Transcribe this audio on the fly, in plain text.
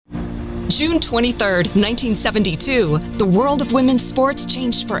June 23rd, 1972, the world of women's sports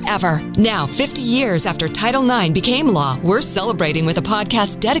changed forever. Now, 50 years after Title IX became law, we're celebrating with a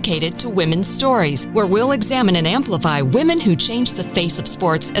podcast dedicated to women's stories, where we'll examine and amplify women who changed the face of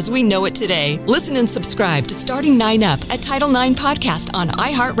sports as we know it today. Listen and subscribe to Starting 9 Up at Title IX Podcast on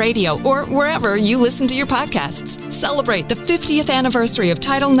iHeartRadio or wherever you listen to your podcasts. Celebrate the 50th anniversary of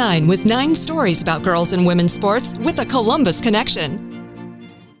Title IX with 9 stories about girls and women's sports with a Columbus connection.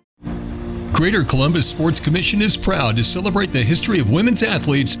 Greater Columbus Sports Commission is proud to celebrate the history of women's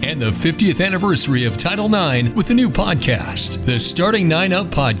athletes and the 50th anniversary of Title IX with a new podcast. The Starting 9 Up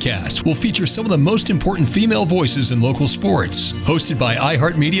podcast will feature some of the most important female voices in local sports. Hosted by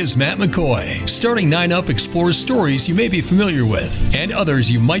iHeartMedia's Matt McCoy, Starting 9 Up explores stories you may be familiar with and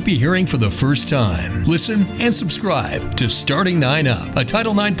others you might be hearing for the first time. Listen and subscribe to Starting 9 Up, a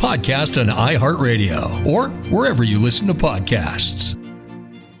Title IX podcast on iHeartRadio or wherever you listen to podcasts.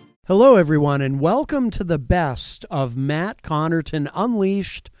 Hello, everyone, and welcome to the best of Matt Connarton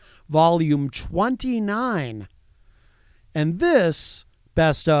Unleashed, Volume 29. And this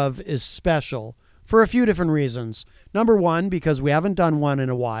best of is special for a few different reasons. Number one, because we haven't done one in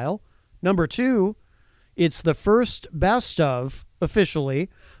a while. Number two, it's the first best of, officially,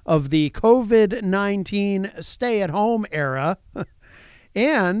 of the COVID-19 stay-at-home era.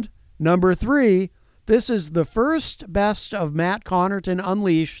 And number three, this is the first best of Matt Connarton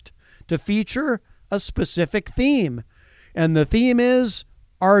Unleashed to feature a specific theme. And the theme is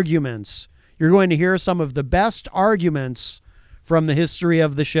arguments. You're going to hear some of the best arguments from the history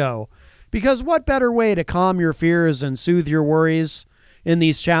of the show. Because what better way to calm your fears and soothe your worries in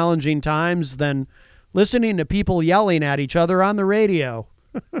these challenging times than listening to people yelling at each other on the radio?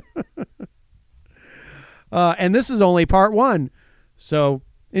 And this is only part one. So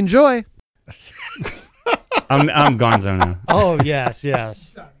enjoy. I'm Gonzo now. Oh, yes,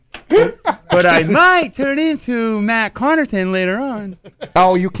 yes. But I might turn into Matt Connarton later on.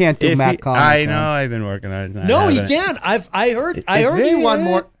 Oh, you can't do Matt Connarton. I know. I've been working on it. No, you can't. I heard you one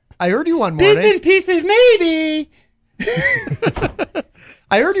more. I heard you one morning. Bits and pieces, maybe.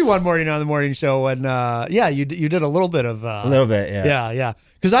 I heard you one morning on the morning show, and you did a little bit of a little bit, yeah, yeah.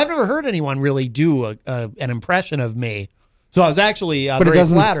 Because I've never heard anyone really do an impression of me. So I was actually very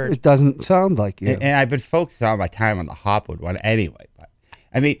flattered. It doesn't sound like you. And I've been focused on my time on the Hopwood one anyway. But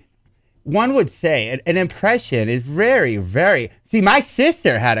I mean, one would say an impression is very, very... See, my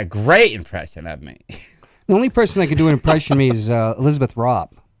sister had a great impression of me. The only person that could do an impression of me is Elizabeth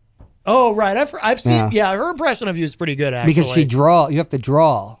Ropp. Oh, right. I've seen... Yeah, her impression of you is pretty good, actually. Because you have to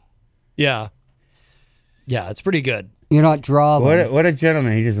draw. Yeah. Yeah, it's pretty good. You're not drawing. What a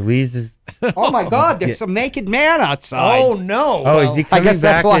gentleman. He just leaves his... Oh, my God. There's some naked man outside. Oh, no. Oh, is he coming I guess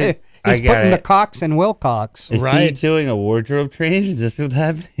that's why he's putting the Cox and Wilcox. Is he doing a wardrobe change? Is this what's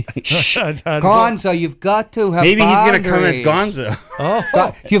happening? Gonzo, you've got to have Maybe boundaries. he's going to come as Gonzo.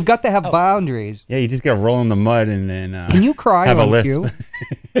 Oh. You've got to have boundaries. Yeah, you just got to roll in the mud and then Can you cry have on a list. cue?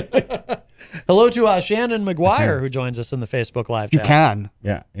 Hello to Shannon McGuire, who joins us in the Facebook Live chat. You can.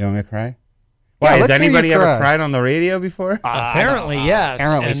 Yeah, you want me to cry? Why, has anybody ever cried on the radio before? Apparently, yes.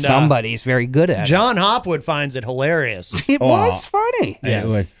 Apparently, and, somebody's very good at it. John Hopwood finds it hilarious. It was funny. Yes. It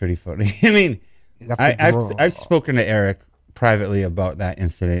was pretty funny. I mean, I've spoken to Eric privately about that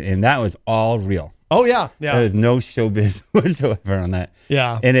incident, and that was all real. Oh, yeah. Yeah. There was no showbiz whatsoever on that.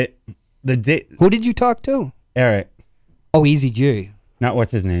 Yeah. And who did you talk to? Eric. Oh, Easy G. Not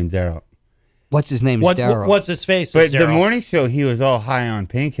what's his name, Daryl. What's his name? Daryl. What's his face? But the morning show, he was all high on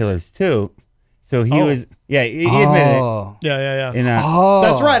painkillers, too. So he was, he admitted it. Yeah. And,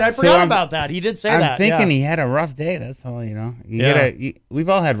 that's right. I forgot about that. He did say that. I'm thinking he had a rough day. That's all, you know. We've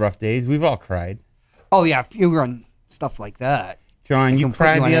all had rough days. We've all cried. Oh, yeah. If you were on stuff like that. John, you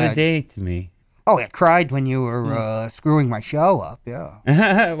cried the other day to me. Oh, I cried when you were screwing my show up,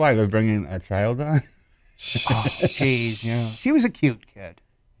 yeah. Why, we're bringing a child on? Oh, jeez, yeah. She was a cute kid.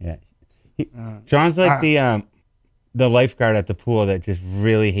 Yeah. John's like the lifeguard at the pool that just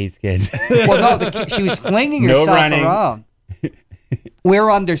really hates kids. Well, no, she was flinging herself around. We're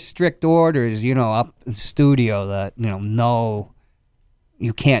under strict orders, up in the studio that, no,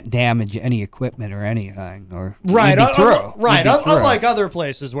 you can't damage any equipment or anything. Or right. Unlike other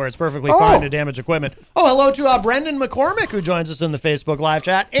places where it's perfectly fine to damage equipment. Oh, hello to Brendan McCormick, who joins us in the Facebook Live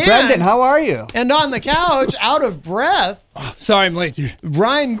chat. And, Brendan, how are you? And on the couch, out of breath. Oh, sorry, I'm late, dude.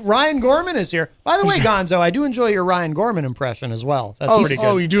 Ryan Gorman is here. By the way, Gonzo, I do enjoy your Ryan Gorman impression as well. That's pretty good.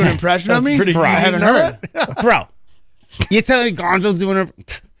 Oh, you do an impression of me? Pretty Bro, good. I haven't heard. Bro, you telling Gonzo's doing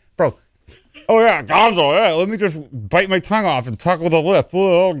it? Bro. Oh, yeah, Gonzo, yeah. Let me just bite my tongue off and talk with a lift.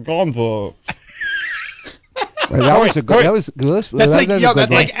 Oh, Gonzo. That was a good. That was good. That's like a good that's one.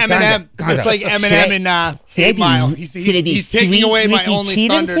 like Eminem. That's like Eminem in 8 Mile. He's taking away my only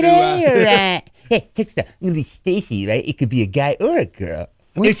thunder. Hey, check this out. I'm gonna be Stacy, right? It could be a guy or a girl.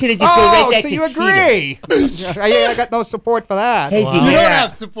 You should have just go right back so to you agree? I got no support for that. Hey, You don't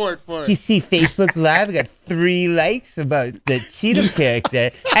have support for it. You see Facebook Live? I got 3 likes about the Cheatham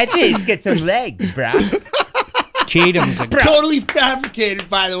character. I think he's got some legs, bro. Cheatham's a Totally fabricated,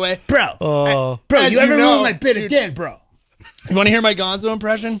 by the way. Bro, As you ever know, ruin my bit dude. again, bro? You want to hear my Gonzo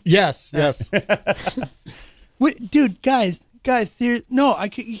impression? Yes. Wait, dude, guys, serious? No,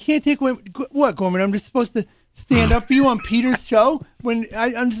 you can't take away. What, Gorman? I'm just supposed to stand up for you on Peter's show when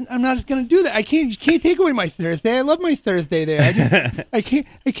I'm not going to do that. You can't take away my Thursday. I love my Thursday there. I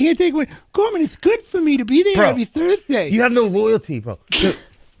can't take away. Gorman, it's good for me to be there every Thursday. you have no loyalty, bro.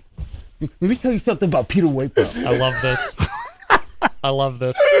 Let me tell you something about Peter White, bro. I love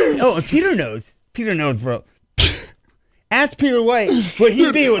this. Oh, and Peter knows. Peter knows, bro. Ask Peter White what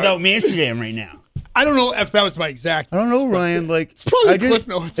he'd be without Amsterdam right now. I don't know if that was my exact. I don't know, Ryan. Like, It's probably Cliff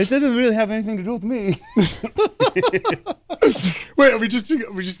Notes. It doesn't really have anything to do with me. Wait, are we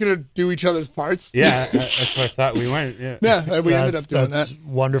just gonna do each other's parts? Yeah, that's what I thought we went. Yeah. Yeah, we ended up doing That's that.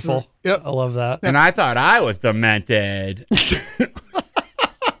 wonderful. Yep. I love that. And I thought I was demented.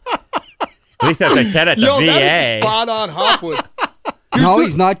 At least that's what I said at the Yo, VA. that is spot on Hopwood. No,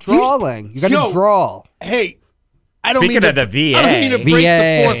 he's not drawing. You got to draw. Hey, I don't Speaking mean of the VA. I don't mean to break the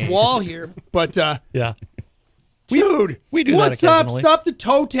VA. fourth wall here, but Yeah. dude, we do that what's up? occasionally. Stop the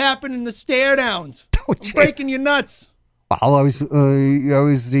toe tapping and the stare downs. I'm breaking your nuts. Well, I was Is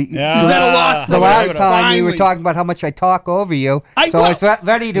that a loss? the last time we were Finally. talking about how much I talk over you, I so I was will.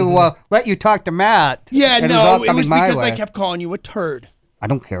 ready to let you talk to Matt. Yeah, and no, it it was my because way. I kept calling you a turd. I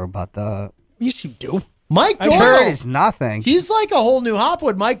don't care about that. Yes, you do. Mike Turd Doyle. is nothing. He's like a whole new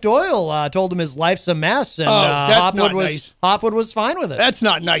Hopwood. Mike Doyle told him his life's a mess, and that's not nice. Hopwood was fine with it. That's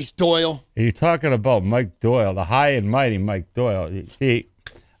not nice, Doyle. Are you talking about Mike Doyle, the high and mighty Mike Doyle? You see,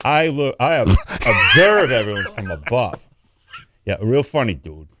 I observe everyone from above. Yeah, real funny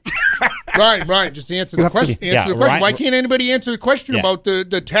dude. Right. Just answer the question. Yeah, Answer the question. Ryan- Why can't anybody answer the question Yeah. about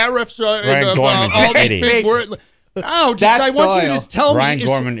the tariffs Ryan and Gorman's all an these idiot. big words? Oh, That's I want you to Doyle. just tell Ryan me.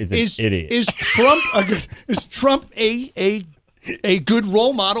 Gorman is an idiot. Is Trump a good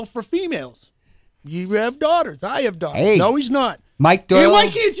role model for females? You have daughters. I have daughters. Hey. No, he's not. Mike Hey, Doyle. why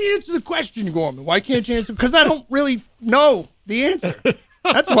can't you answer the question, Gorman? Why can't you answer? Because I don't really know the answer.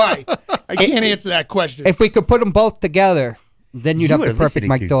 That's why I can't answer that question. If we could put them both together, then you'd have are the perfect listening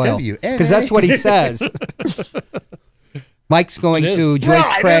Mike to Doyle. WMA. Because that's what he says. Mike's going It to is. Joyce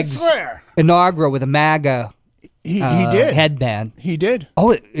Right, I Craig's swear. inaugural with a MAGA He did. headband. He did.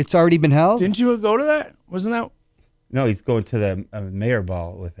 Oh, it's already been held? Didn't you go to that? Wasn't that? No, he's going to the mayor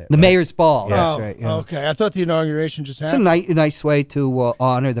ball with it. The right? mayor's ball. Oh, That's right. Yeah. Okay, I thought the inauguration just It's a happened. nice way to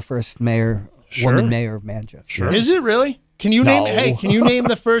honor the first woman mayor of Manchester. Sure. Is it really? Can you No. name? Hey, can you name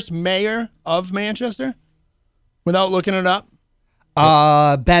the first mayor of Manchester without looking it up?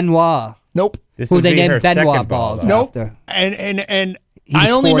 Benoit, Nope. This who would they be her named Benoit second ball, balls though. Nope. after. And He was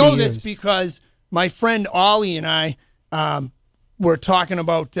I only 40 know this years. because my friend Ollie and I were talking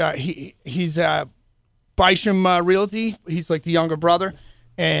about he's Bisham Realty. He's like the younger brother,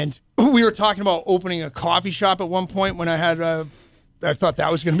 and we were talking about opening a coffee shop at one point when I thought that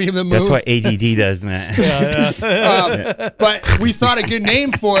was going to be the move. That's what ADD does, man. But we thought a good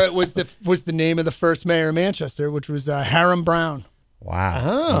name for it was the name of the first mayor of Manchester, which was Hiram Brown. Wow.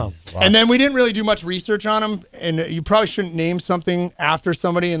 Oh. And then we didn't really do much research on him. And you probably shouldn't name something after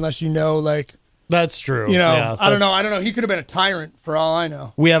somebody unless you know, like, That's true. you know, Yeah, I don't that's- know. He could have been a tyrant for all I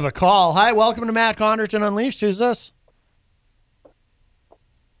know. We have a call. Hi, welcome to Matt Connarton Unleashed. Who's this?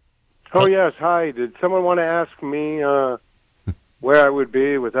 Oh, yes. Hi. Did someone want to ask me where I would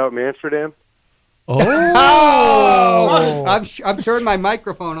be without Amsterdam? Oh. I'm turning my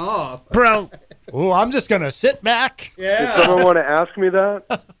microphone off. Bro. Oh, I'm just going to sit back. Did someone want to ask me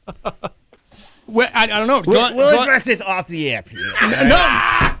that? Well, I don't know. We'll address this off the air, Peter.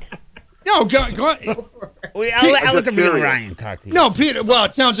 No, go on. I'll let the real curious. Ryan talk to you. No, Peter. Well,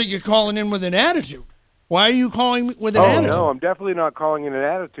 it sounds like you're calling in with an attitude. Why are you calling with an Oh, attitude? no. I'm definitely not calling in an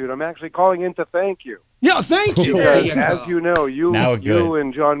attitude. I'm actually calling in to thank you. Yeah, thank you. Because, you go. as you know, Now we're you good.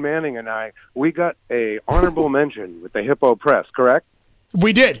 and John Manning and I, we got a honorable mention with the Hippo Press, correct?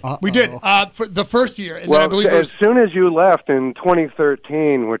 We did. We did. For the first year. And then I Well, believe it was, as soon as you left in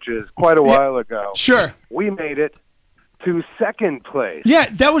 2013, which is quite a while ago, sure. we made it to second place. Yeah,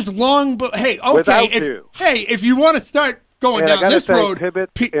 that was long, but hey, okay. Without you. If you want to start going And I down got to this thank road, Tibbet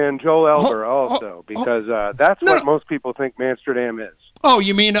and Joel Elber oh, also, because that's no, what no. most people think Amsterdam is. Oh,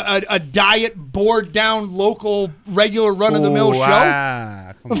 you mean a diet, bored down, local, regular, run-of-the-mill show?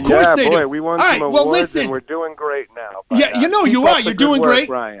 Wow. Of course they do. We won All some right, awards, well, listen. and we're doing great now. Yeah, you know keep you up are. the You're good doing work, great.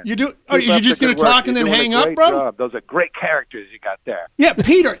 Brian. You do. Keep You're up just the going good to work. talk and You're then doing hang a up, great bro? job. Those are great characters you got there. Yeah,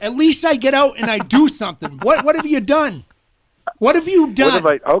 Peter. At least I get out and I do something. What have you done? What have you done?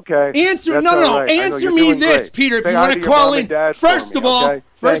 Okay. Answer. That's No. all right. I know Answer you're me doing this, great. Peter. If Say you hi want to to your call mom in, and dad first for of me, all, okay?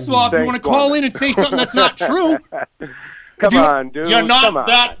 if you want to Thanks, call Gorman. in and say something that's not true, Come on, dude. You're not Come on.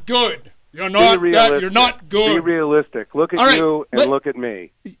 that good. You're Be not that. realistic. You're not good. Be realistic. Look at All right, you and look at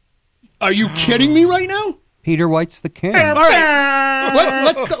me. Are you kidding me right now? Peter White's the king. All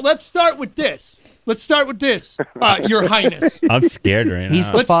right, let's start with this. Let's start with this, Your Highness. I'm scared right now.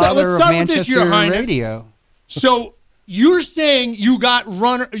 He's the Let's father start of with this, Manchester Your Highness. radio. So you're saying you got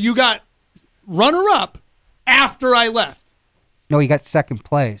runner up after I left. No, he got second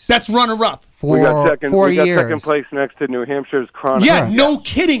place. That's runner up. We got second. 4 We got years. second place next to New Hampshire's Connarton. Yeah, no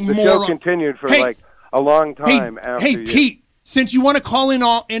kidding, The moron. show continued for Hey, like a long time after Hey, you. Pete, since you want to call in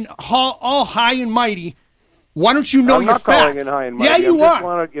all high and mighty, why don't you know I'm your not facts? calling in high and mighty. Yeah, you I just are.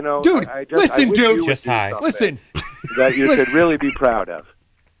 wanna, Dude, I listen, wish dude. you would Just do high. something Listen. that you should really be proud of.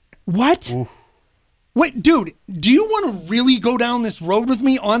 What? Wait, dude, do you want to really go down this road with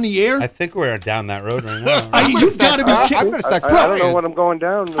me on the air? I think we're down that road right now. You've got to be I'm kidding. going to start I crying. don't know what I'm going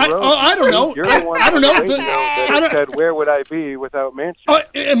down the road. I don't know. You're the one I don't on know. the radio that said, "Where would I be without Manchester?"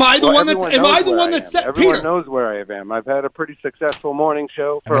 Am I the one that's? everyone Am I knows the where one I that am. said? Everyone Peter, knows where I am. I've had a pretty successful morning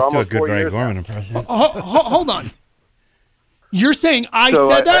show for Let's do a almost good 4 Greg years. Gorman now. impression. hold on. You're saying I So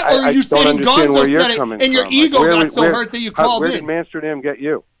said that, or are you don't saying understand where Gonzo you're said it, coming and your from. ego Like, got so hurt that you called where in? did Amsterdam get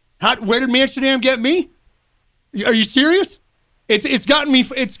you? Where did Amsterdam get me? Are you serious? It's gotten me.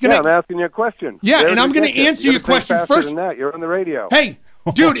 It's gonna. Yeah, I'm asking you a question. Yeah, Where and did I'm it gonna get you? answer You your gotta think question faster first. than that. You're on the radio. Hey,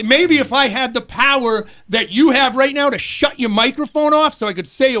 dude, maybe if I had the power that you have right now to shut your microphone off so I could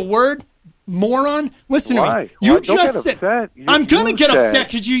say a word, moron, listen to Why? me. You Why? Don't just get said, upset. I'm going to You get said, upset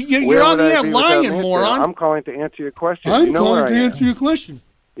because you're "Where on would the I air be without lying, Amsterdam?" moron. I'm calling to answer your question. I'm you know calling where to I am. answer your question.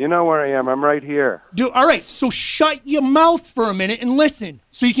 You know where I am. I'm right here. Dude, all right, so shut your mouth for a minute and listen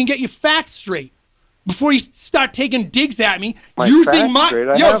so you can get your facts straight. Before you start taking digs at me, using my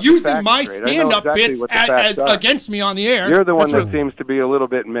I have the facts straight. I know stand-up exactly bits what the facts are. against me on the air. You're the one That's that what- seems to be a little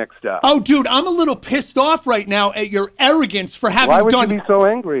bit mixed up. Oh, dude, I'm a little pissed off right now at your arrogance for having Why would done. you be so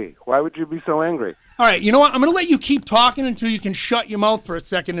angry? Why would you be so angry? All right, you know what? I'm going to let you keep talking until you can shut your mouth for a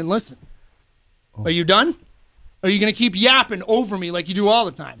second and listen. Are you done? Or are you going to keep yapping over me like you do all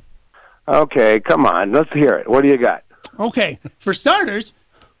the time? Okay, come on. Let's hear it. What do you got? Okay, for starters,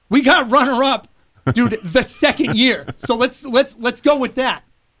 we got runner-up, dude, the second year. So let's go with that.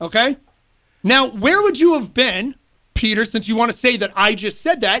 Okay. Now, where would you have been, Peter? Since you want to say that I just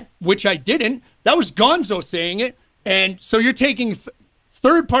said that, which I didn't. That was Gonzo saying it, and so you're taking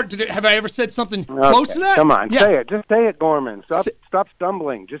third part. Have I ever said something close to that? Come on, Yeah. say it. Just say it, Gorman. Stop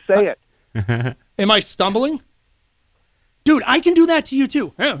stumbling. Just say it. Am I stumbling? Dude, I can do that to you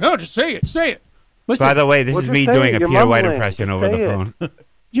too. No, just say it. Say it. Listen, By the way, this Well, is just me say doing it. a You're Peter White mumbling. impression Just over say the it.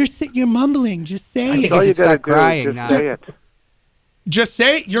 phone. you're mumbling. Just say I it. think All you you should gotta start do crying is now. just say it. Just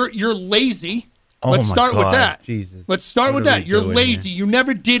say it. You're lazy. Oh Let's my start with God, that. Jesus. Let's start What with are that. we You're doing lazy. here? You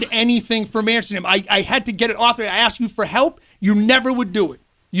never did anything for Amsterdam. I had to get it off there. I asked you for help. You never would do it.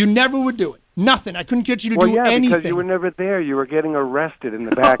 You never would do it. Nothing. I couldn't get you to Well, do yeah, anything. because you were never there. You were getting arrested in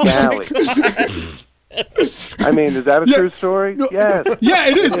the back alley. I mean, is that a true story? Yes. Yeah,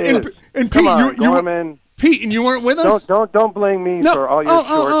 it is. And Come Pete, on, you Gorman. Pete, and you weren't with us. Don't blame me No. for all your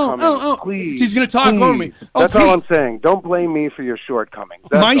shortcomings. Please. He's gonna talk please. over me. Oh, That's all I'm Pete. saying. Don't blame me for your shortcomings.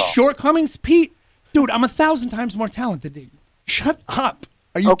 That's My all. shortcomings, Pete. Dude, I'm 1,000 times more talented than you. Shut up.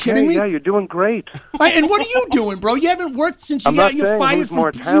 Are you Okay, kidding me? yeah, you're doing great. And what are you doing, bro? You haven't worked since I'm you not got saying fired who's from more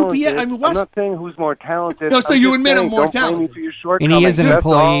UPS. talented. I mean, what? I'm not saying who's more talented. No, so I'm you just admit I'm saying, more don't blame talented. me for your And shortcomings. he is an That's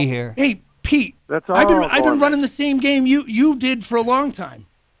employee all. here. Hey, Pete. That's I've all, been Gorman. running the same game you did for a long time.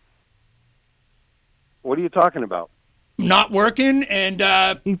 What are you talking about? Not working and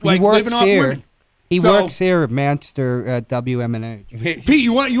He like works living off here. women. He So- works here at Manchester at WMNH. Pete,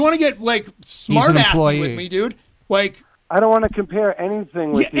 you want to get like smart ass employee. with me, dude? Like, I don't want to compare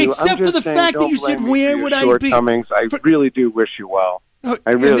anything with Yeah, you. except I'm for just the saying, fact that don't you said, blame me where for your would I be? shortcomings. I really do wish you well.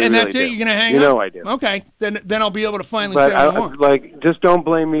 I really, and that's really it. do. You're gonna hang You up. know I do. Okay, then I'll be able to finally But say more. just don't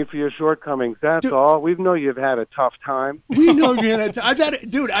blame me for your shortcomings. That's Dude. all. We know you've had a tough time. We know, man. I've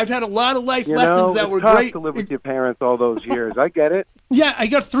had a lot of life You lessons know, that it's were tough great. to live with your parents all those years. I get it. Yeah, I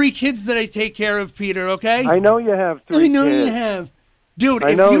got 3 kids that I take care of, Peter. Okay. I know you have 3 I know kids. you have. Dude,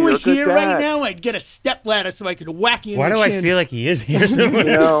 I if know, you were you're a good here right dad. now, I'd get a stepladder so I could whack you in Why the do I chin. feel like he is here? You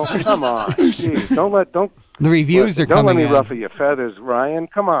know, come on. Jeez, don't The reviews are Don't coming let me in. ruffle your feathers, Ryan.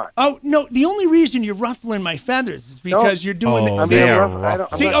 Come on. Oh, no, the only reason you're ruffling my feathers is because you're doing Oh, the...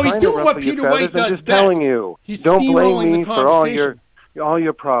 they're he's doing what Peter White does I'm just best. telling you. He's Don't blame steamrolling me the for all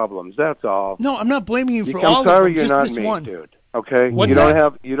your problems. That's all. No, I'm not blaming you for I'm all sorry of them, you're just not this me, one. dude. Okay? What's you that?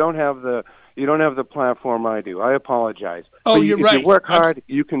 don't have the platform I do. I apologize. Oh, But you're if right. you work hard,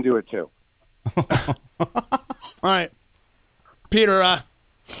 you can do it too. All right. Peter,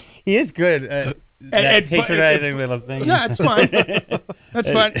 He is good at that patronizing little thing. yeah, that's fine. That's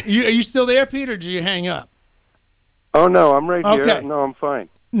fine. Are you still there, Peter, or did you hang up? Oh, no, I'm right Okay. here. No, I'm fine.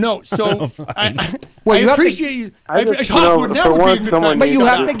 No, so I Well, you have to- appreciate you. I just, Hop would never for be a once, good someone time. But needs you to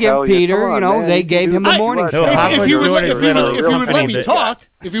have to just give tell Peter, come on, man, they you gave can him do the it. morning Right. show. If he would doing let his me little talk,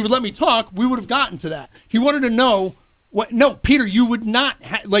 if he would let me talk, we would have gotten to that. He wanted to know what. No, Peter, you would not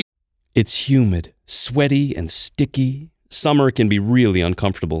like. It's humid, sweaty, and sticky. Summer can be really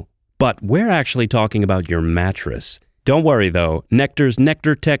uncomfortable. But we're actually talking about your mattress. Don't worry, though. Nectar's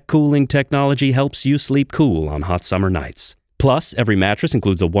Nectar Tech cooling technology helps you sleep cool on hot summer nights. Plus, every mattress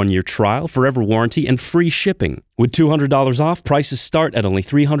includes a 1-year trial, forever warranty, and free shipping. With $200 off, prices start at only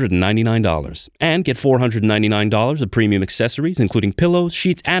 $399. And get $499 of premium accessories, including pillows,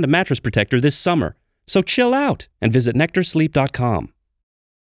 sheets, and a mattress protector this summer. So chill out and visit nectarsleep.com.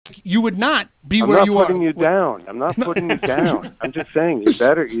 You would not be I'm where not you are. putting you down. I'm not putting you down. I'm just saying you're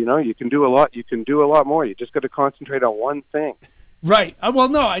better. You can do a lot. You can do a lot more. You just got to concentrate on one thing. Right. Well,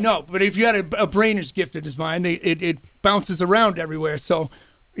 no, I know. But if you had a brain as gifted as mine, it bounces around everywhere. So,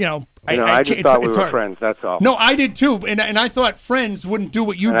 I just thought we were friends. That's all. No, I did too, and I thought friends wouldn't do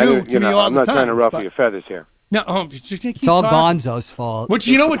what you And do to me all I'm the not time. trying to ruffle but- your feathers here. No, just keep It's all talking. Gonzo's fault. Which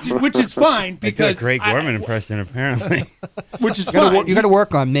which is fine I did because a great Gorman impression, apparently. which is You gotta, fine. you got to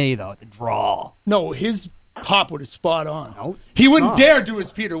work on me though. The draw. No, his Hopwood is spot on. No, he it's wouldn't not. dare do his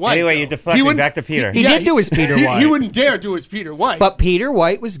Peter White. Anyway, though. you're deflecting. He wouldn't- Back to Peter. He did do his Peter He White. wouldn't dare do his Peter White. But Peter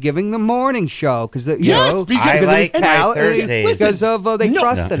White was giving the morning show because Yes, because- I of his like my talent, Thursdays. because of they No.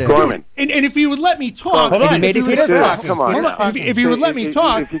 trusted him. Gorman. and if he would let me talk, Hold on. if Made he it would- Peter Dude, talk. come on. Hold on. If he would let me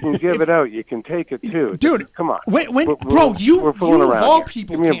talk, If you can give it out, you can take it too. dude, come on. When, We're you fooling of around all here.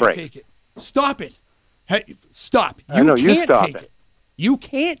 people Give me a can't break. take it. Stop it. Hey, stop. I know, you can't stop take it. You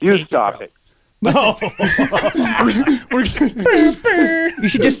can't. You take stop bro. it. You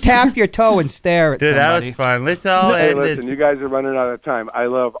should just tap your toe and stare at Dude, that somebody. was fun. Let's all Hey, end listen, you guys are running out of time. I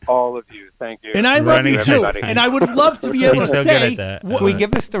love all of you. Thank you. And I love Running you too. everybody. And I would love to be able He's to so say, good at that. Can we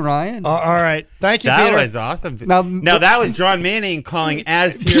give this to Ryan? All right. Thank you, That Peter. was awesome. Now- Now that was John Manning calling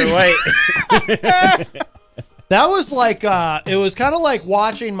as Peter White. That was like it was kind of like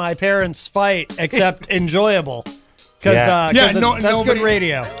watching my parents fight, except enjoyable. Because Yeah. Yeah, that's nobody- good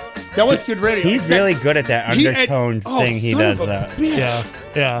radio. that was good radio. He's Except really good at that he- undertone oh, thing he son does. of a That.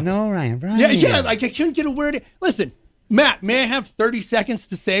 bitch. Yeah. No, Ryan. Yeah, like I couldn't get a word in. Listen, Matt, may I have 30 seconds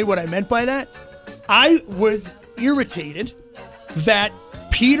to say what I meant by that? I was irritated that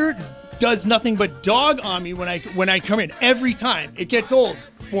Peter does nothing but dog on me when I come in. Every time. It gets old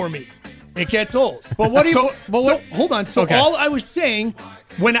for me. It gets old. But what do you? So, but what? hold on. So Okay. all I was saying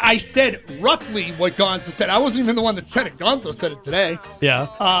when I said roughly what Gonzo said, I wasn't even the one that said it. Gonzo said it today. Yeah.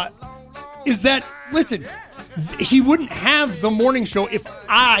 Is that, listen, he wouldn't have the morning show if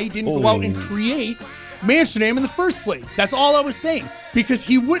I didn't go out and create Mansion Am in the first place. That's all I was saying. Because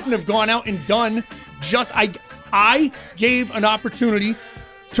he wouldn't have gone out and done just, I gave an opportunity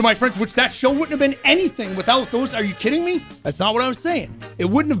to my friends, which that show wouldn't have been anything without those. Are you kidding me? That's not what I was saying. It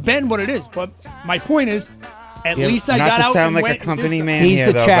wouldn't have been what it is. But my point is, at least I not got to out sound and like went a and company did man He's here,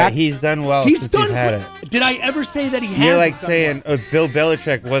 the though, chap. but he's done well He's since done. he's had it. Did I ever say that he hasn't? You're like done saying well? if Bill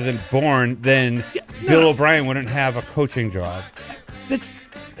Belichick wasn't born, then Bill O'Brien wouldn't have a coaching job. That's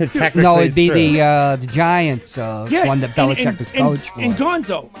Because technically, No, it'd be it's true. the Giants one that Belichick was coach for. And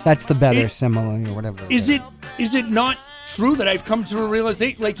Gonzo, That's the better it- simile or whatever. is it not true that I've come to a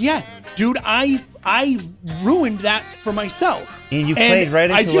realization? Like, yeah, dude, I ruined that for myself. And you played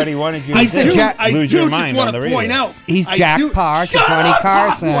right I into what he wanted you to I do. do. Jack- I lose do your just mind want on to the point radio. out. He's I Jack do- Park and Shut Johnny up,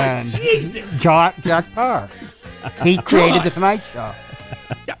 Carson. Hopwood. Jesus. Jack Park. He created God. the Tonight Show.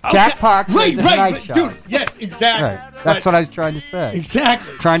 Okay. Jack Park Right, created the right, Tonight right, Show. dude. Yes, exactly. Right. That's what I was trying to say.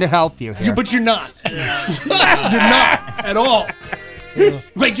 Exactly. Trying to help you here. But you're not. You're not at all.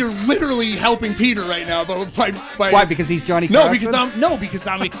 Like you're literally helping Peter right now, but by Why? Because he's Johnny No, Carson? because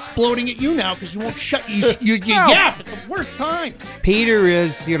I'm exploding at you now because you won't shut you No. yap at the worst time. Peter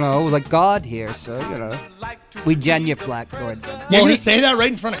is, like God here, so, we genuflect towards him. You're gonna say that right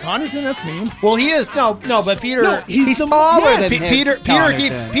in front of Connarton? That's mean. Well, he is no, but Peter. No, he's the- taller yes, than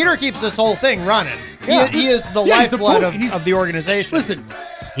him. Peter keeps this whole thing running. Yeah. He is the Yeah, he's the lifeblood he's- of the organization. Listen,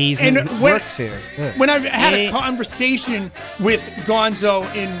 He works here. Good. When I've had a conversation with Gonzo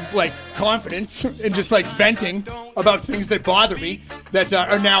in like confidence and just like venting about things that bother me that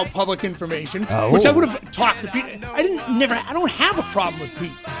are now public information, which I would have talked to Pete. I don't have a problem with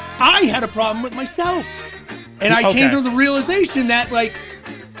Pete. I had a problem with myself, and I came to the realization that like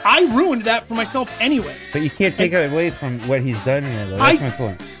I ruined that for myself anyway. But you can't take it away from what he's done here, though. That's my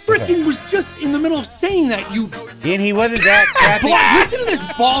point. Freaking was just in the middle of saying that and he wasn't that crappy. Listen to this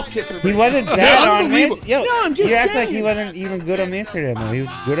ball kisser. He wasn't that on Amsterdam. No, I'm just you act saying. like he wasn't even good on Amsterdam, though. He was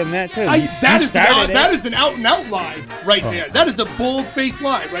good on that, too. That is an out-and-out lie right there. That is a bold-faced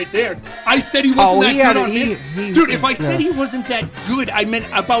lie right there. I said he wasn't that good on Amsterdam. Dude, if I said he wasn't that good, I meant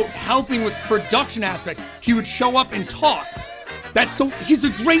about helping with production aspects. He would show up and talk. He's a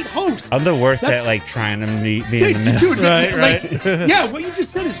great host. I'm the worst at like trying to be in the middle. Dude, right. Yeah, what you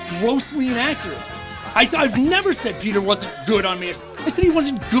just said is grossly inaccurate. I've never said Peter wasn't good on me. I said he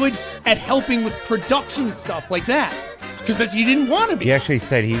wasn't good at helping with production stuff like that because he didn't want to be. He actually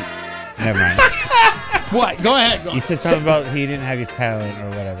said Never mind. What? Go ahead. You said something about he didn't have your talent or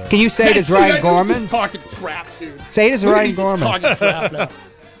whatever. Can you say it as Ryan Gorman? He's talking crap, dude. Say it as Ryan Gorman. He's talking crap now.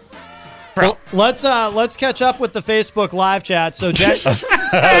 Well, let's catch up with the Facebook live chat. So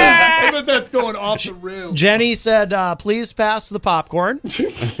I bet that's going off the rails. Jenny said, please pass the popcorn.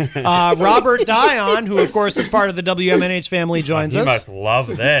 Robert Dion, who of course is part of the WMNH family, joins us. You must love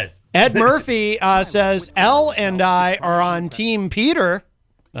this. Ed Murphy says, Elle and I are on Team Peter.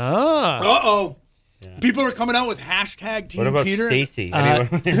 Uh-oh. Yeah. People are coming out with hashtag Team Peter. What about Peter. Stacy?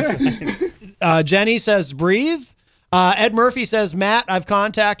 Jenny says, breathe. Ed Murphy says, Matt, I've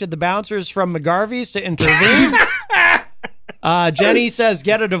contacted the bouncers from McGarvey's to intervene. Jenny says,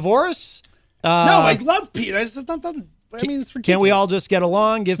 get a divorce. No, I love Peter. It's ridiculous. Can't we all just get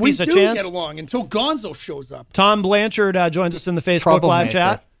along? Give peace a chance? We do get along until Gonzo shows up. Tom Blanchard joins us in the Facebook live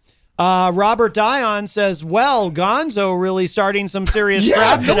chat. Robert Dion says, well, Gonzo really starting some serious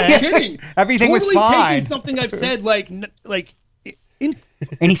crap today. No kidding. Everything totally was fine. Taking something I've said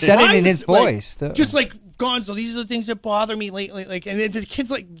and he said it in his voice. Just like, Gonzo, these are the things that bother me lately. Like, and the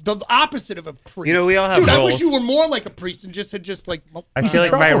kid's like the opposite of a priest. You know, we all have roles. I wish you were more like a priest and just like. I feel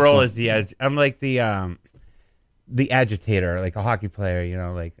like my role is I'm like the agitator, like a hockey player. You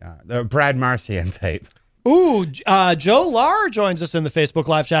know, like the Brad Marchand type. Ooh, Joe Lar joins us in the Facebook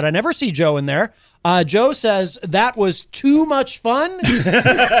live chat. I never see Joe in there. Joe says that was too much fun, and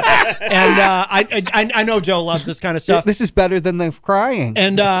I know Joe loves this kind of stuff. This is better than the crying.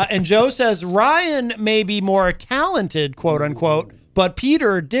 And Joe says Ryan may be more talented, quote unquote, but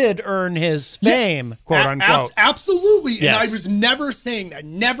Peter did earn his fame, quote unquote. Absolutely, yes. And I was never saying that.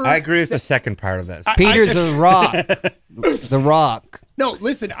 Never. I agree with the second part of this. Peter's a rock. The Rock. No,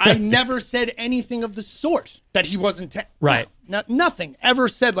 listen, I never said anything of the sort that he wasn't. Right. Nothing ever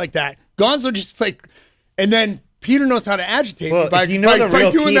said like that. Gonzo just like, and then Peter knows how to agitate by doing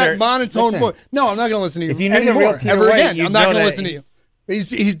that monotone voice. No, I'm not going to listen to you. If you knew anymore, the real Peter ever White, again. I'm not going to listen to you. He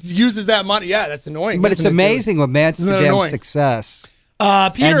uses that Yeah, that's annoying. But it's amazing what Amsterdam's success.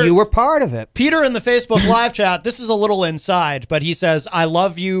 Peter, and you were part of it. Peter in the Facebook live chat. This is a little inside, but he says, "I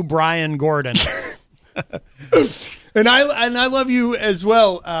love you, Brian Gordon." And I love you as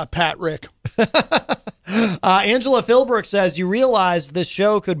well, Pat Rick. Angela Philbrook says, you realize this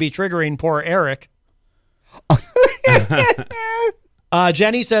show could be triggering poor Eric.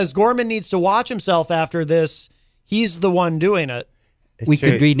 Jenny says, Gorman needs to watch himself after this. He's the one doing it. We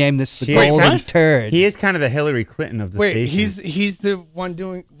could rename this the Golden Turd. He is kind of the Hillary Clinton of the station. He's the one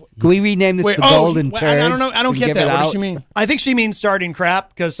doing... Can we rename this the Golden Turd? I don't know. I don't get that. What does she mean? I think she means starting crap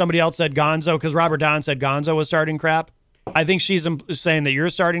because somebody else said Gonzo because Robert Don said Gonzo was starting crap. I think she's saying that you're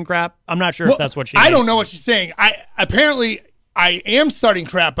starting crap. I'm not sure if that's what she means. I don't know what she's saying. I am starting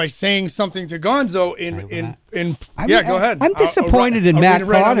crap by saying something to Gonzo go ahead. I'm disappointed in Matt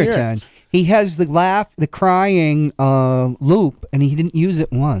Connarton. He has the crying loop, and he didn't use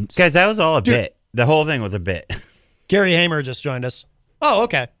it once. Guys, that was all a bit. The whole thing was a bit. Gary Hamer just joined us. Oh,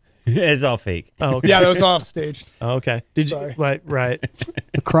 okay. It's all fake. Oh, okay. Yeah, that was off stage. Oh, okay. Sorry. Right.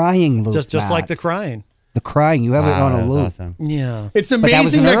 The crying loop. Just like the crying. The crying. You have it on a loop. Awesome. Yeah. It's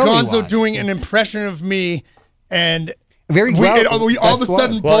amazing that Gonzo doing an impression of me and very we all of a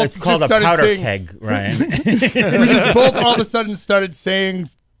sudden both it's called just a powder saying, keg, Ryan. We just both all of a sudden started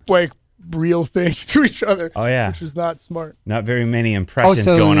saying like real things to each other. Oh yeah, which was not smart. Not very many impressions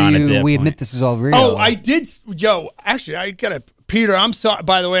going on at that we point. admit this is all real. Oh, I did. Actually, I gotta. Peter, I'm sorry.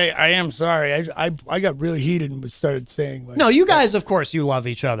 By the way, I am sorry. I got really heated and started saying. Like, no, you guys, of course, you love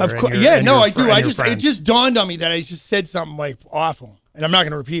each other. Of course, I do. It just dawned on me that I just said something like awful. and I'm not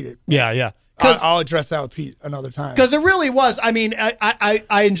going to repeat it. Yeah. I'll address that with Pete another time. Because it really was. I mean,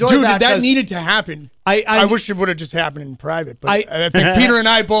 I enjoyed Dude, that. that needed to happen. I wish it would have just happened in private. But I think Peter and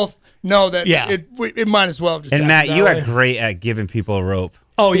I both know that it might as well have just And happened Matt, you that are way. great at giving people a rope.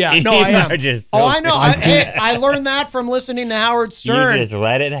 Oh, yeah. No, I am. I know. I I learned that from listening to Howard Stern. You just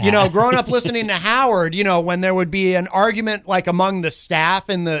let it happen. Growing up listening to Howard, when there would be an argument like among the staff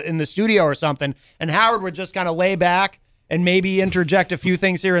in the studio or something, and Howard would just kind of lay back and maybe interject a few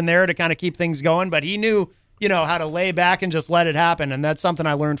things here and there to kind of keep things going. But he knew, how to lay back and just let it happen. And that's something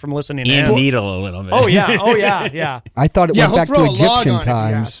I learned from listening to him. Needle a little bit. Oh, yeah. I thought it went back to Egyptian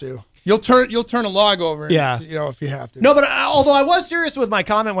times. times. You'll turn a log over. If you have to. No, but although I was serious with my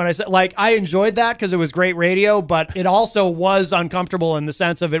comment when I said, I enjoyed that because it was great radio, but it also was uncomfortable in the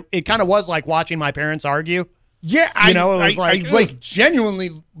sense of it kind of was like watching my parents argue. Yeah, it was I genuinely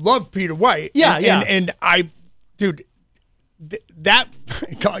love Peter White. Yeah, and dude, that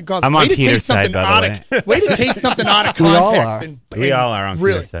I'm on Peter's side, by the way. Way to take something out of context. We all are on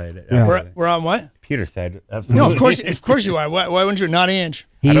Peter's side. Yeah. We're on what? Peter's side. Absolutely. No, of course you are. Why wouldn't you? Not Ange.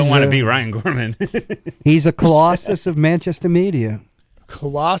 I don't want to be Ryan Gorman. He's a colossus of Manchester media.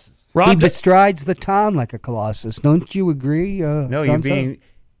 Colossus. He bestrides the town like a colossus. Don't you agree? No, you're being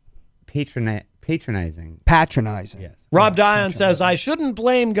patronizing. Patronizing. Yes. Rob Dion says, I shouldn't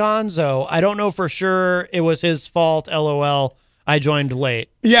blame Gonzo. I don't know for sure it was his fault. LOL. I joined late.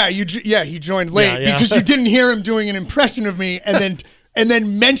 Yeah, he joined late because you didn't hear him doing an impression of me and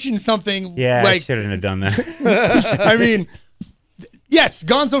then mention something. Yeah, like, I shouldn't have done that. I mean, yes,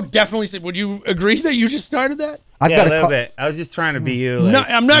 Gonzo definitely said. Would you agree that you just started that? I've got a little bit. I was just trying to be you. Like, no,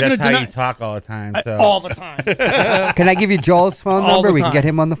 I'm not going to deny. deny. You talk all the time. So. All the time. Can I give you Joel's phone number? We can get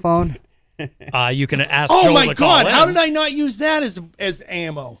him on the phone. You can ask. Oh Joel my to call God! in. How did I not use that as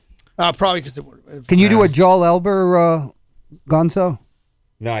ammo? Probably because it would. Can you do a Joel Elber, Gonzo?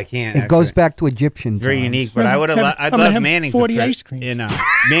 No, I can't. It goes back to Egyptian times. Very unique, but I would have. I'd love Manning's 40 ice cream.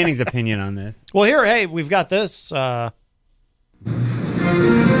 Manning's opinion on this. Well, hey, we've got this. Traffic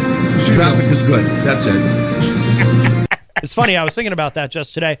is good. That's it. It's funny. I was thinking about that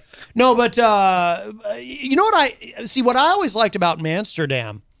just today. No, but you know what what I always liked about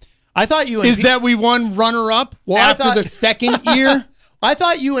Amsterdam. I thought you and that we won runner-up after the second year. I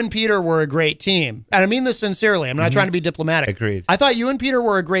thought you and Peter were a great team. And I mean this sincerely. I'm not trying to be diplomatic. Agreed. I thought you and Peter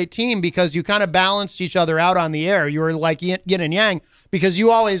were a great team because you kind of balanced each other out on the air. You were like yin and yang because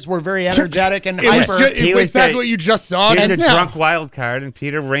you always were very energetic and hyper. It was exactly what you just saw. He was a drunk wild card, and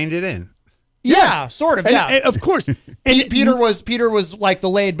Peter reined it in. Yeah, sort of, yeah. And of course. And Peter was like the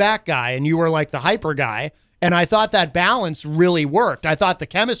laid-back guy, and you were like the hyper guy. And I thought that balance really worked. I thought the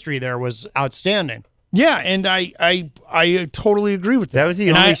chemistry there was outstanding. Yeah, and I totally agree with that. That was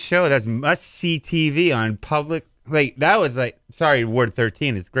the only show that's must-see TV on public. Like, that was like, sorry, Ward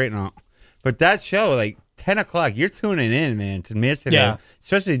 13 is great and all. But that show, like, 10 o'clock, you're tuning in, man, to Amsterdam. Yeah.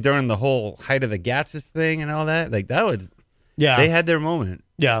 Especially during the whole height of the Gatzes thing and all that. Like, that was, they had their moment.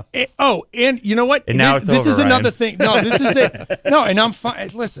 Yeah. And you know what? And now this is Ryan. another thing. No, this is it. No, and I'm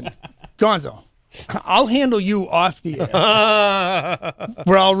fine. Listen, Gonzo, I'll handle you off the air.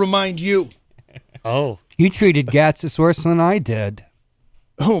 Where I'll remind you. Oh. You treated Gatzis worse than I did.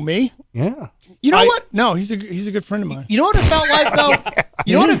 Who, me? Yeah. You know what? No, he's a good friend of mine. You know what it felt like though?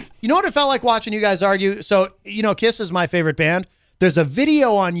 You know what it felt like watching you guys argue? So, Kiss is my favorite band. There's a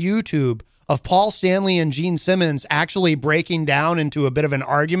video on YouTube of Paul Stanley and Gene Simmons actually breaking down into a bit of an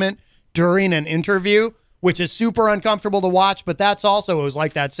argument during an interview, which is super uncomfortable to watch, but it was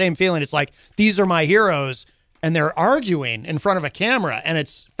like that same feeling. It's like, these are my heroes, and they're arguing in front of a camera, and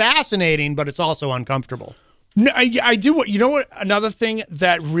it's fascinating, but it's also uncomfortable. No, I do. You know what? Another thing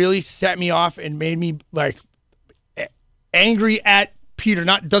that really set me off and made me like angry at Peter.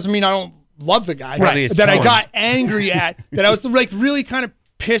 Doesn't mean I don't love the guy. Right. That I got angry at. That I was like really kind of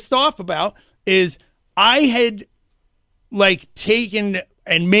pissed off about is I had like taken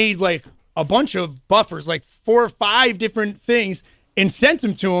and made like a bunch of buffers, like 4 or 5 different things, and sent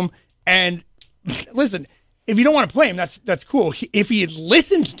them to him. And listen. If you don't want to play him, that's cool. If he had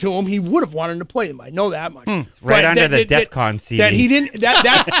listened to him, he would have wanted to play him. I know that much. Right under the DEF CON CD. That he didn't.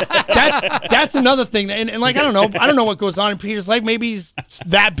 That's another thing. And like I don't know what goes on in Peter's life. Maybe he's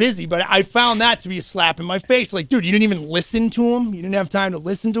that busy. But I found that to be a slap in my face. Like, dude, you didn't even listen to him. You didn't have time to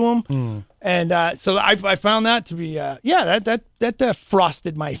listen to him. And so I found that to be that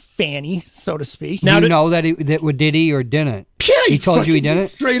frosted my fanny, so to speak. Now, did he or didn't? Yeah, he told you he didn't.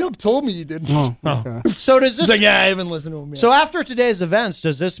 Straight up told me he didn't. Oh, okay. So does this? He's like, I haven't listened to him yet. So after today's events,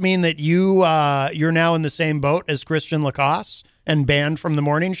 does this mean that you're now in the same boat as Christian Lacoste? and banned from the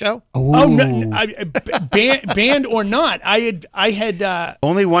morning show? Oh, no, banned or not? I had.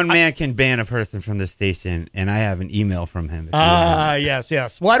 Only one man can ban a person from the station, and I have an email from him.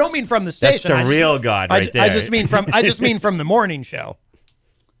 Yes. Well, I don't mean from the station. That's the real God right there. I just mean from the morning show.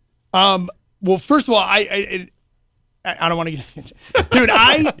 Well, first of all, I don't want to get into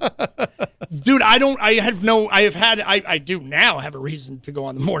I do now have a reason to go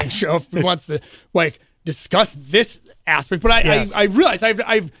on the morning show if he wants to discuss this aspect. But I realize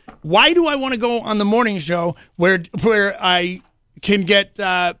why do I want to go on the morning show where I can get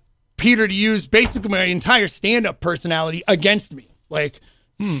Peter to use basically my entire stand-up personality against me, my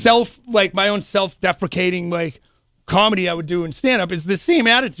own self-deprecating comedy I would do in stand-up is the same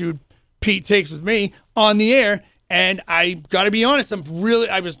attitude Pete takes with me on the air. And I got to be honest,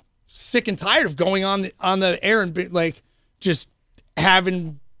 I was sick and tired of going on the air and just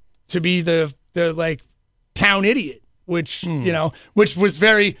having to be the town idiot, which was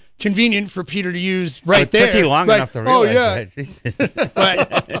very convenient for Peter to use there. It took you long enough to realize that. Jesus.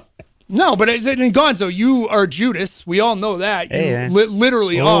 But no, but in Gonzo, you are Judas. We all know that. Hey, you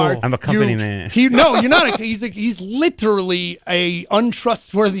literally are. I'm a company man. No, you're not. He's literally a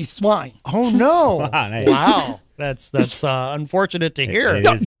untrustworthy swine. Oh no! Wow, nice. Wow. That's unfortunate to hear.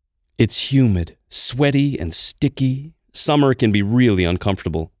 It's humid, sweaty, and sticky. Summer can be really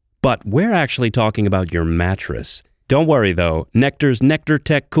uncomfortable. But we're actually talking about your mattress. Don't worry, though. Nectar's Nectar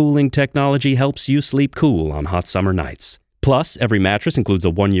Tech cooling technology helps you sleep cool on hot summer nights. Plus, every mattress includes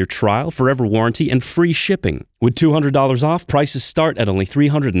a 1-year trial, forever warranty, and free shipping. With $200 off, prices start at only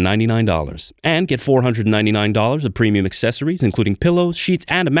 $399. And get $499 of premium accessories, including pillows, sheets,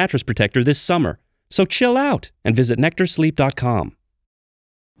 and a mattress protector this summer. So chill out and visit nectarsleep.com.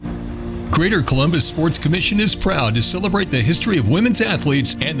 Greater Columbus Sports Commission is proud to celebrate the history of women's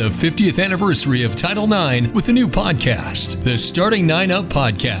athletes and the 50th anniversary of Title IX with a new podcast. The Starting 9 Up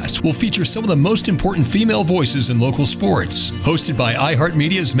podcast will feature some of the most important female voices in local sports. Hosted by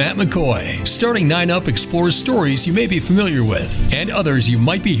iHeartMedia's Matt McCoy, Starting 9 Up explores stories you may be familiar with and others you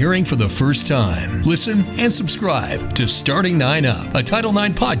might be hearing for the first time. Listen and subscribe to Starting 9 Up, a Title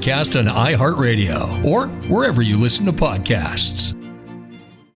IX podcast on iHeartRadio or wherever you listen to podcasts.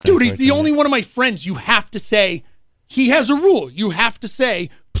 Dude, he's the only one of my friends. You have to say, he has a rule. You have to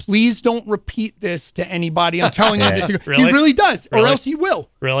say, please don't repeat this to anybody. I'm telling you this. Really? He really does, Really? or else he will.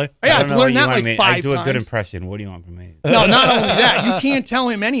 Really? Yeah, I've learned that 5 times. I do a good impression. What do you want from me? No, not only that. You can't tell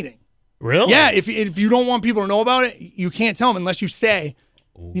him anything. Really? Yeah, if you don't want people to know about it, you can't tell him unless you say,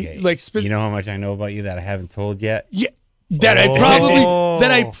 you know how much I know about you that I haven't told yet? Yeah, that I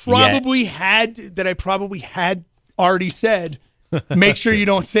probably had already said. Make sure you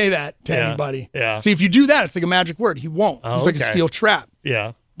don't say that to anybody. Yeah. See, if you do that, it's like a magic word. He won't. It's like a steel trap.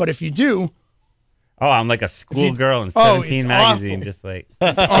 Yeah. But if you do... Oh, I'm like a schoolgirl in 17 magazine. Awful. Just like,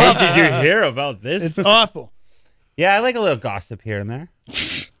 hey, did you hear about this? It's awful. Yeah, I like a little gossip here and there.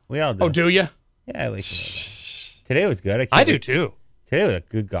 We all do. Oh, do you? Yeah, I like it. Today was good. I do too. Today was a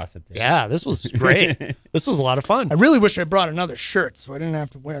good gossip day. Yeah, this was great. This was a lot of fun. I really wish I brought another shirt so I didn't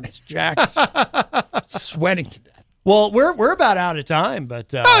have to wear this jacket. Sweating to death. Well, we're about out of time,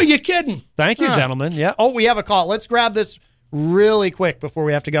 but oh, you're kidding. Thank you, gentlemen. Yeah. Oh, we have a call. Let's grab this really quick before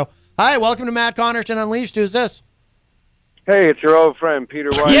we have to go. Hi, welcome to Matt Connarton Unleashed. Who's this? Hey, it's your old friend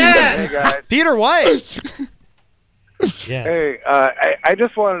Peter White. Yeah, hey guys. Peter White. Yeah. Hey, I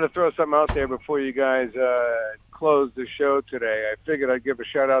just wanted to throw something out there before you guys close the show today. I figured I'd give a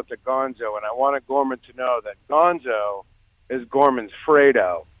shout out to Gonzo, and I wanted Gorman to know that Gonzo is Gorman's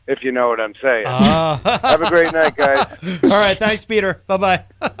Fredo. If you know what I'm saying. Have a great night, guys. All right. Thanks, Peter. Bye-bye.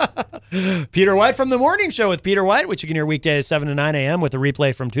 Peter White from The Morning Show with Peter White, which you can hear weekdays 7 to 9 a.m. with a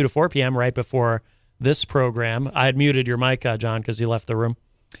replay from 2 to 4 p.m. right before this program. I had muted your mic, John, because you left the room.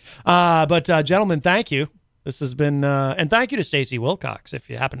 But gentlemen, thank you. This has been, and thank you to Stacey Wilcox, if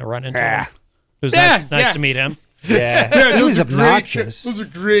you happen to run into him. It was nice to meet him. Yeah. He was obnoxious. Those are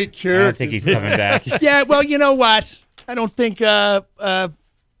great characters. I don't think he's coming back. Yeah, well, you know what? I don't think, can't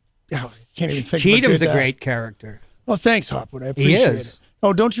even think Cheatham's a great character. Oh, thanks, Hopwood. I appreciate it.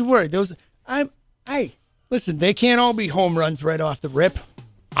 Oh, don't you worry. Listen, they can't all be home runs right off the rip.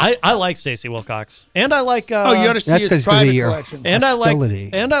 I like Stacey Wilcox, and I like. You ought to see his private collection. And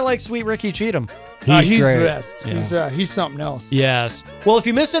I like Sweet Ricky Cheatham. He's great. the best. Yeah. He's something else. Yes. Well, if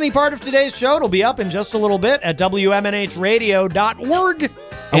you missed any part of today's show, it'll be up in just a little bit at WMNHradio.org.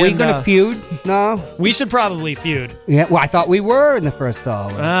 Are we going to feud? No. We should probably feud. Yeah. Well, I thought we were in the first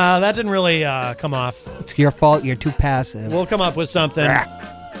hour. That didn't really come off. It's your fault. You're too passive. We'll come up with something.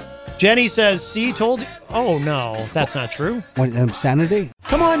 Jenny says, "See, told you." Oh no, that's not true. What, insanity?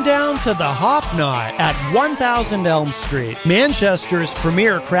 Come on down to the Hop Knot at 1000 Elm Street, Manchester's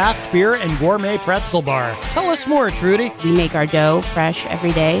premier craft beer and gourmet pretzel bar. Tell us more, Trudy. We make our dough fresh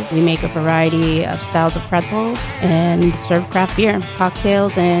every day. We make a variety of styles of pretzels and serve craft beer,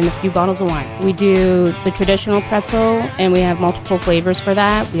 cocktails, and a few bottles of wine. We do the traditional pretzel, and we have multiple flavors for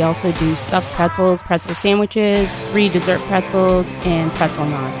that. We also do stuffed pretzels, pretzel sandwiches, free dessert pretzels, and pretzel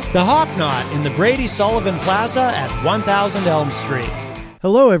knots. The Hop Knot in the Brady Sullivan Plaza at 1000 Elm Street.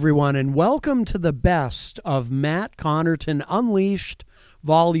 Hello, everyone, and welcome to the best of Matt Connarton Unleashed,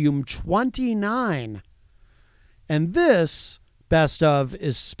 Volume 29. And this best of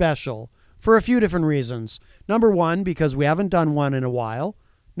is special for a few different reasons. Number one, because we haven't done one in a while.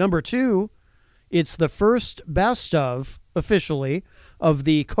 Number two, it's the first best of, officially, of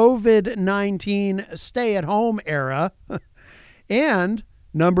the COVID-19 stay-at-home era. And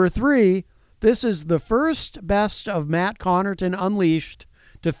number three, this is the first best of Matt Connarton Unleashed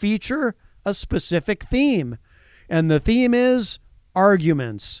to feature a specific theme. And the theme is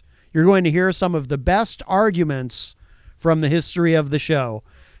arguments. You're going to hear some of the best arguments from the history of the show.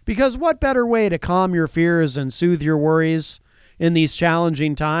 Because what better way to calm your fears and soothe your worries in these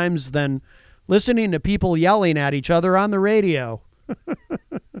challenging times than listening to people yelling at each other on the radio?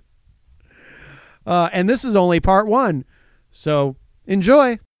 And this is only part one. So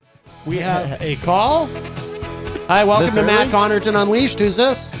enjoy. We have a call. Hi, welcome to Matt Connarton Unleashed. Who's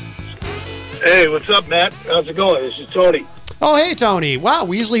this? Hey, what's up, Matt? How's it going? This is Tony. Oh, hey, Tony. Wow,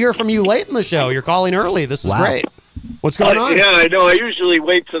 we usually hear from you late in the show. You're calling early. This is great. What's going on? Yeah, I know. I usually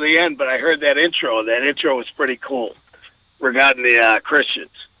wait to the end, but I heard that intro. That intro was pretty cool regarding the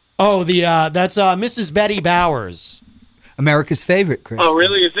Christians. Oh, that's Mrs. Betty Bowers. America's favorite Christian. Oh,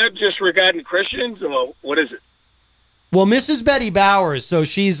 really? Is that just regarding Christians, or what is it? Well, Mrs. Betty Bowers, so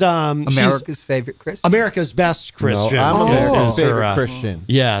she's America's favorite Christian? America's best Christian. No, I'm America's favorite Christian.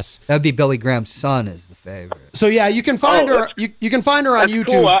 Yes. That'd be Billy Graham's son is the favorite. So yeah, you can find her you can find her on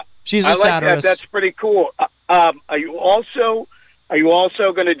YouTube. Cool. She's a I like satirist. That's pretty cool. Are you also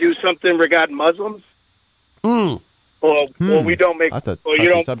going to do something regarding Muslims? Or we don't make That's a or you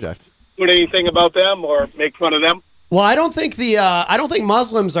don't subject. put anything about them or make fun of them? Well, I don't think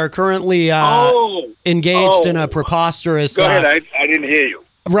Muslims are currently engaged in a preposterous. Go ahead. I didn't hear you.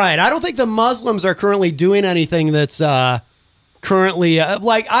 Right. I don't think the Muslims are currently doing anything that's currently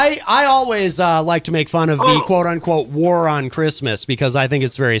like I always like to make fun of the quote unquote war on Christmas because I think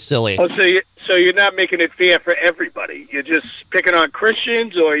it's very silly. Oh, so you're not making it fair for everybody. You're just picking on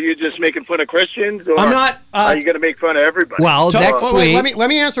Christians, or you're just making fun of Christians, or I'm not. Are you going to make fun of everybody? Well, next week. Let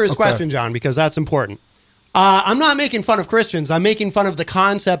me answer his question, John, because that's important. I'm not making fun of Christians. I'm making fun of the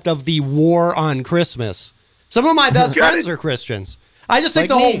concept of the war on Christmas. Some of my best friends are Christians. I just think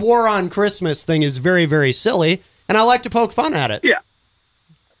the whole war on Christmas thing is very, very silly, and I like to poke fun at it. Yeah.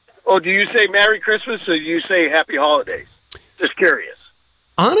 Oh, do you say Merry Christmas or do you say Happy Holidays? Just curious.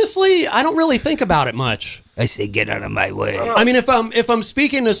 Honestly, I don't really think about it much. I say get out of my way. I mean, if I'm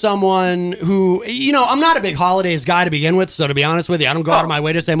speaking to someone who, I'm not a big holidays guy to begin with, so to be honest with you, I don't go out of my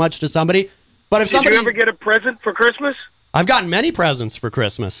way to say much to somebody. But if Did you ever get a present for Christmas? I've gotten many presents for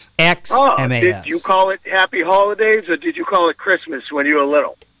Christmas. Did you call it Happy Holidays or did you call it Christmas when you were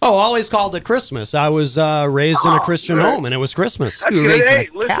little? Oh, always called it Christmas. I was raised in a Christian home, and it was Christmas. That's good. Hey,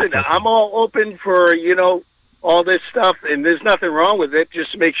 listen, I'm all open for, all this stuff, and there's nothing wrong with it.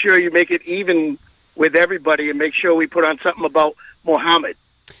 Just make sure you make it even with everybody and make sure we put on something about Muhammad.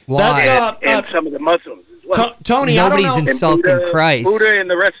 Why? And some of the Muslims. Well, Tony, nobody's I don't know. insulting Christ. Buddha and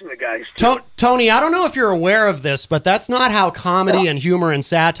the rest of the guys. Tony, I don't know if you're aware of this, but that's not how comedy and humor and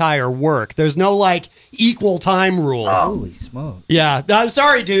satire work. There's no equal time rule. Holy smoke! Yeah, I'm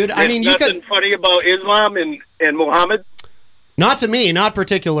sorry, dude. There's nothing funny about Islam and Muhammad. Not to me, not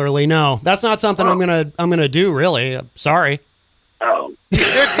particularly. No, that's not something I'm gonna do. Really, sorry. Oh, you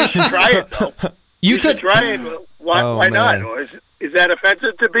should try it though. You could try it. Why not? Or is that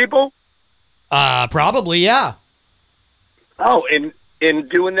offensive to people? Probably, yeah. Oh, and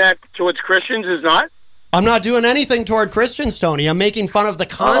doing that towards Christians is not? I'm not doing anything toward Christians, Tony. I'm making fun of the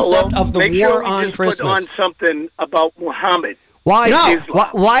concept of the war on Christmas. Put on something about Muhammad. Why? No.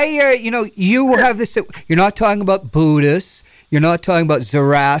 Why? You have this. You're not talking about Buddhists. You're not talking about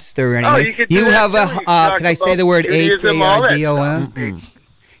Zoroaster or anything. You have a. Can I say the word H-A-R-D-O-M?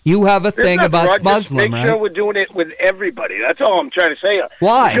 You have a thing about Muslim, Make sure we're doing it with everybody. That's all I'm trying to say.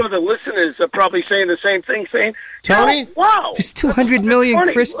 Why? I'm sure the listeners are probably saying the same thing, saying, Tony? Wow. There's 200 million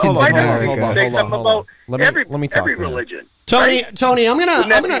Christians in America. Say something about let me talk every to him. religion. Tony, right? Tony, I'm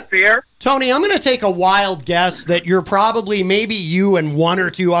gonna be fair? Tony, I'm gonna take a wild guess that you're probably, maybe you and one or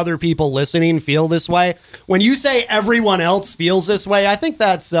two other people listening feel this way. When you say everyone else feels this way, I think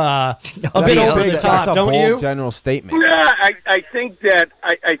that's a bit over the top, that's a don't bold you? general statement. Yeah, I think that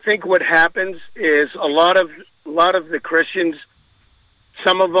I think what happens is a lot of the Christians,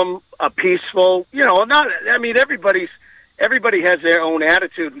 some of them are peaceful. You know, everybody has their own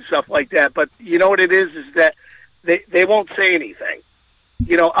attitude and stuff like that. But you know what it is that they won't say anything.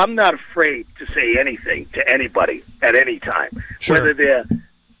 You know, I'm not afraid to say anything to anybody at any time, Sure.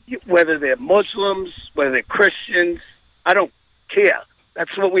 whether they're Muslims, whether they're Christians. I don't care.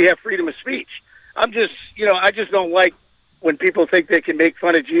 That's what we have, freedom of speech. I just don't like when people think they can make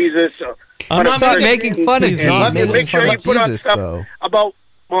fun of Jesus. Or I'm not making fun of Jesus. Make sure you put on stuff about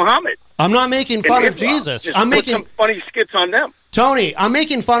Muhammad. I'm not making fun of Islam. Jesus. Just I'm put making some funny skits on them. Tony, I'm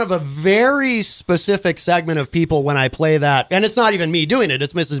making fun of a very specific segment of people when I play that, and it's not even me doing it;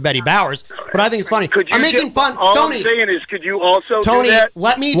 it's Mrs. Betty Bowers. But I think it's funny. I'm making fun. All Tony, I'm saying is, could you also Tony, do that?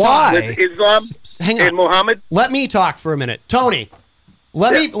 let me Why? talk. With Islam Hang on. and Muhammad? Let me talk for a minute, Tony.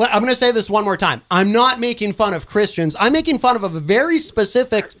 I'm going to say this one more time. I'm not making fun of Christians. I'm making fun of a very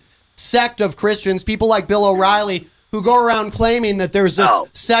specific sect of Christians, people like Bill O'Reilly, who go around claiming that there's this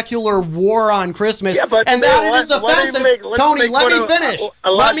secular war on Christmas, and that it is offensive. Tony, let me finish.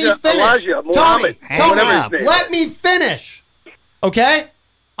 Let me finish. Tony, let me finish. Okay?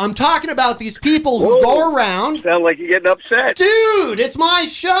 I'm talking about these people who go around. Sound like you're getting upset. Dude, it's my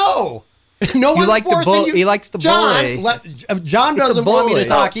show. No one's forcing you. He likes to bully. John doesn't want me to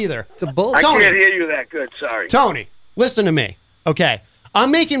talk either. It's a bully. I can't hear you that good. Sorry. Tony, listen to me. Okay. I'm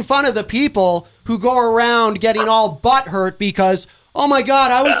making fun of the people who go around getting all butthurt because, oh my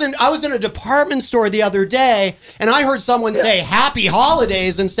God, I was in a department store the other day and I heard someone say Happy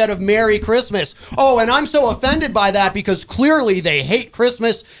Holidays instead of Merry Christmas. Oh, and I'm so offended by that because clearly they hate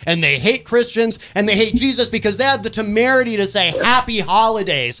Christmas and they hate Christians and they hate Jesus because they had the temerity to say Happy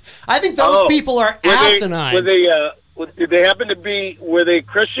Holidays. I think those people are asinine. Did they happen to be, were they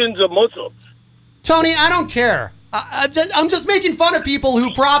Christians or Muslims? Tony, I don't care. I'm just making fun of people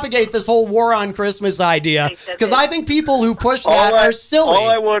who propagate this whole war on Christmas idea because I think people who push that are silly. All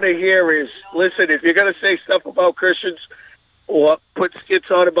I want to hear is, listen, if you're going to say stuff about Christians or put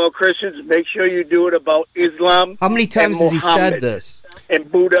skits on about Christians, make sure you do it about Islam. How many times has he said this? And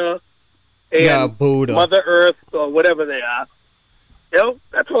Buddha and Buddha. Mother Earth or whatever they are. You know,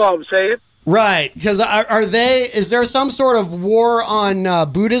 that's all I'm saying. Right, because is there some sort of war on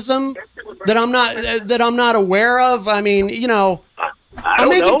Buddhism that I'm not aware of? I mean, you know, I'm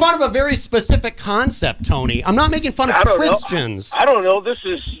making fun of a very specific concept, Tony. I'm not making fun of Christians. I don't know. This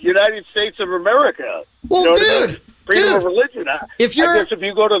is United States of America. Well, you know dude, what I mean? Freedom of religion. I guess if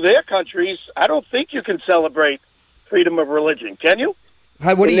you go to their countries, I don't think you can celebrate freedom of religion. Can you?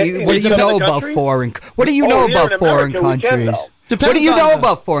 What do you know about foreign? What do you know about foreign countries? What do you know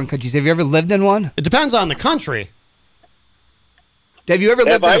about foreign countries? Have you ever lived in one? It depends on the country. Have you ever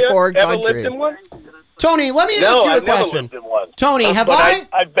lived in a foreign country? Lived in one? Tony, let me ask you a question. Tony, have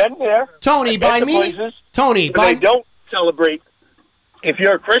I've been there. Tony, by me. Tony, but they don't celebrate. If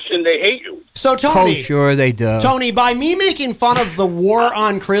you're a Christian, they hate you. So, Tony. Oh, sure they do. Tony, by me making fun of the war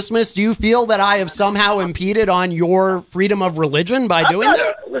on Christmas, do you feel that I have somehow impeded on your freedom of religion by doing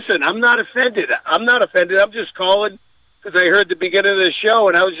that? Listen, I'm not offended. I'm just calling because I heard the beginning of the show,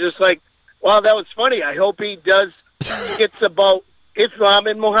 and I was just like, wow, that was funny. I hope he does skits about Islam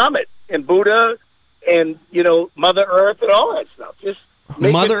and Muhammad and Buddha and, you know, Mother Earth and all that stuff. Just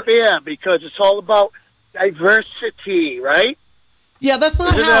make it fair because it's all about diversity, right? Yeah, that's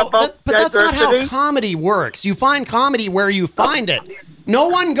not that's not how comedy works. You find comedy where you find it. No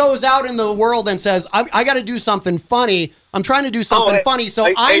one goes out in the world and says, I got to do something funny. I'm trying to do something funny,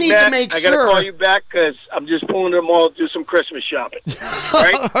 so I need to make sure. I got to call you back because I'm just pulling them all to do some Christmas shopping.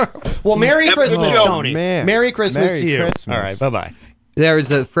 Right? Well, Merry Christmas, Tony. Man. Merry Christmas to you. Christmas. All right, bye-bye. There's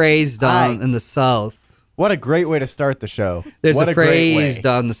a phrase down in the South. What a great way to start the show. There's a phrase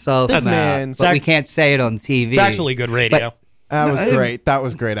down the South, but we can't say it on TV. It's actually good radio. That was great. That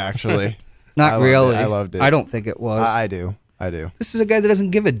was great, actually. Not really. I loved it. I don't think it was. I do. This is a guy that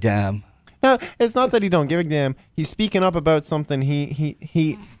doesn't give a damn. No, it's not that he don't give a damn. He's speaking up about something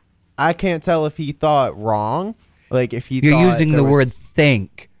he I can't tell if he thought wrong. Like if You're using the word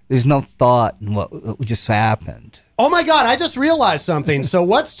think. There's no thought in what just happened. Oh my God, I just realized something. So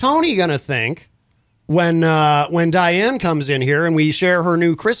what's Tony going to think when Diane comes in here and we share her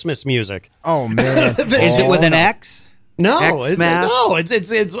new Christmas music? Oh man. Is it with an X? No, it's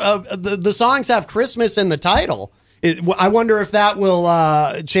the songs have Christmas in the title. I wonder if that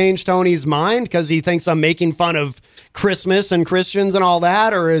will change Tony's mind because he thinks I'm making fun of Christmas and Christians and all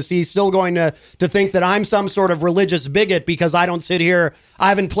that? Or is he still going to think that I'm some sort of religious bigot because I don't sit here, I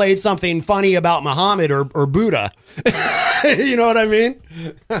haven't played something funny about Muhammad or Buddha? You know what I mean?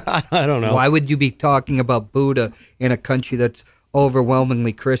 I don't know. Why would you be talking about Buddha in a country that's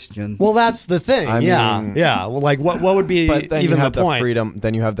overwhelmingly Christian? Well, that's the thing. I mean, yeah. Well, like what would be but then even you have the point? freedom.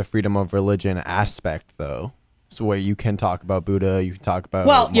 Then you have the freedom of religion aspect, though. So where you can talk about Buddha, you can talk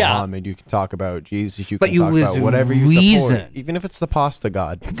about Muhammad, you can talk about Jesus, you can talk about whatever you support, even if it's the pasta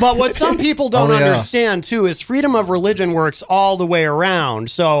god. But what some people don't understand too is freedom of religion works all the way around.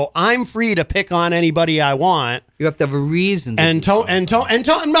 So I'm free to pick on anybody I want. You have to have a reason. And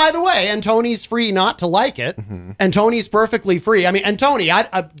by the way, and Tony's free not to like it. Mm-hmm. And Tony's perfectly free. I mean, and Tony,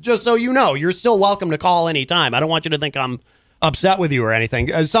 I just so you know, you're still welcome to call anytime. I don't want you to think I'm upset with you or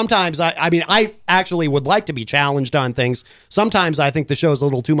anything. Sometimes I actually would like to be challenged on things. Sometimes I think the show's a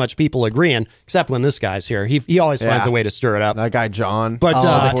little too much people agreeing, except when this guy's here. He always finds a way to stir it up. That guy John. But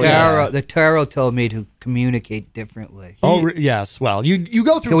the tarot told me to communicate differently. Yes. Well, you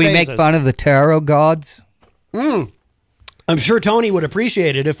go through. Can we phases. make fun of the tarot gods? I'm sure Tony would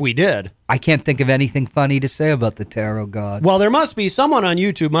appreciate it if we did. I can't think of anything funny to say about the tarot gods. Well, there must be someone on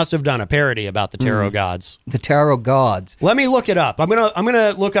YouTube must have done a parody about the tarot gods. The tarot gods. Let me look it up. I'm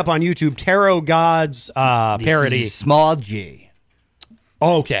gonna look up on YouTube tarot gods parody. Small G.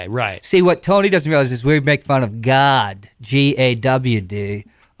 Okay, right. See, what Tony doesn't realize is we make fun of God, Gawd,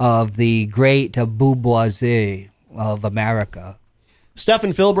 of the great bourgeoisie of America.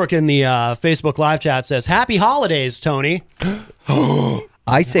 Stefan Philbrook in the Facebook live chat says, "Happy holidays, Tony."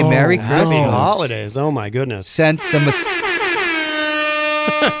 I say Merry Christmas. Happy holidays. Oh my goodness. Since the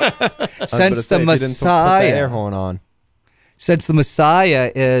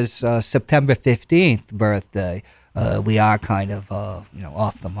Messiah is September 15th birthday, we are kind of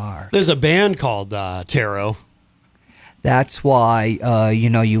off the mark. There's a band called Tarot. That's why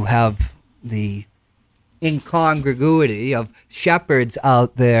you have the incongruity of shepherds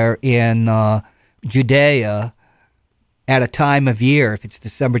out there in Judea at a time of year, if it's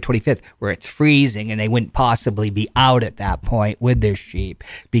December 25th, where it's freezing and they wouldn't possibly be out at that point with their sheep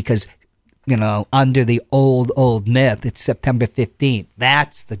because, under the old myth, it's September 15th.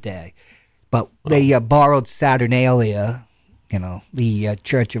 That's the day. But they borrowed Saturnalia, the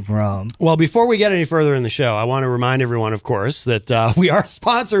Church of Rome. Well, before we get any further in the show, I want to remind everyone, of course, that we are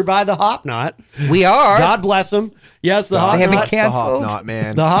sponsored by the Hop Knot. We are. God bless them. Yes, the Hop Knot. Haven't canceled. The Hop Knot,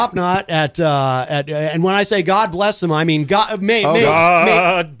 man. The Hop Knot at and when I say God bless them, I mean God.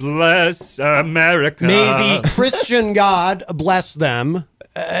 God bless America. May the Christian God bless them.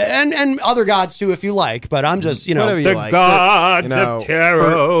 And other gods too, if you like. But I'm just, the gods of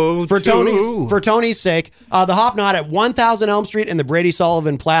tarot. For Tony's sake, the Hop Knot at 1000 Elm Street in the Brady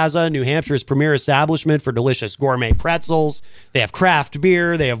Sullivan Plaza, New Hampshire's premier establishment for delicious gourmet pretzels. They have craft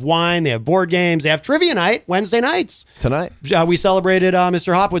beer, they have wine, they have board games, they have trivia night Wednesday nights. Tonight, we celebrated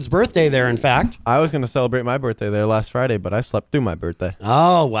Mr. Hopwood's birthday there. In fact, I was going to celebrate my birthday there last Friday, but I slept through my birthday.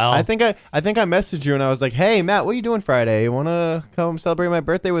 Oh well. I think I messaged you and I was like, "Hey Matt, what are you doing Friday? You want to come celebrate my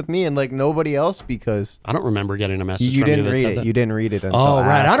birthday with me and like nobody else?" Because I don't remember getting a message. You from didn't that read said it. that. You didn't read it. Until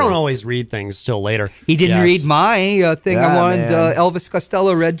right. after. I don't always read things till later. He didn't read my thing. Yeah, I wanted Elvis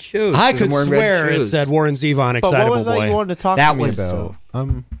Costello red shoes. I could swear it said Warren Zevon, excitable but what was boy. that you wanted to talk to me about?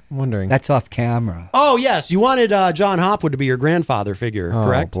 I'm wondering. That's off camera. Oh yes, you wanted John Hopwood to be your grandfather figure,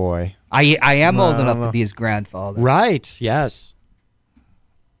 correct? Oh boy, I am old enough to be his grandfather. Right. Yes.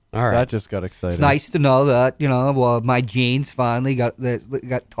 All right. That just got excited. It's nice to know that my genes finally got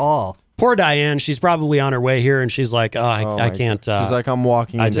tall. Poor Diane, she's probably on her way here, and she's like, I can't. She's like, I'm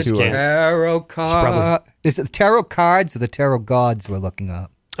walking into just it. can't. Tarot cards. Is it the tarot cards or the tarot gods we're looking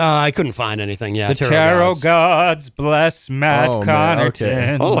up? I couldn't find anything. Yeah, the tarot gods bless Matt Connarton.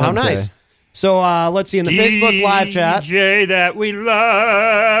 Okay. Oh, how nice. So let's see in the Facebook live chat. DJ that we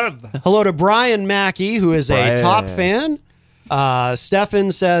love. Hello to Brian Mackey, who is a top fan.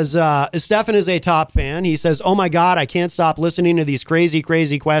 Stefan says, Stefan is a top fan. He says, "Oh my God, I can't stop listening to these crazy,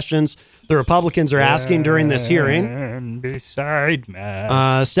 crazy questions the Republicans are asking during this hearing." And beside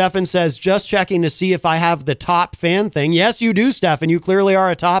Matt. Stefan says, "Just checking to see if I have the top fan thing." Yes, you do, Stefan. You clearly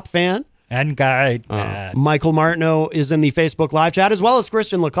are a top fan. And guide Matt. Michael Martineau is in the Facebook live chat, as well as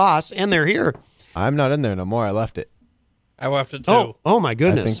Christian Lacoste, and they're here. I'm not in there no more. I left it. I left it too. Oh my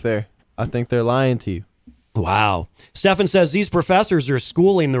goodness. I think they're lying to you. Wow. Stefan says these professors are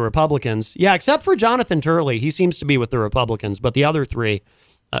schooling the Republicans. Yeah, except for Jonathan Turley. He seems to be with the Republicans, but the other three,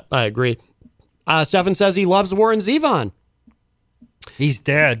 I agree. Stefan says he loves Warren Zevon. He's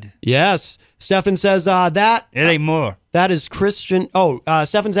dead. Yes. Stefan says that... It ain't more. That is Christian. Oh,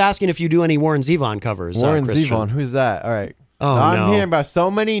 Stefan's asking if you do any Warren Zevon covers. Warren Zevon, who's that? All right. Oh, I'm no. hearing about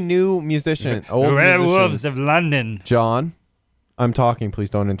so many new musicians. Old Werewolves musicians. of London. John, I'm talking. Please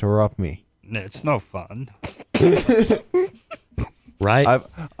don't interrupt me. It's no fun. Right.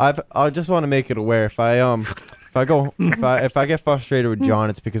 I just want to make it aware. If I get frustrated with John,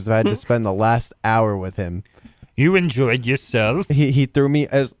 it's because I had to spend the last hour with him. You enjoyed yourself. He threw me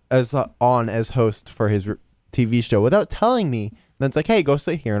as on as host for his TV show without telling me. Then it's like, hey, go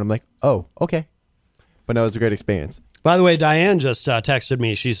sit here, and I'm like, oh, okay. But no, it was a great experience. By the way, Diane just texted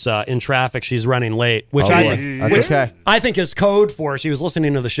me. She's in traffic. She's running late, which I think is code for she was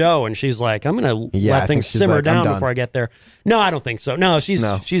listening to the show, and she's like, "I'm going to let things simmer down before I get there." No, I don't think so. No, she's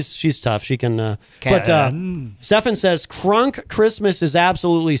tough. She can. But Stefan says, "Crunk Christmas is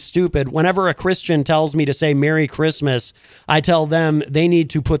absolutely stupid. Whenever a Christian tells me to say Merry Christmas, I tell them they need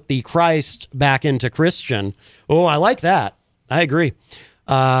to put the Christ back into Christian." Oh, I like that. I agree.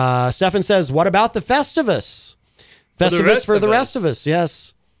 Stefan says, "What about the Festivus?" Festivus for the rest of us,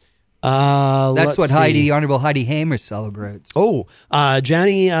 yes. That's what Honorable Heidi Hamer celebrates. Oh,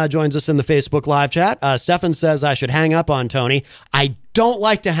 Jenny joins us in the Facebook live chat. Stefan says I should hang up on Tony. I don't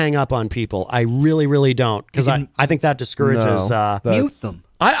like to hang up on people. I really, really don't, because I think that discourages. Mute them.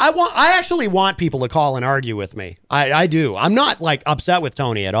 I actually want people to call and argue with me. I do. I'm not like upset with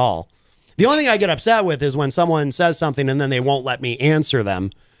Tony at all. The only thing I get upset with is when someone says something and then they won't let me answer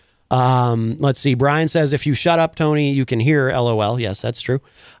them. Let's see. Brian says, if you shut up, Tony, you can hear. LOL. Yes, that's true.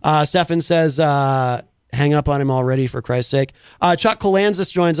 Stefan says, hang up on him already, for Christ's sake. Chuck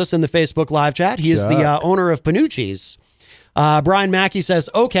Colanzis joins us in the Facebook live chat. He is the owner of Panucci's. Brian Mackey says,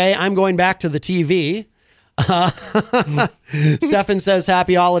 okay, I'm going back to the TV. Stefan says,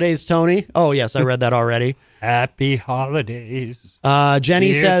 happy holidays, Tony. Oh, yes, I read that already. Happy holidays.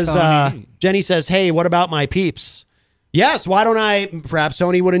 Jenny says, hey, what about my peeps? Yes, why don't I? Perhaps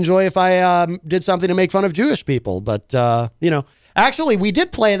Tony would enjoy if I did something to make fun of Jewish people. But, actually, we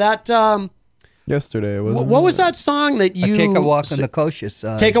did play that. Yesterday. What was that song that you... Take a Walk on the Kosher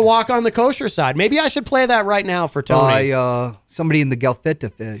Side. Take a Walk on the Kosher Side. Maybe I should play that right now for Tony. By somebody in the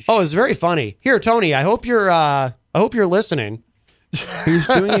Gelfita Fish. Oh, it's very funny. Here, Tony, I hope you're listening. He's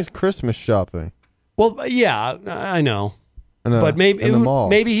doing his Christmas shopping. Well, yeah, I know. But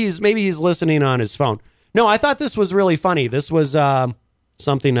maybe he's listening on his phone. No, I thought this was really funny. This was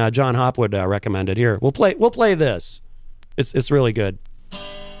something John Hopwood recommended. Here, we'll play this. It's really good.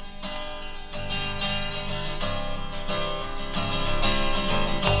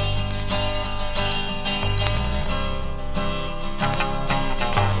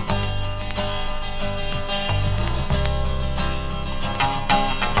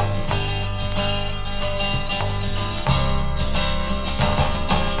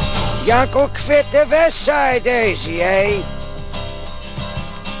 Janko quit the West Side days, yay.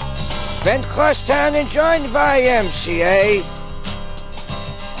 Went cross town and joined YMCA.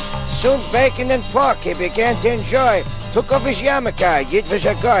 Soon bacon and pork he began to enjoy. Took off his yarmulke, it was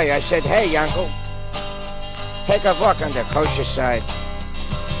a guy. I said, hey, Janko, take a walk on the kosher side.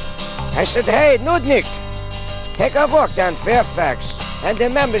 I said, hey, Nudnik, take a walk down Fairfax. And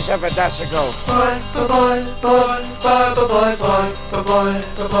the members of Adassa go.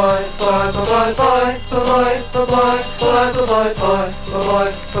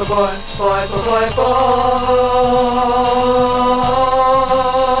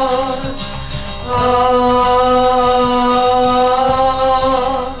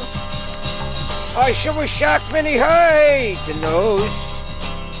 I sure was shocked when he heard the nose.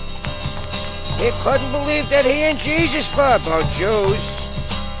 He couldn't believe that he and Jesus fought about Jews.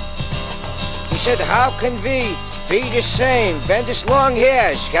 He said, how can we be the same? Bendis long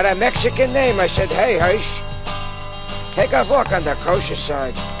hairs, got a Mexican name. I said, hey, Hirsch, take a walk on the kosher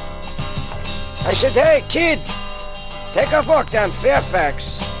side. I said, hey, kid, take a walk down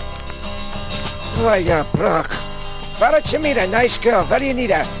Fairfax. Oh, yeah, Brock. Why don't you meet a nice girl? What do you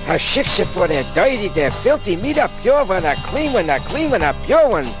need a shiksa for? They're dirty, they're filthy. Meet a pure one, a clean one, a pure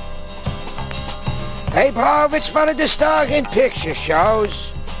one. Abe Horowitz wanted to star in picture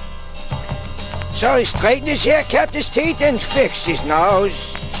shows. So he straightened his hair, kept his teeth, and fixed his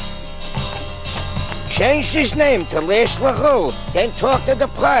nose. Changed his name to Les LaRue, then talked to the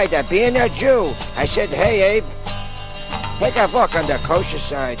pride of being a Jew. I said, hey, Abe, take a walk on the kosher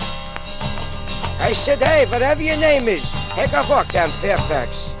side. I said, hey, whatever your name is, take a walk down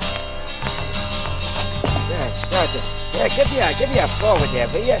Fairfax. Yeah, give me a forward there,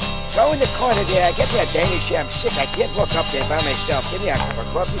 will you? Go in the corner there, get me a Danish here. I'm sick, I can't walk up there by myself. Give me a cup of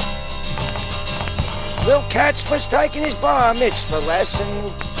coffee. Will Katz was taking his bar mitzvah lesson.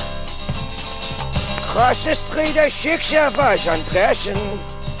 Across the street, a shiksha was undressing.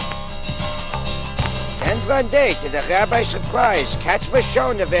 And one day, to the rabbi's surprise, Katz was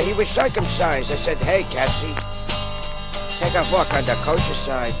shown where he was circumcised. I said, hey, Katzy, take a walk on the kosher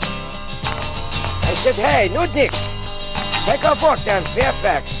side. I said, hey, Nudnik, take a walk down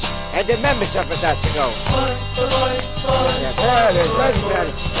Fairfax. And the members of it not to go.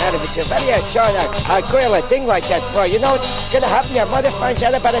 I saw a girl a thing like that for. You know what's going to happen? Your mother finds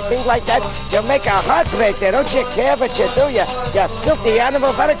out about a thing like that. You'll make a heartbreak there. Don't you care what you do? You filthy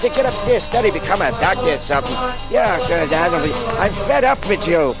animal. Why don't you get upstairs, study, become a doctor or something? Yeah, good animal. I'm fed up with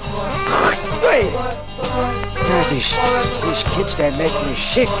you. God, these kids, they make me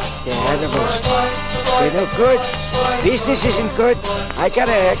sick. They're animals. They're no good. Business isn't good. I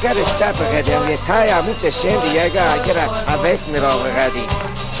gotta stop already. I'm retired. I moved to San Diego. I gotta away from it all already.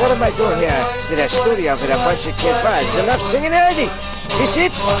 What am I doing here with a studio with a bunch of kids? Wow, is enough singing already? Is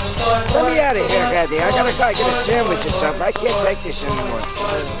it? Let me out of here, Eddie. I gotta go get a sandwich or something. I can't take this anymore.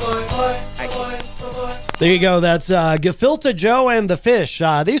 There you go. That's Gefilte Joe and the Fish.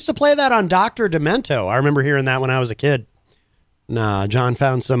 They used to play that on Dr. Demento. I remember hearing that when I was a kid. John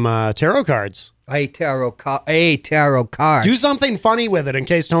found some tarot cards. A tarot card. Do something funny with it in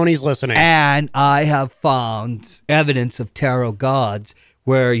case Tony's listening. And I have found evidence of tarot gods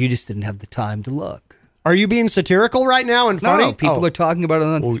where you just didn't have the time to look. Are you being satirical right now and funny? No, people are talking about it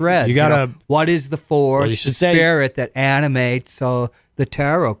on threads. You gotta. What is the force, the spirit that animates the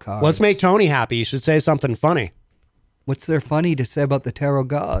tarot cards? Let's make Tony happy. You should say something funny. What's there funny to say about the tarot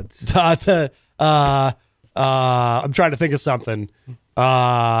gods? I'm trying to think of something.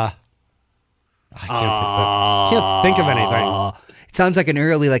 I can't think of anything. It sounds like an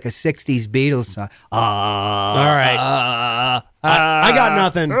early, like a 60s Beatles song. All right. I got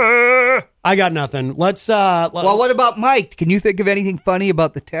nothing. I got nothing. Let's. Well, what about Mike? Can you think of anything funny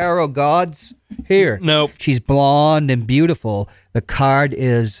about the tarot gods? Here. Nope. She's blonde and beautiful. The card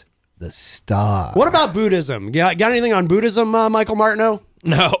is the star. What about Buddhism? Got anything on Buddhism, Michael Martineau?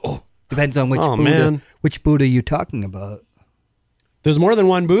 No. Depends on which Buddha. Man. Which Buddha you talking about? There's more than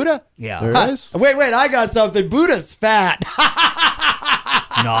one Buddha? Yeah. There is? Wait, I got something. Buddha's fat.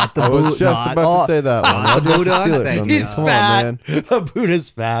 Not the Buddha. I was just not about to say that one. Not the Buddha. He's fat. Buddha's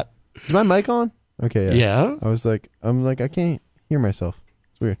fat. Is my mic on? Okay, yeah. I was like, I can't hear myself.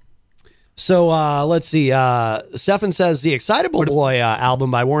 It's weird. So let's see. Stefan says the Excitable Boy album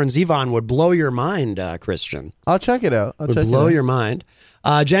by Warren Zevon would blow your mind, Christian. I'll check it out. Would blow your mind.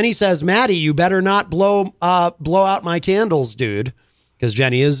 Jenny says, Maddie, you better not blow out my candles, dude. Because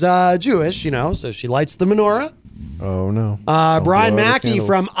Jenny is Jewish, so she lights the menorah. Oh, no. Brian Mackey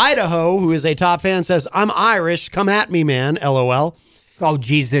from Idaho, who is a top fan, says, I'm Irish. Come at me, man. LOL. Oh,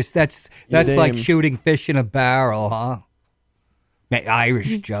 Jesus. That's like shooting fish in a barrel, huh?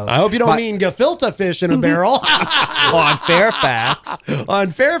 Irish joke. I hope you don't mean gefilte fish in a barrel. On Fairfax.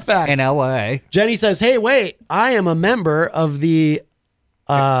 On Fairfax. In L.A. Jenny says, hey, wait. I am a member of the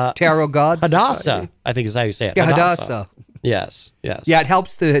Tarot Gods Hadassah, Society. I think is how you say it. Yeah, Hadassah. Yes. Yeah, it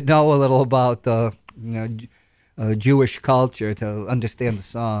helps to know a little about the Jewish culture to understand the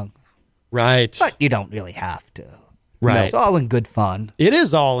song. Right. But you don't really have to. Right. It's all in good fun. It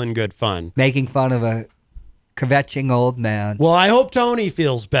is all in good fun. Making fun of a kvetching old man. Well, I hope Tony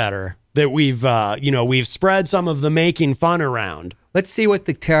feels better that we've spread some of the making fun around. Let's see what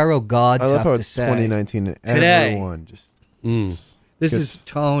the tarot gods have to say. I love how it's 2019 and everyone just... This is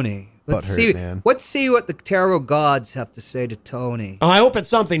Tony. Let's see what the tarot gods have to say to Tony. Oh, I hope it's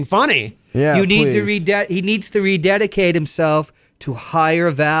something funny. Yeah, he needs to rededicate himself to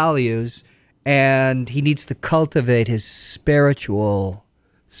higher values, and he needs to cultivate his spiritual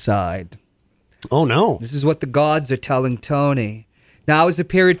side. Oh, no. This is what the gods are telling Tony. Now is the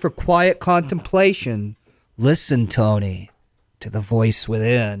period for quiet contemplation. Listen, Tony, to the voice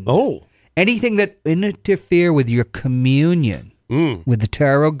within. Oh. Anything that interfere with your communion with the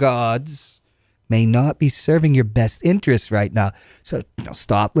tarot gods may not be serving your best interests right now. So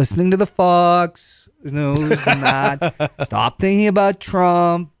stop listening to the Fox News and that. Stop thinking about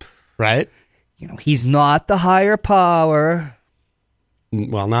Trump. Right. He's not the higher power.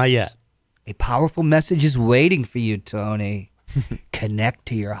 Well, not yet. A powerful message is waiting for you, Tony. Connect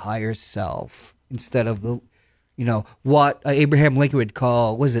to your higher self instead of the, what Abraham Lincoln would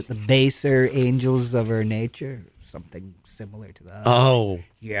call, was it the baser angels of our nature? Something similar to that. Oh.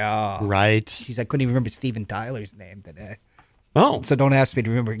 Yeah. Right. Jeez, I couldn't even remember Steven Tyler's name today. Oh. So don't ask me to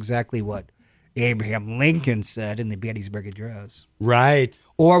remember exactly what Abraham Lincoln said in the Gettysburg Address. Right.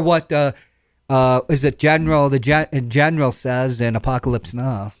 Or what the general says in Apocalypse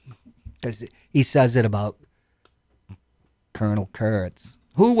Now. Because he says it about Colonel Kurtz.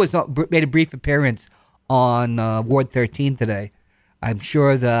 who was made a brief appearance on Ward 13 today. I'm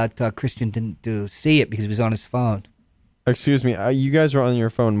sure that Christian didn't see it because he was on his phone. Excuse me, you guys are on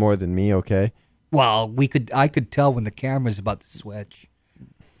your phone more than me, okay? Well, I could tell when the camera's about to switch.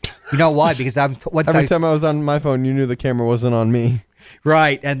 You know why? Because every time I was on my phone, you knew the camera wasn't on me.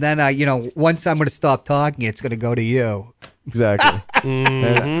 Right, and then once I'm going to stop talking, it's going to go to you. Exactly.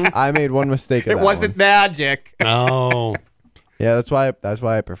 And I made one mistake. It wasn't magic. Oh. Yeah, that's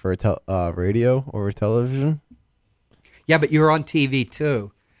why I prefer radio over television. Yeah, but you're on TV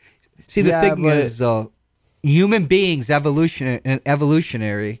too. See, the thing is, human beings, in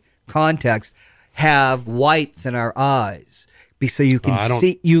evolutionary context, have whites in our eyes, so you can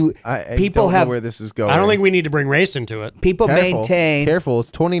see. People don't know where this is going. I don't think we need to bring race into it. People maintain. Careful!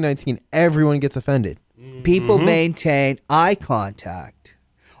 It's 2019. Everyone gets offended. People maintain eye contact.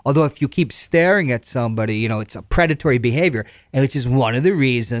 Although if you keep staring at somebody, it's a predatory behavior, and which is one of the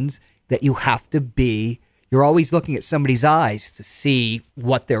reasons that you have to be. You're always looking at somebody's eyes to see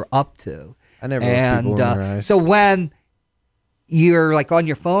what they're up to. I never look people in their eyes. So when you're like on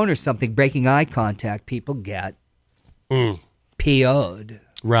your phone or something, breaking eye contact, people get PO'd.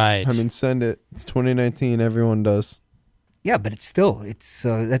 Right. I mean, send it. It's 2019. Everyone does. Yeah, but it's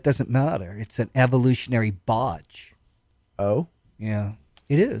that doesn't matter. It's an evolutionary botch. Oh? Yeah,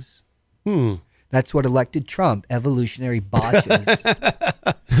 it is. That's what elected Trump, evolutionary botches. That's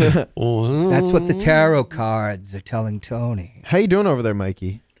what the tarot cards are telling Tony. How you doing over there,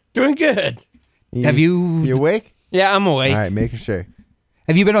 Mikey? Doing good. You awake? Yeah, I'm awake. All right, making sure.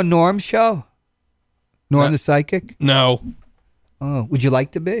 Have you been on Norm's show? Norm the Psychic? No. Oh, would you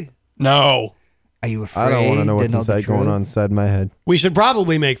like to be? No. Are you afraid? I don't want to know what's going on inside my head. We should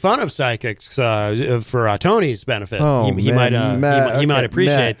probably make fun of psychics for Tony's benefit. Oh, he might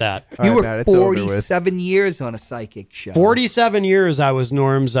appreciate that. You were 47 years on a psychic show. 47 years I was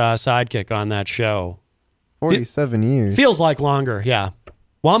Norm's sidekick on that show. 47 years. Feels like longer, yeah.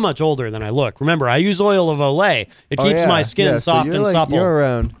 Well, I'm much older than I look. Remember, I use oil of Olay. It keeps my skin soft and supple.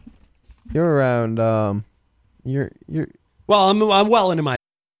 You're around. Well, I'm well into my.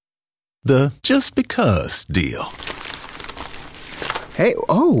 The just because deal. Hey,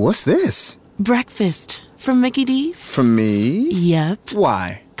 what's this? Breakfast from Mickey D's. From me? Yep.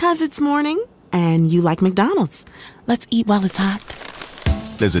 Why? 'Cause it's morning and you like McDonald's. Let's eat while it's hot.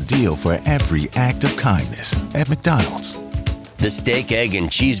 There's a deal for every act of kindness at McDonald's. The steak, egg,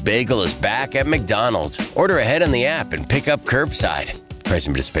 and cheese bagel is back at McDonald's. Order ahead on the app and pick up curbside. Price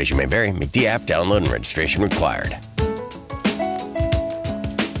and participation may vary. McD app download and registration required.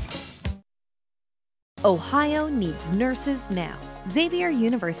 Ohio needs nurses now. Xavier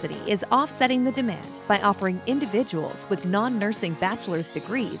University is offsetting the demand by offering individuals with non-nursing bachelor's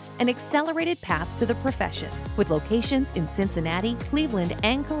degrees an accelerated path to the profession. With locations in Cincinnati, Cleveland,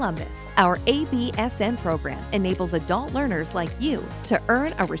 and Columbus, our ABSN program enables adult learners like you to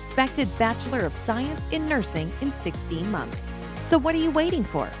earn a respected Bachelor of Science in Nursing in 16 months. So what are you waiting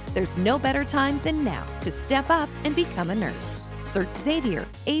for? There's no better time than now to step up and become a nurse. Search Xavier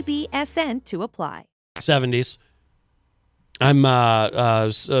ABSN to apply. 70s. I'm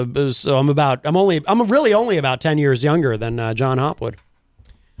really only about 10 years younger than John Hopwood.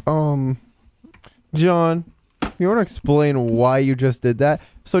 John, you want to explain why you just did that?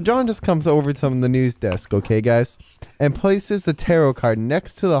 So John just comes over to the news desk, okay, guys, and places the tarot card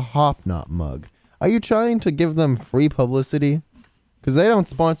next to the Hopknot mug. Are you trying to give them free publicity? Because they don't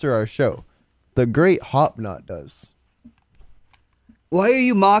sponsor our show. The great Hopknot does. Why are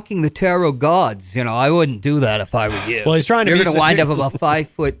you mocking the tarot gods? I wouldn't do that if I were you. Well, he's trying to. You're going to wind up about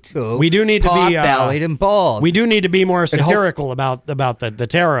 5'2". We do need to be bellied and bald. We do need to be more satirical about the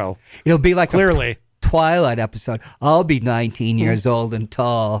tarot. It'll be like clearly a Twilight episode. I'll be 19 years old and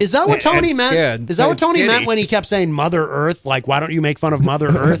tall. Is that what Tony meant? Is that what Tony meant when he kept saying Mother Earth? Like, why don't you make fun of Mother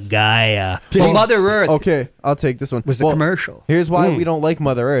Earth? Gaia. Well, Mother Earth. Okay, I'll take this one. Was a commercial. Here's why we don't like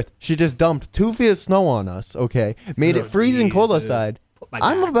Mother Earth. She just dumped 2 feet of snow on us. Okay, made it freezing cold outside.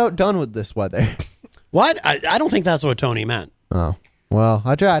 I'm about done with this weather. What? I don't think that's what Tony meant. Oh, well,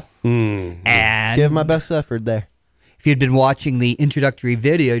 I tried. And give my best effort there. If you'd been watching the introductory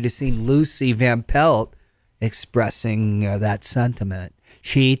video, you'd have seen Lucy Van Pelt expressing that sentiment.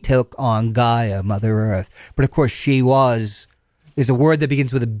 She took on Gaia, Mother Earth. But of course, there's a word that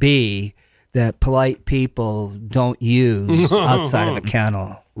begins with a B that polite people don't use outside of a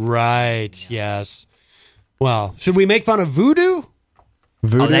kennel. Right, yes. Well, should we make fun of voodoo?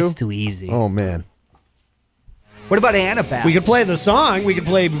 Oh, that's too easy. Oh, man. What about Annabelle? We could play the song. We could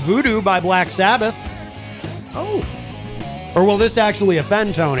play Voodoo by Black Sabbath. Oh. Or will this actually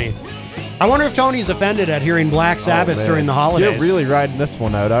offend Tony? I wonder if Tony's offended at hearing Black Sabbath during the holidays. You're really riding this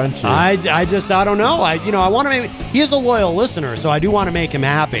one out, aren't you? I don't know. I want to make. He is a loyal listener, so I do want to make him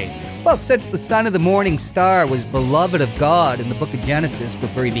happy. Well, since the son of the morning star was beloved of God in the book of Genesis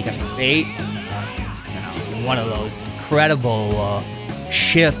before he became Satan, in one of those incredible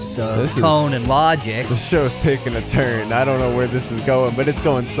shifts of tone and logic. The show's taking a turn. I don't know where this is going, but it's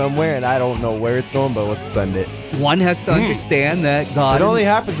going somewhere, and I don't know where it's going, but let's send it. One has to understand that God... It only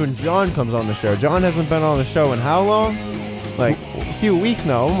happens when John comes on the show. John hasn't been on the show in how long? Like a few weeks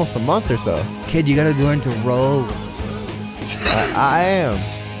now, almost a month or so. Kid, you gotta learn to roll. I am.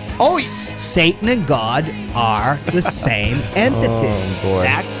 Oh, Satan and God are the same entity. Oh, boy.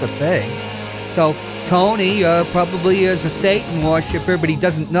 That's the thing. So Tony probably is a Satan worshiper, but he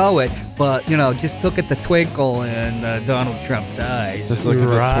doesn't know it. But, just look at the twinkle in Donald Trump's eyes. Just look at the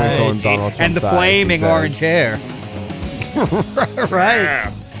twinkle in Donald Trump's eyes. And the flaming orange hair.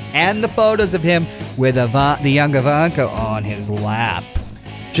 Right. And the photos of him with the young Ivanka on his lap.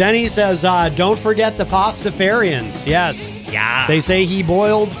 Jenny says, don't forget the Pastafarians. Yes. Yeah. They say he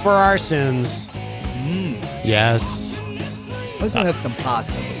boiled for our sins. Yes. I was going to have some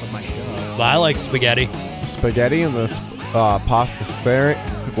pasta with my show. I like spaghetti. Spaghetti and the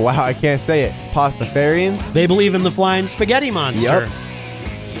Pastafarians. Wow, I can't say it. Pastafarians? They believe in the flying spaghetti monster.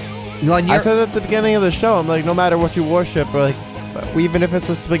 Yep. I said at the beginning of the show, I'm like, no matter what you worship, like, even if it's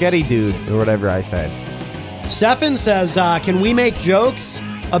a spaghetti dude or whatever I said. Stefan says, can we make jokes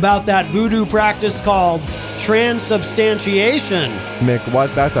about that voodoo practice called transubstantiation? Mick,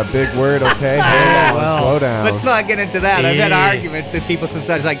 what? That's a big word, okay? Slow down. Let's not get into that. I've had arguments with people since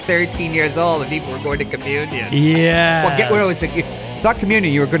I was like 13 years old and people were going to communion. Yeah. Well, not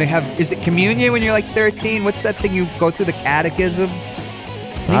communion. You were going to have, is it communion when you're like 13? What's that thing you go through the catechism?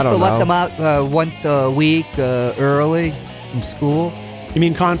 I used to let them out once a week early from school. You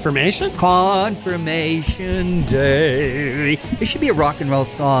mean confirmation? Confirmation Day. There should be a rock and roll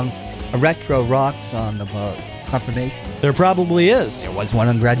song, a retro rock song about confirmation. There probably is. There was one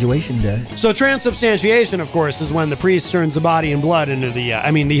on graduation day. So transubstantiation, of course, is when the priest turns the body and blood into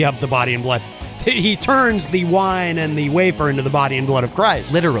the body and blood. He turns the wine and the wafer into the body and blood of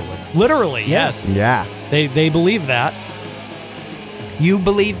Christ. Literally, yes. Yeah. They believe that. You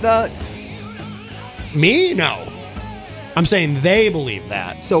believe that? Me? No. I'm saying they believe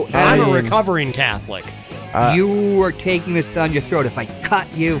that. So I'm a recovering Catholic. You are taking this down your throat. If I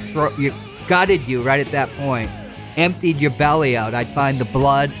cut you, gutted you right at that point, emptied your belly out, I'd find the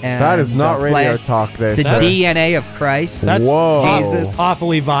blood and that is not radio flesh, talk there, the sir. DNA of Christ. That's Jesus.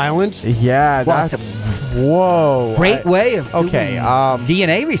 Awfully violent. Yeah, that's whoa. Great way of doing okay.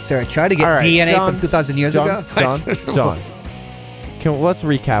 DNA research. Try to get DNA from 2,000 years ago. John. Let's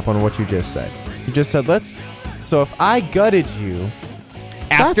recap on what you just said. You just said So if I gutted you,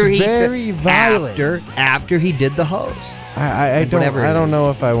 after that's very violent. After he did the host. I don't know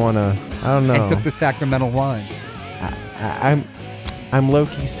if I want to. I don't know. And took the sacramental wine. I'm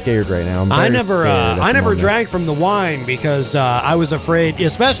low-key scared right now. I never drank from the wine because I was afraid,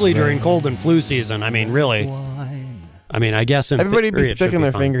 especially during cold and flu season. I mean, really. I mean, I guess everybody be sticking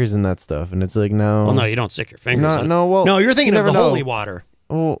their fingers in that stuff, and it's like, no. Well, no, you don't stick your fingers in it. No, you're thinking of the holy water.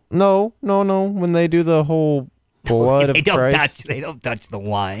 Oh, no. When they do the whole blood of Christ. They don't touch the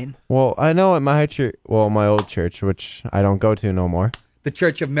wine. Well, I know at my church, my old church, which I don't go to no more. The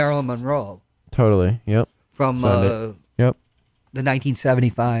Church of Marilyn Monroe. Totally, yep. From the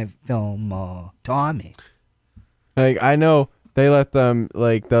 1975 film Tommy. Like, I know they let them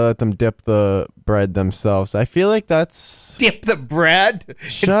dip the bread themselves. I feel like that's dip the bread.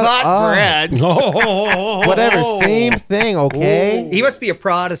 It's not up. bread. Whatever, same thing. Okay. He must be a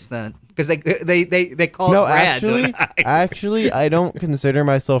Protestant because they call it bread. Actually, I don't consider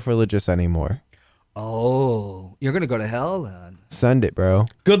myself religious anymore. Oh, you're gonna go to hell then. Send it, bro.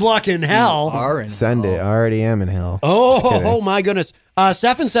 Good luck in hell. Send it. I already am in hell. Oh my goodness.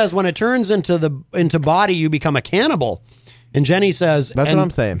 Stefan says when it turns into body, you become a cannibal. And Jenny says, that's what I'm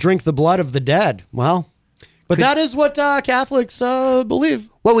saying. Drink the blood of the dead. Well, but that is what Catholics believe.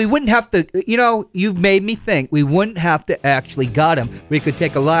 Well, we wouldn't have to, you've made me think. We wouldn't have to actually gut him. We could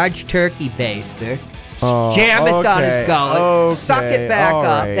take a large turkey baster, jam it down his gullet, suck it back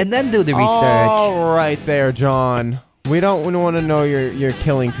up, and then do the research. All right there, John. We don't want to know you're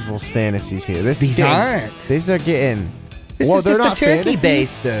killing people's fantasies here. These aren't. These are getting... This is just a turkey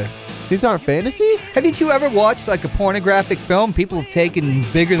baster. These aren't fantasies? Haven't you ever watched like a pornographic film? People have taken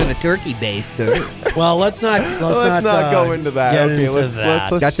bigger than a turkey baster. Well, let's not go into that. Okay, let's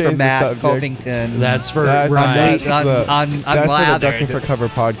that's change for Matt the subject. Covington. That's for Unlathered. That's for the Ducking for Cover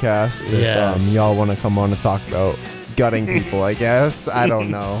podcast. Yes. If y'all want to come on and talk about gutting people, I guess. I don't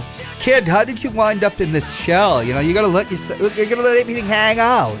know. Kid, how did you wind up in this shell? You know, you're gonna let everything hang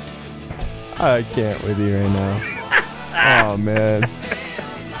out. I can't with you right now. Oh, man.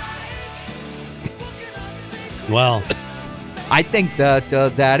 Well, I think that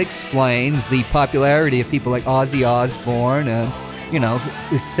that explains the popularity of people like Ozzy Osbourne and, you know,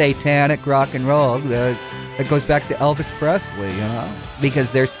 the satanic rock and roll that goes back to Elvis Presley, you know,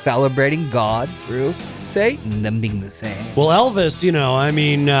 because they're celebrating God through Satan, them being the same. well, Elvis, you know, I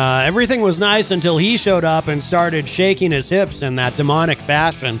mean, everything was nice until he showed up and started shaking his hips in that demonic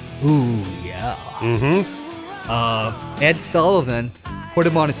fashion. Ooh, yeah. Mm-hmm. Ed Sullivan put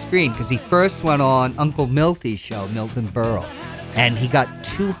him on a screen because he first went on Uncle Milty's show, Milton Berle, and he got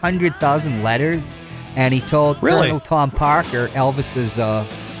 200,000 letters, and he told Colonel Tom Parker, Elvis's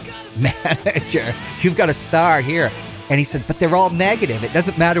manager, you've got a star here. And he said, but they're all negative. It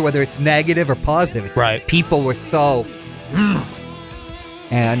doesn't matter whether it's negative or positive. It's right. People were so...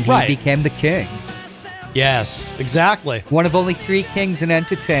 And he became the king. Yes, exactly. One of only 3 kings in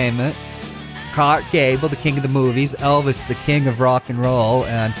entertainment. Clark Gable, the king of the movies. Elvis, the king of rock and roll.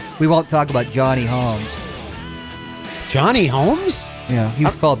 And we won't talk about Johnny Holmes. Johnny Holmes? Yeah, he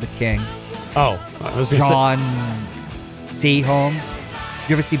was called the king. Oh. I was John D. Holmes. Did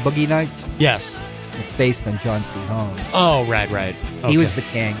you ever see Boogie Nights? Yes. It's based on John C. Holmes. Oh, right. Okay. He was the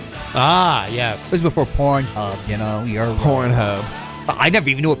king. Ah, yes. It was before Pornhub, you know. Pornhub. I never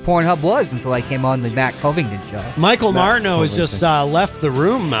even knew what Pornhub was until I came on the Matt Covington show. Michael Martineau has just left the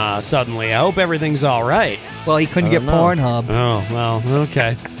room suddenly. I hope everything's all right. Well, he couldn't get Pornhub. Oh, well,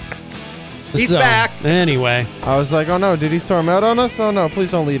 okay. He's back. Anyway. I was like, oh no, did he storm out on us? Oh no,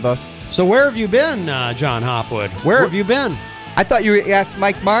 please don't leave us. So where have you been, John Hopwood? Where have you been? I thought you asked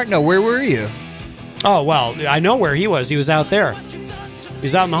Mike Martineau, where were you? Oh, well, I know where he was. He was out there.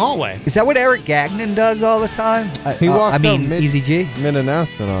 He's out in the hallway. Is that what Eric Gagnon does all the time? He walks out Easy G?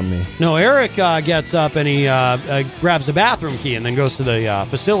 Mid-announcement on me. No, Eric gets up and he grabs a bathroom key and then goes to the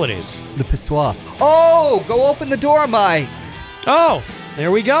facilities. The pissoir. Oh, go open the door, Mike. Oh, there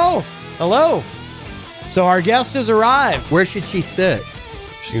we go. Hello. So our guest has arrived. Where should she sit?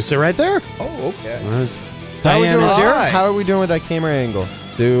 She can sit right there. Oh, okay. Diane is here. How are we doing with that camera angle?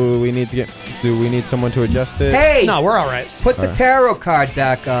 Do we need someone to adjust it? Hey! No, we're all right. Put the tarot card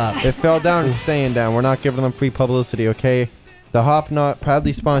back up. It fell down. It's staying down. We're not giving them free publicity, okay? The Hop Knot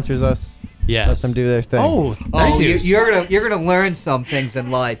proudly sponsors us. Yes. Let them do their thing. Oh, thank you. You're gonna learn some things in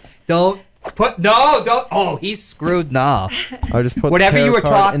life. Don't. Oh, he's screwed now. I just put whatever the you were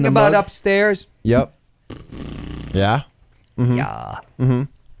tarot card talking in the about mug. upstairs. Yep. Yeah. Mm-hmm. Yeah. Mm-hmm.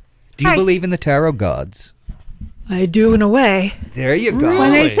 Do you believe in the tarot gods? I do in a way. There you go.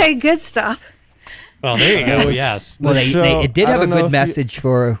 When they say good stuff. Well, there you go. Yes. Well, it did have a good message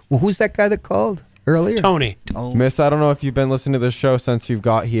for. Well, who's that guy that called earlier? Tony. Miss, I don't know if you've been listening to the show since you've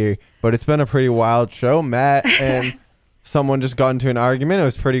got here, but it's been a pretty wild show. Matt and someone just got into an argument. It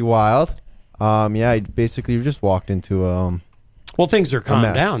was pretty wild. Yeah, basically you just walked into well, things are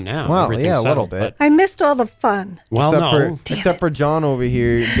calmed down now. Well, yeah, a little bit. I missed all the fun. Well, except for John over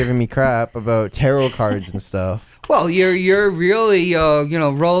here giving me crap about tarot cards and stuff. Well, you're really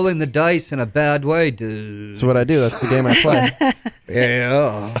rolling the dice in a bad way, dude. That's what I do. That's the game I play.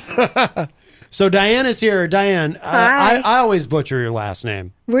 Yeah. So Diane is here. Diane, I always butcher your last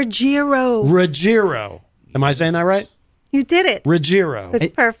name. Ruggiero. Am I saying that right? You did it. Ruggiero.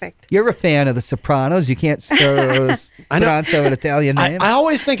 It's perfect. You're a fan of The Sopranos. You can't pronounce an Italian name. I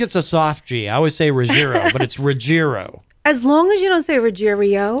always think it's a soft G. I always say Ruggiero, but it's Ruggiero. As long as you don't say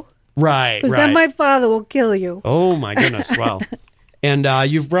Ruggiero. Right, Because then my father will kill you. Oh, my goodness. Well, and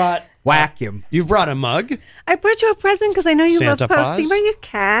you've brought... Vacuum. You've brought a mug. I brought you a present because I know you Santa love posting Paws? about your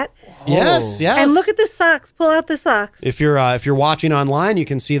cat. Yes. And look at the socks. Pull out the socks. If you're watching online, you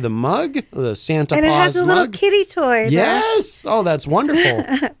can see the mug, the Santa And Paws it has a little mug. kitty toy. Yes. Oh, that's wonderful.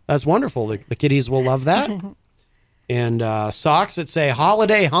 That's wonderful. The kitties will love that. And socks that say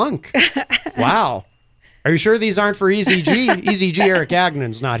 "Holiday Hunk." Wow. Are you sure these aren't for Easy G? Easy G. Eric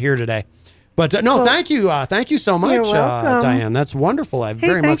Agnon's not here today. But thank you. Thank you so much, You're welcome. Diane. That's wonderful. I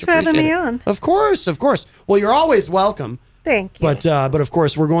very much thanks for appreciate having it. me on. Of course. Well, you're always welcome. Thank you. But of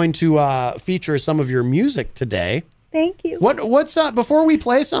course, we're going to feature some of your music today. Thank you. What's before we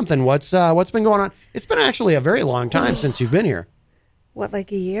play something? What's been going on? It's been actually a very long time since you've been here. What,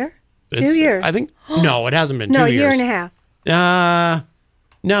 like a year? 2 It's- years? I think no, it hasn't been 2 No, a years. year and a half.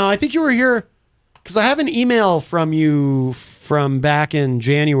 No, I think you were here because I have an email from you from back in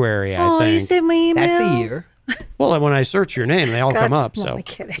January. I Oh, think you saved my email. That's a year. Well, when I search your name, they all come Gotcha. up. No, So I'm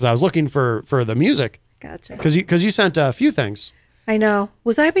kidding. because I was looking for the music. Gotcha. Because you sent a few things. I know.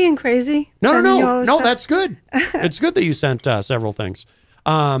 Was I being crazy? No, that's good. It's good that you sent several things.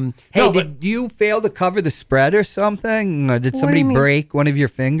 Did you fail to cover the spread or something? Did somebody break one of your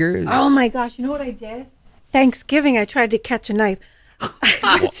fingers? Oh my gosh! You know what I did? Thanksgiving, I tried to catch a knife.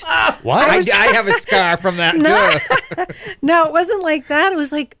 What? I have a scar from that too. No, it wasn't like that. It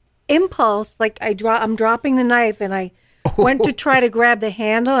was like impulse. Like I'm dropping the knife, and I went to try to grab the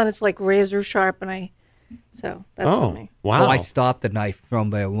handle, and it's like razor sharp, and so that's me. Wow! Oh, I stopped the knife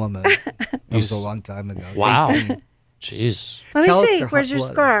thrown by a woman. It was a long time ago. Wow. Jeez. Let me see. Where's your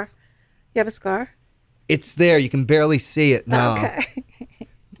scar? You have a scar? It's there. You can barely see it now.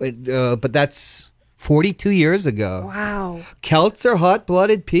 Okay. But that's 42 years ago. Wow. Celts are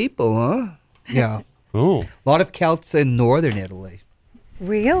hot-blooded people, huh? Yeah. Oh. A lot of Celts in northern Italy.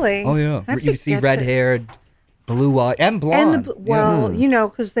 Really? Oh, yeah. You see red-haired, blue-eyed, and blonde.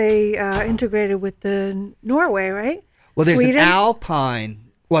 Because they integrated with the Norway, right? Well, there's Sweden? an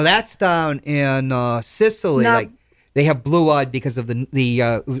Alpine. Well, that's down in Sicily. They have blue-eyed because of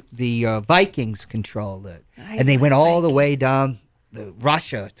the Vikings controlled it, and they went all the way down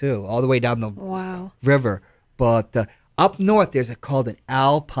Russia too, all the way down the river. But up north, there's called an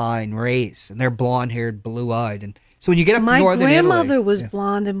Alpine race, and they're blonde-haired, blue-eyed. And so when you get up to northern Italy, my grandmother was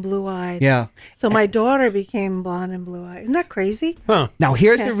blonde and blue-eyed. Yeah. So my daughter became blonde and blue-eyed. Isn't that crazy? Huh. Now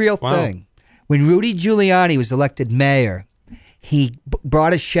here's the real thing: when Rudy Giuliani was elected mayor, he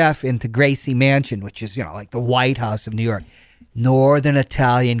brought a chef into Gracie Mansion, which is, like the White House of New York. Northern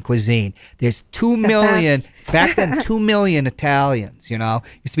Italian cuisine. There's 2 million, back then 2 million Italians, Used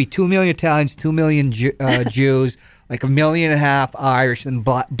to be 2 million Italians, 2 million Jews, like 1.5 million Irish, and,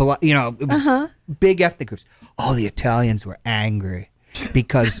 it was big ethnic groups. All the Italians were angry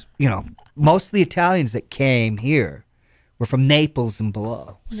because, most of the Italians that came here were from Naples and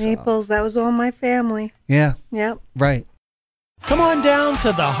below. Naples, that was all my family. Yeah. Yep. Right. Come on down to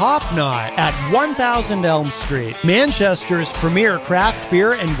the Hop Knot at 1000 Elm Street, Manchester's premier craft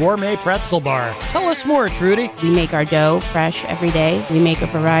beer and gourmet pretzel bar. Tell us more, Trudy. We make our dough fresh every day. We make a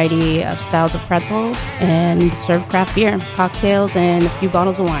variety of styles of pretzels and serve craft beer, cocktails, and a few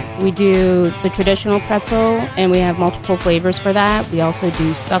bottles of wine. We do the traditional pretzel, and we have multiple flavors for that. We also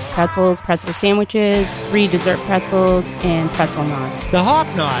do stuffed pretzels, pretzel sandwiches, free dessert pretzels, and pretzel knots. The Hop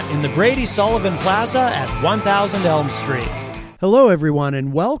Knot in the Brady Sullivan Plaza at 1000 Elm Street. Hello, everyone,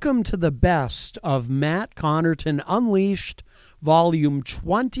 and welcome to the best of Matt Connarton Unleashed, Volume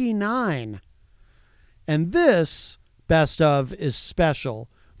 29. And this best of is special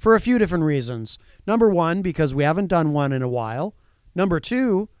for a few different reasons. Number one, because we haven't done one in a while. Number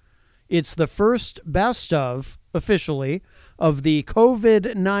two, it's the first best of, officially, of the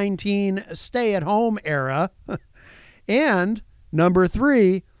COVID-19 stay-at-home era. And number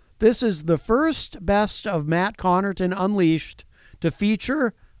three, this is the first best of Matt Connarton Unleashed to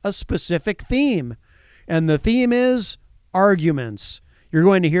feature a specific theme. And the theme is arguments. You're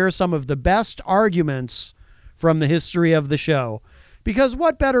going to hear some of the best arguments from the history of the show. Because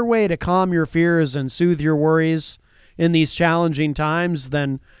what better way to calm your fears and soothe your worries in these challenging times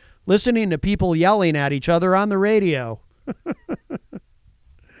than listening to people yelling at each other on the radio?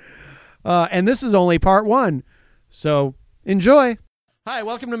 And this is only part one. So enjoy. Hi,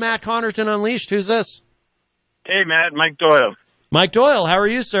 welcome to Matt Connarton Unleashed. Who's this? Hey, Matt, Mike Doyle. Mike Doyle, how are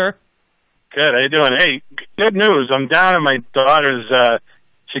you, sir? Good. How you doing? Hey, good news. I'm down at my daughter's.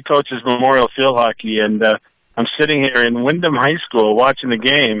 She coaches Memorial Field Hockey, and I'm sitting here in Wyndham High School watching the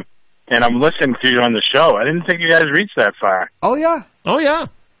game, and I'm listening to you on the show. I didn't think you guys reached that far. Oh yeah. Oh yeah.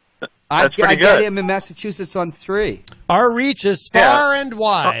 I pretty get good. him in Massachusetts on 3. Our reach is far and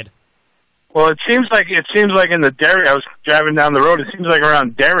wide. Well, it seems like in the Derry. I was driving down the road. It seems like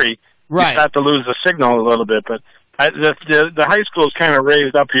around Derry, right, you start to lose the signal a little bit, but. The high school is kind of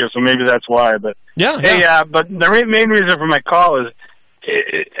raised up here, so maybe that's why. But but the main reason for my call is,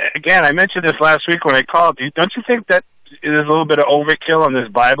 again, I mentioned this last week when I called. Don't you think that there's a little bit of overkill on this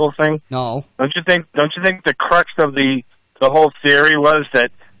Bible thing? No. Don't you think the crux of the whole theory was that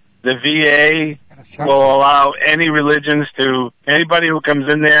the VA will allow any religions anybody who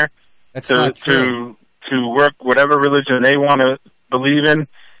comes in there to work whatever religion they want to believe in?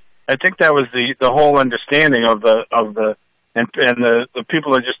 I think that was the whole understanding of the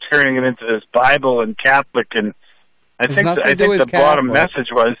people are just turning it into this Bible and Catholic, and I think the bottom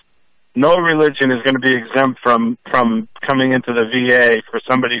message was no religion is going to be exempt from coming into the VA for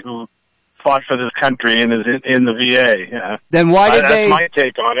somebody who fought for this country and is in the VA. Yeah. Then why did that's my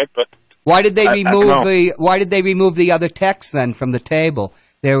take on it, but why did they remove the other text then from the table?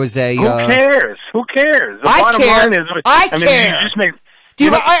 There was a Who cares? The bottom line is I care. You just make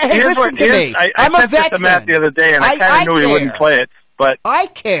Listen to me. I'm a veteran. I sent it to Matt the other day, and I kind of knew he wouldn't play it. But I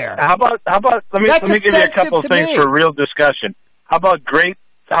care. How about? Let me give you a couple of things for real discussion. How about great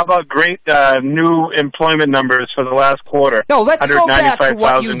new employment numbers for the last quarter? No, let's go back to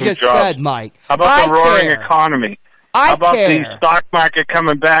what you just said, Mike. How about the roaring economy? How about the stock market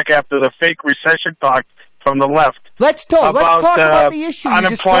coming back after the fake recession talk from the left? Let's talk about the issue you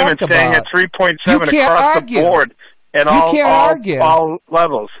just talked about. Unemployment staying at 3.7 across the board at all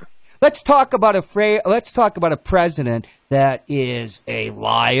levels. Let's talk about a president that is a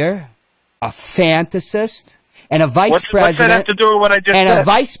liar, a fantasist, and a vice president. What's that have to do with what I just said? A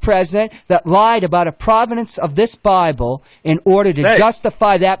vice president that lied about a provenance of this Bible in order to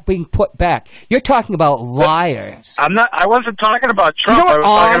justify that being put back. You're talking about liars. I wasn't talking about Trump. I was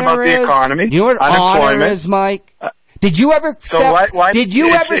talking about the economy. You know what honor is, Mike? Did you ever step? Did you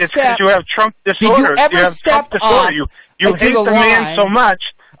ever step? You have Trump disorder. Did you ever step up? You hate the man so much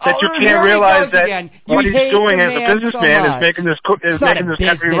that you can't realize that what he's doing as a businessman is making this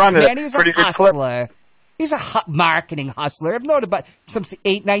country run at a pretty good clip. He's a marketing hustler. I've known about since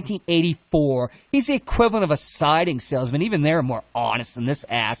 1984. He's the equivalent of a siding salesman. Even they're more honest than this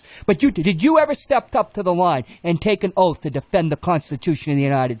ass. But did you ever step up to the line and take an oath to defend the Constitution of the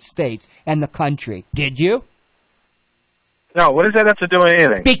United States and the country? Did you? No. What does that have to do with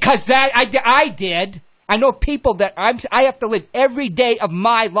anything? Because I did. I know people that I have to live every day of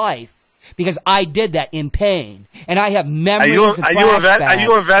my life because I did that in pain, and I have memories. Are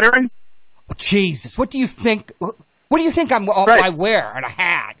you a veteran? Jesus, what do you think? What do you think I wear on a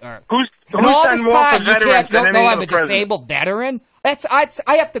hat? Who's all done this more time for you veterans don't know I'm a president? disabled veteran? I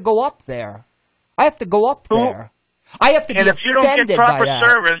have to go up there. I have to go up there. I have to be offended by that. And if you don't get proper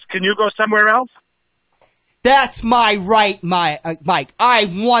service, can you go somewhere else? That's my right, Mike. I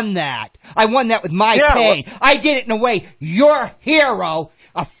won that. I won that with my pain. I did it in a way your hero,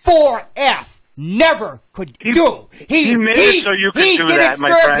 a 4F, never could do. He made it so you could do that, my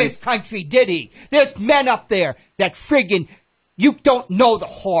friend. He didn't serve his country, did he? There's men up there that friggin' you don't know the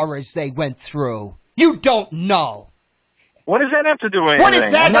horrors they went through. You don't know. What does that have to do with anything? What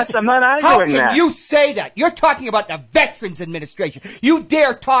does that I'm not arguing How can that. you say that? You're talking about the Veterans Administration. You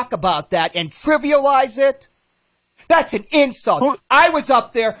dare talk about that and trivialize it? That's an insult. I was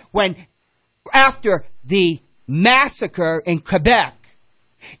up there after the massacre in Quebec,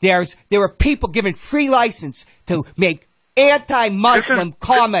 there were people given free license to make anti-Muslim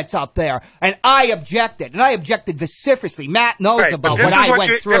comments up there, and I objected, and I objected vociferously. Matt knows about what I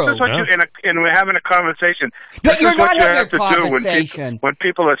went through. This is what and we're having a conversation. No, this you're is not what you having have a to conversation. do when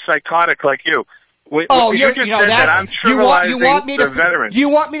people are psychotic like you. You you just know said that that's I'm trivializing the veterans. Do you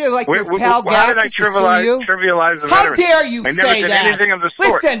want me to like your pal Why did I trivialize the veterans? How dare you I say never did that? anything of the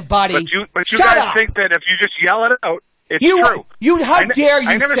sort. Listen, buddy. But you shut guys up. think that if you just yell it out, it's true. How dare you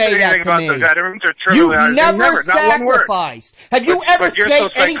I never say said that anything to about me? the veterans or You've trivializing. never Not one word. sacrificed. Have you ever But you're made so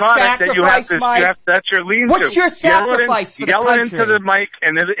any psychotic that you have sacrifice, to, Mike? that's your lean-to. What's your sacrifice for the Yell it country? into the mic,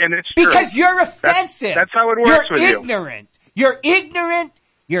 and it's true. Because you're offensive. That's how it works with you. You're ignorant. You're ignorant.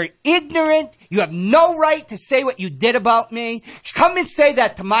 You're ignorant. You have no right to say what you did about me. Come and say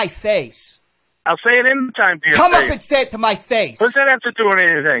that to my face. I'll say it anytime to your Come face. up and say it to my face. What does that have to do with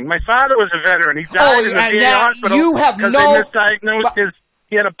anything? My father was a veteran. He died in the VA hospital you have because no- they misdiagnosed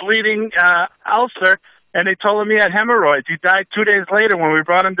he had a bleeding ulcer, and they told him he had hemorrhoids. He died 2 days later when we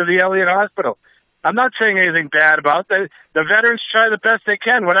brought him to the Elliott Hospital. I'm not saying anything bad about that. The veterans try the best they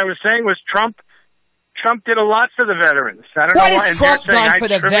can. What I was saying was Trump did a lot for the veterans. I don't know why. What has Trump done for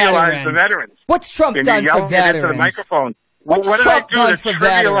the veterans? What's Trump done for veterans? Into the microphone. What's what Trump did I do done to for trivialize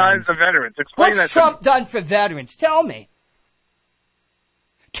veterans? the veterans? Explain that What's to me. Trump done for veterans? Tell me.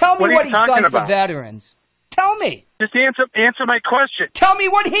 Tell me What are what you he's talking done about? for veterans. Tell me. Just answer my question. Tell me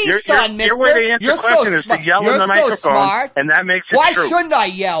what he's done, mister. Your way to answer You're question so is to smart. yell You're in the so microphone, smart. and that makes it Why true. shouldn't I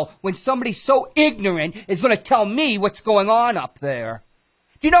yell when somebody so ignorant is going to tell me what's going on up there?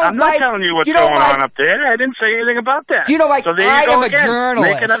 Do you know, I'm not telling you what's going on up there. I didn't say anything about that. Do you know, Mike, so there you I go am again, a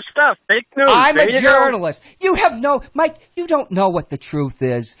journalist. making up stuff. Fake news. I'm There a you journalist. You have Mike, you don't know what the truth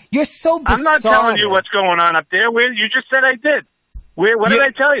is. You're so go. I'm not besotted. telling you what's going on up there. You just said I did. What did I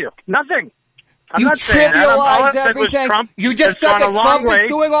tell you? Nothing. I'm You not saying that. All I trivialize said was everything. Trump You just has said gone that a long Trump is way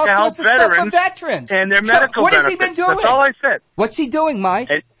doing all to help sorts of stuff for veterans. and their medical What has benefits. he been doing? That's all I said. What's he doing, Mike?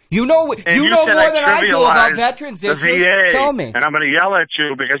 you And know more said than I do about trivialized veterans the issues. VA, Tell me. and I'm going to yell at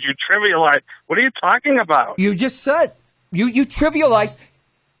you because you trivialize. What are you talking about? You just said you trivialize.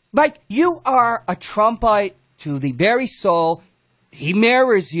 Mike, you are a Trumpite to the very soul. He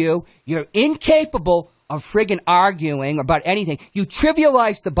mirrors you. You're incapable of friggin' arguing about anything. You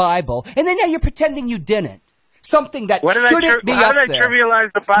trivialize the Bible, and then now you're pretending you didn't. Something that What did shouldn't be how up did I there.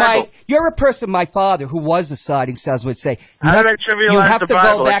 trivialize the Bible? Mike, you're a person my father, who was a siding salesman, would say, How did I trivialize you have the to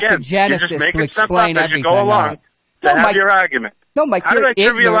Bible? go back Again, to Genesis you're just to making stuff explain up as everything. you go along to have Mike, your argument. No, Mike, How you're did I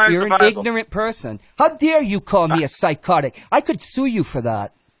trivialize ignorant. You're the an Bible? ignorant person. How dare you call me a psychotic? I could sue you for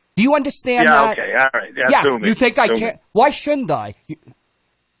that. Do you understand that? Okay, all right. Yeah, sue me. You think I Sue me. can't? Why shouldn't I?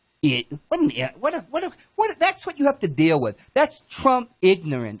 That's what you have to deal with. That's Trump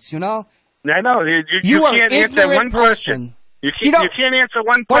ignorance, you know? I know. You are can't an answer ignorant one question. You can't answer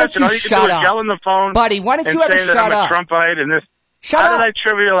one why don't question. you All you can shut do up? is yell on the phone, buddy. Why don't and you ever say that shut I'm up? a Trumpite and this. Shut How up. did I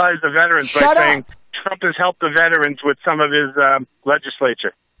trivialize the veterans Shut by up. saying Trump has helped the veterans with some of his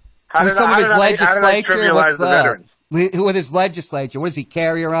legislature? With some of his How did I legislature? trivialize What's the that? veterans? With his legislature? What does he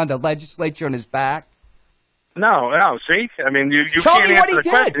carry around a legislature on his back? No. See, I mean, you Tell can't me what answer he the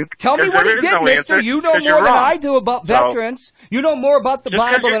question. did. Tell me because what there he is did, no mister. answer, You know 'cause more you're than wrong. I do about So- veterans. You know more about the Just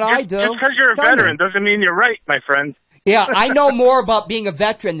 'cause Bible you're- than I do. Just because you're a Tell me. veteran doesn't mean you're right, my friend. Yeah, I know more about being a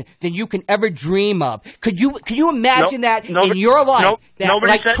veteran than you can ever dream of. Could you imagine that in your life? That,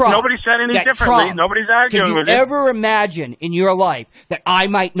 nobody like said Trump, nobody said any that differently. Trump, Nobody's arguing Can you with it. ever imagine in your life that I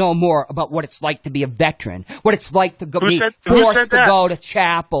might know more about what it's like to be a veteran, what it's like to Who be said- who forced said to that? go to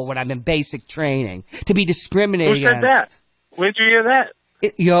chapel when I'm in basic training, to be discriminated Who said against? that? Where'd you hear that?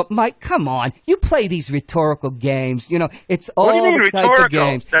 Mike, come on. You play these rhetorical games. You know, it's all What do you mean the type rhetorical? of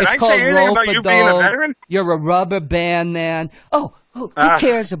games. Did It's I called say anything about you being a rope-a-dope. veteran? You're a rubber band man. Oh, who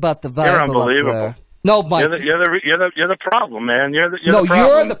cares about the Bible You're up unbelievable. there? No, Mike. You're the problem, man. You're the You're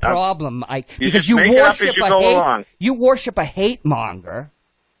problem. the problem, Mike. You Because just you make it up worship as you a go hate. along. You worship a hate monger.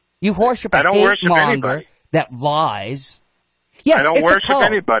 You worship a I don't hate worship monger anybody. that lies. Yes, I don't it's worship a cult.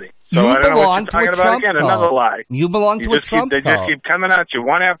 anybody. So You I don't know what belong you're to talking a about Trump again. cult. Another lie. You belong to a Trump They cult. just keep coming at you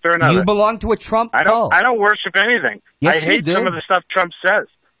one after another. You belong to a Trump cult. I don't worship anything. Yes, I you hate do. some of the stuff Trump says.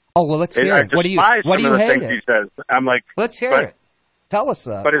 Oh, well, let's hear I it. What do you despise What do some you of the hate things it? he says. I'm like, Let's hear but- it. Tell us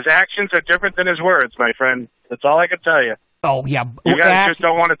that. But his actions are different than his words, my friend. That's all I can tell you. Oh, yeah. You guys just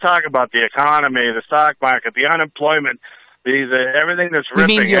don't want to talk about the economy, the stock market, the unemployment, everything that's You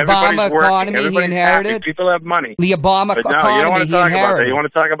ripping. mean the Everybody's Obama working. economy he Everybody's inherited? happy. People have money. The Obama But no, economy you don't want he to talk about inherited. that. You want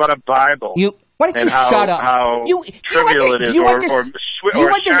to talk about a Bible. Why don't you and how, shut up? How You trivial it is, you or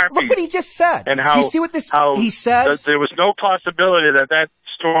Sharpie. Look what he just said. And how you see what he says? There was no possibility that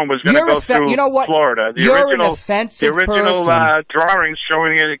storm was going to go through you know what? Florida. The You're original, an offensive the original person. drawings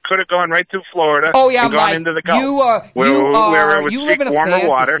showing it could have gone right through Florida. Oh, yeah, and gone Mike, into the Gulf. you where it would live seek in a warmer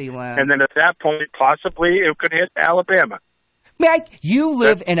water, fantasy land. and then at that point, possibly it could hit Alabama. Mike, you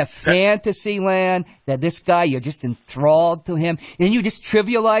live in a fantasy land that this guy, you're just enthralled to him, and you just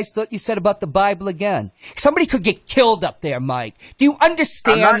trivialized what you said about the Bible again. Somebody could get killed up there, Mike. Do you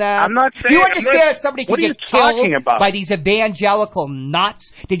understand that? I'm not saying. Do you understand that somebody could what are you get killed talking about? by these evangelical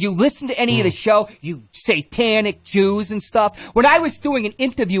nuts? Did you listen to any of the show? You satanic Jews and stuff. When I was doing an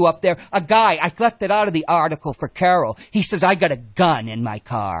interview up there, a guy, I left it out of the article for Carol. He says, I got a gun in my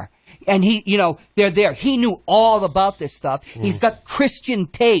car. And they're there. He knew all about this stuff. He's got Christian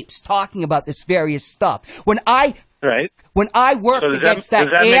tapes talking about this various stuff. When I worked against that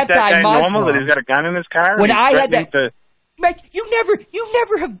does that make that guy anti-Muslim, normal that he's got a gun in his car? when He's I had that, threatening Mike, you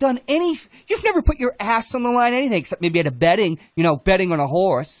never have done any. You've never put your ass on the line anything except maybe at a betting on a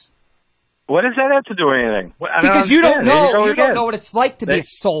horse. What does that have to do with anything? Because you don't know. You don't again. know what it's like to be a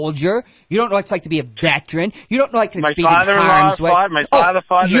soldier. You don't know what it's like to be a veteran. You don't know what it's like to be in father-in-law harm's way. fought. My father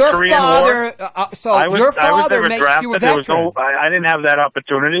fought in the your Korean father, War. So I was, your father never makes drafted. you a There was veteran. I didn't have that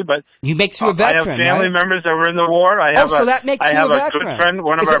opportunity, but he makes you a veteran. I have family right? members that were in the war. I have so that makes I you have a a veteran. good friend.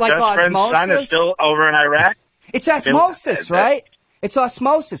 One of Is our it like best friends' son osmosis? is still over in Iraq. It's osmosis, right? It's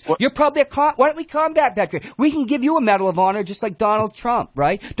osmosis. You're probably why don't we combat veteran? We can give you a Medal of Honor just like Donald Trump,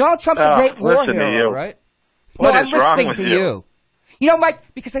 right? Donald Trump's a great war listen to hero, you. right? What I'm is wrong listening with to you? You know, Mike,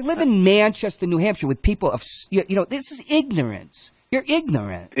 because I live in Manchester, New Hampshire, with people of this is ignorance. You're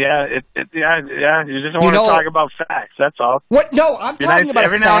ignorant. Yeah, yeah. You just don't want to talk about facts. That's all. What? No, I'm talking about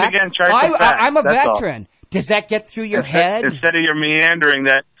every a now and fact. again. Try some facts. I'm a That's all. veteran. Does that get through your head? Instead of your meandering,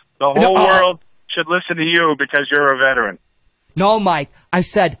 that the whole world should listen to you because you're a veteran. No, Mike. I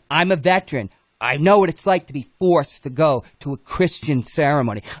said I'm a veteran. I know what it's like to be forced to go to a Christian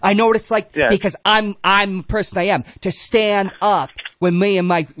ceremony. I know what it's like because I'm the person I am to stand up when me and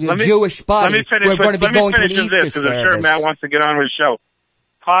my Jewish buddy we're going to be going to an Easter service. Because I'm sure Matt wants to get on with the show.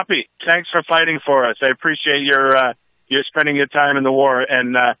 Poppy, thanks for fighting for us. I appreciate your spending your time in the war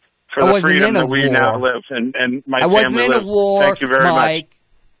and for the freedom that we now live and my family lives. I wasn't in a war, Thank you very Mike.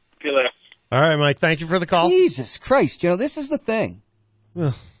 much. See you later. All right, Mike. Thank you for the call. Jesus Christ! This is the thing.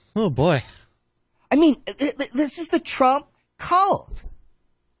 Oh boy. I mean, this is the Trump cult.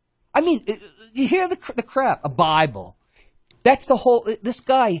 I mean, you hear the crap. A Bible. That's the whole. This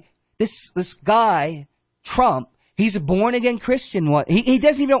guy, Trump. He's a born again Christian. He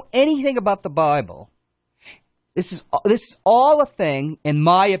doesn't even know anything about the Bible. This is all a thing, in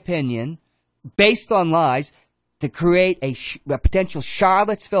my opinion, based on lies, to create a potential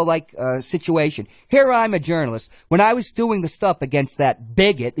Charlottesville-like situation. Here I'm a journalist. When I was doing the stuff against that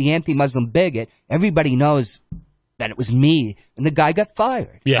bigot, the anti-Muslim bigot, everybody knows that it was me, and the guy got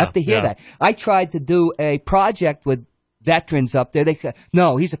fired. Yeah, I have to hear that. I tried to do a project with veterans up there.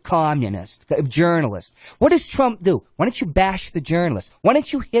 No, he's a communist, a journalist. What does Trump do? Why don't you bash the journalists? Why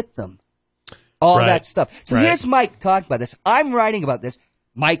don't you hit them? All that stuff. So here's Mike talking about this. I'm writing about this.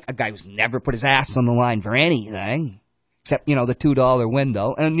 Mike, a guy who's never put his ass on the line for anything, except, the $2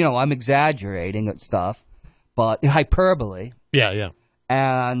 window. And, I'm exaggerating and stuff, but hyperbole. Yeah.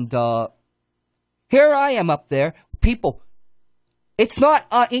 And here I am up there. People, it's not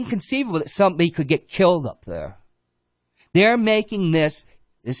inconceivable that somebody could get killed up there. They're making this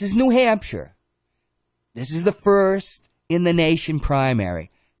is New Hampshire. This is the first in the nation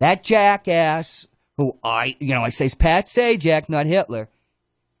primary. That jackass, who I say is Pat Sajak, not Hitler,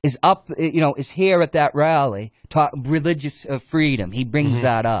 is up, is here at that rally, religious freedom. He brings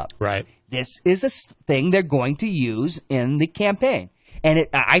that up. Right. This is a thing they're going to use in the campaign. And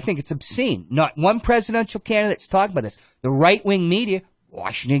I think it's obscene. Not one presidential candidate's talking about this. The right-wing media,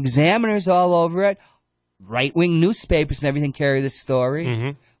 Washington Examiner's all over it. Right-wing newspapers and everything carry this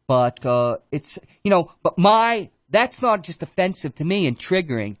story. But it's, that's not just offensive to me and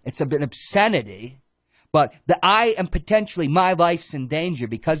triggering. It's an obscenity. But my life's in danger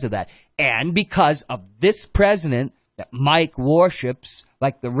because of that. And because of this president that Mike worships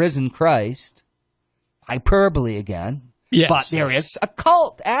like the risen Christ. Hyperbole again. Yes. But there is a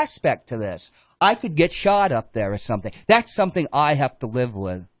cult aspect to this. I could get shot up there or something. That's something I have to live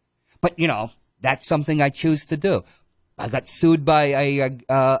with. But, that's something I choose to do. I got sued by a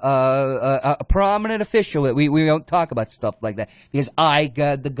prominent official. We don't talk about stuff like that because I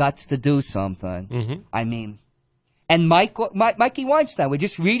got the guts to do something. I mean, and Mikey Weinstein, we're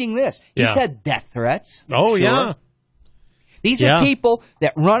just reading this. He's had death threats. Oh, yeah. These are people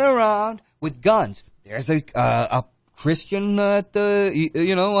that run around with guns. There's a Christian at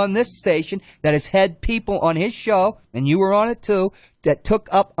on this station that has had people on his show, and you were on it too, that took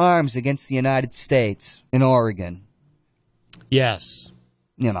up arms against the United States in Oregon. Yes.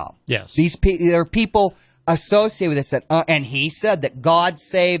 Yes. There are people associated with this and he said that God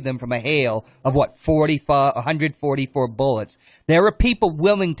saved them from a hail of 144 bullets. There are people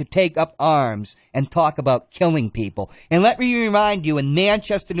willing to take up arms and talk about killing people. And let me remind you, in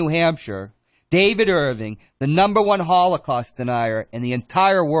Manchester, New Hampshire, David Irving, the #1 Holocaust denier in the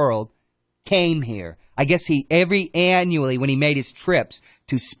entire world, came here. I guess annually when he made his trips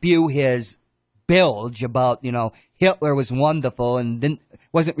to spew his bilge about, Hitler was wonderful and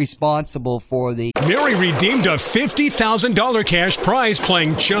wasn't responsible for the... Mary redeemed a $50,000 cash prize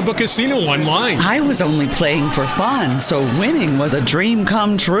playing Chumba Casino online. I was only playing for fun, so winning was a dream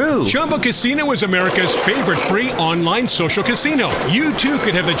come true. Chumba Casino is America's favorite free online social casino. You too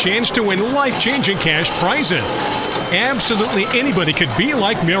could have the chance to win life-changing cash prizes. Absolutely anybody could be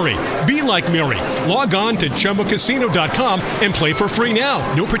like Mary. Be like Mary. Log on to ChumbaCasino.com and play for free now.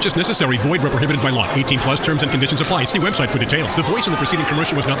 No purchase necessary. Void where prohibited by law. 18 plus terms and conditions apply. See website for details. The voice in the preceding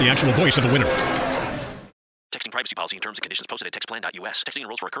commercial was not the actual voice of the winner. Texting privacy policy and terms and conditions posted at textplan.us. Texting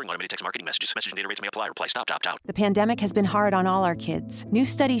enrolls for recurring automated text marketing messages. Message and data rates may apply. Reply stop to opt out. The pandemic has been hard on all our kids. New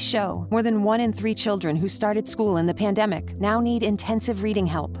studies show more than 1 in 3 children who started school in the pandemic now need intensive reading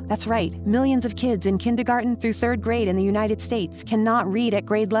help. That's right. Millions of kids in kindergarten through 3rd grade in the United States cannot read at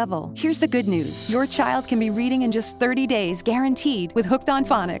grade level. Here's the good news. Your child can be reading in just 30 days, guaranteed, with Hooked on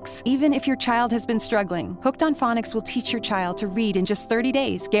Phonics. Even if your child has been struggling, Hooked on Phonics will teach your child to read in just 30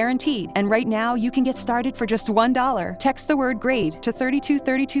 days, guaranteed. And right now, you can get started for just $1. Text the word GRADE to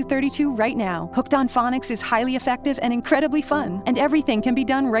 323232 right now. Hooked on Phonics is highly effective and incredibly fun, and everything can be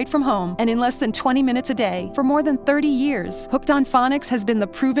done right from home and in less than 20 minutes a day. For more than 30 years, Hooked on Phonics has been the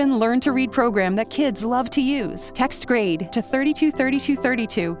proven learn-to-read program that kids love to use. Text GRADE to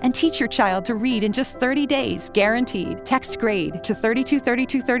 323232 and teach your child to read in just 30 days, guaranteed. Text GRADE to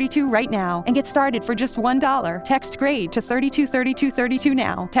 323232 right now and get started for just $1. Text GRADE to 323232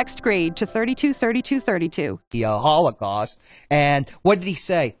 now. Text GRADE to 323232. The Holocaust. And what did he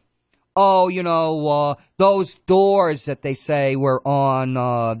say? Oh, those doors that they say were on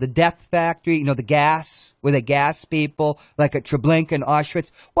the death factory, the gas, where they gas people, like at Treblinka and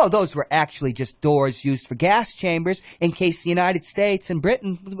Auschwitz. Well, those were actually just doors used for gas chambers in case the United States and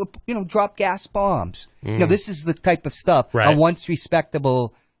Britain, drop gas bombs. This is the type of stuff a once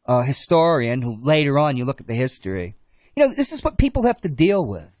respectable historian who later on you look at the history. You know, this is what people have to deal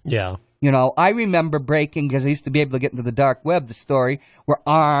with. Yeah. You know, I remember breaking, because I used to be able to get into the dark web, the story where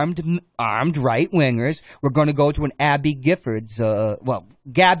armed right-wingers were going to go to an Gabby Giffords,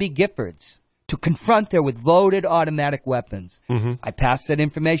 to confront her with loaded automatic weapons. Mm-hmm. I passed that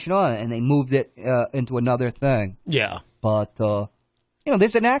information on, and they moved it into another thing. Yeah. But, you know,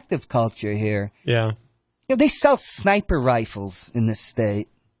 there's an active culture here. Yeah. You know, they sell sniper rifles in this state.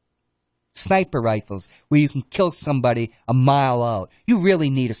 Sniper rifles, where you can kill somebody a mile out. You really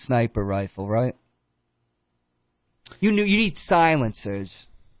need a sniper rifle, right? You need silencers.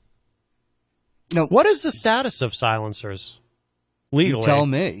 You know, what is the status of silencers legally? You tell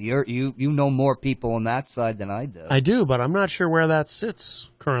me. You know more people on that side than I do. I do, but I'm not sure where that sits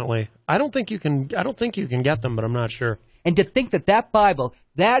currently. I don't think you can get them, but I'm not sure. And to think that Bible,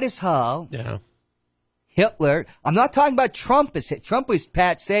 that is how. Yeah. Hitler, I'm not talking about Trump. Trump was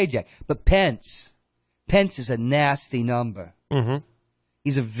Pat Sajak, but Pence. Pence is a nasty number. Mm-hmm.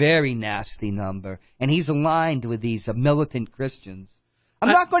 He's a very nasty number, and he's aligned with these militant Christians. I'm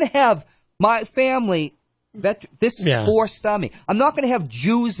not going to have my family forced on me. I'm not going to have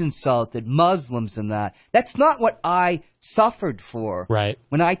Jews insulted, Muslims and that. That's not what I suffered for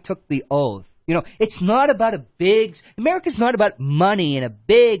when I took the oath. You know, it's not about America's not about money and a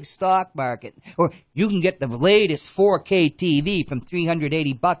big stock market, or you can get the latest 4K TV from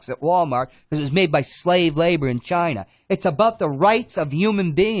 $380 at Walmart because it was made by slave labor in China. It's about the rights of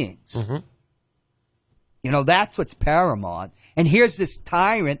human beings. Mm-hmm. You know, that's what's paramount. And here's this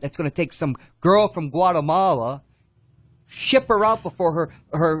tyrant that's going to take some girl from Guatemala, ship her out before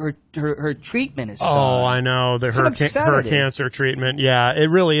her treatment is done. Oh, I know. Her cancer treatment. Yeah, it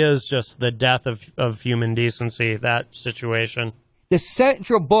really is just the death of human decency, that situation. The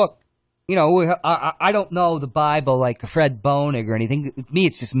central book, you know, I don't know the Bible like Fred Bonig or anything. To me,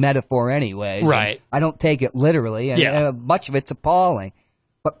 it's just metaphor anyways. Right. I don't take it literally, and much of it's appalling.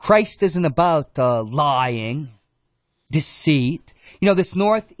 But Christ isn't about lying, deceit. You know, this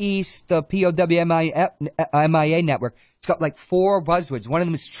Northeast POWMIA network, it's got like 4 buzzwords. One of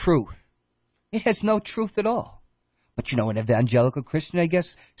them is truth. It has no truth at all. But, you know, an evangelical Christian, I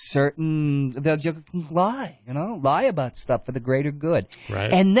guess, certain evangelical can lie, lie about stuff for the greater good.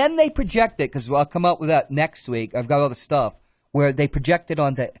 Right. And then they project it, because I'll come out with that next week. I've got all the stuff where they project it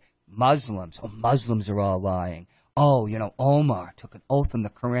onto Muslims. Oh, Muslims are all lying. Oh, you know, Omar took an oath on the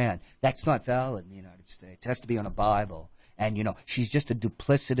Quran. That's not valid in the United States. It has to be on a Bible. And, you know, she's just a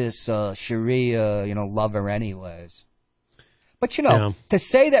duplicitous Sharia, lover anyways. But, to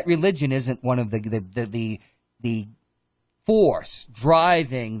say that religion isn't one of the force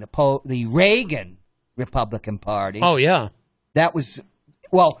driving the Reagan Republican Party. Oh, yeah. That was,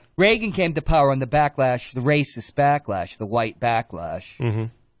 Reagan came to power on the backlash, the racist backlash, the white backlash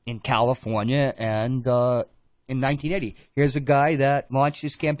in California and in 1980. Here's a guy that launched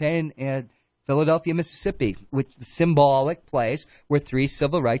his campaign in Philadelphia, Mississippi, which is the symbolic place where 3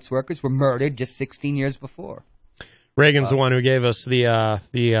 civil rights workers were murdered just 16 years before. Reagan's the one who gave us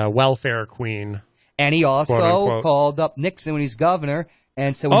the welfare queen. And he also quote, unquote, called up Nixon when he's governor.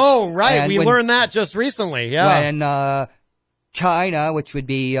 And so we learned that just recently, yeah. When China, which would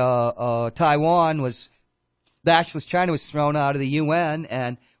be Taiwan, Nationalist China was thrown out of the UN,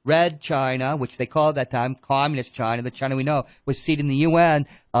 and Red China, which they called at that time Communist China, the China we know, was seated in the UN.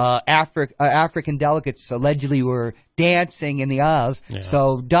 African delegates allegedly were dancing in the aisles. Yeah.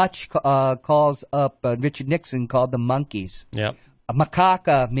 So Dutch calls up Richard Nixon, called them monkeys. Yep.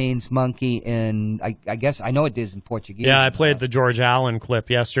 Macaca means monkey in, I guess, I know it is in Portuguese. Yeah, I played the George Allen clip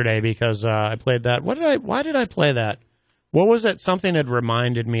yesterday because I played that. Why did I play that? What was it? Something had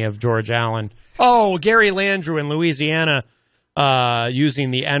reminded me of George Allen. Oh, Gary Landrieu in Louisiana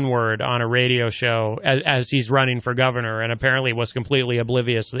using the N-word on a radio show as he's running for governor, and apparently was completely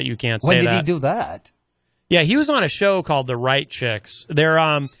oblivious that you can't say that. When did he do that? Yeah, he was on a show called The Right Chicks.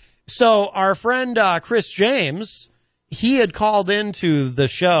 So our friend Chris James, he had called into the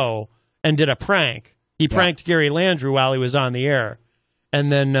show and did a prank. He pranked Gary Landrieu while he was on the air. And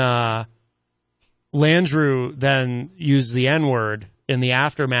then Landrieu then used the N-word in the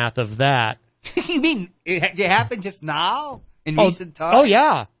aftermath of that. You mean it happened just now? In recent times? Oh,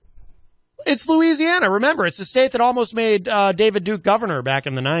 yeah. It's Louisiana. Remember, it's the state that almost made David Duke governor back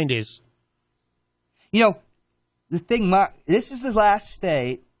in the 90s. You know, the thing, this is the last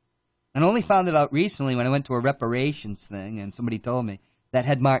state, and I only found it out recently when I went to a reparations thing, and somebody told me, that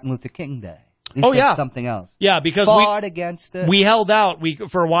had Martin Luther King Day. Something else. Yeah, because fought against it. We held out.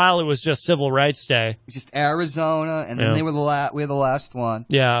 For a while, it was just Civil Rights Day. It was just Arizona, and then we were the last one.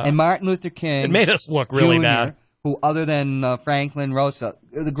 Yeah. And Martin Luther King. It made us look really Jr. bad. who, other than Franklin Roosevelt,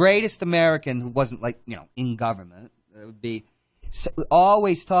 the greatest American who wasn't in government, would be,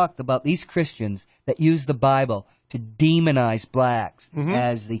 always talked about these Christians that use the Bible to demonize blacks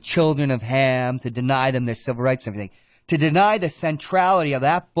as the children of Ham, to deny them their civil rights and everything, to deny the centrality of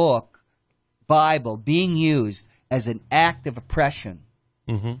that book, Bible, being used as an act of oppression,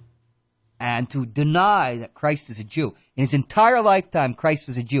 and to deny that Christ is a Jew. In his entire lifetime, Christ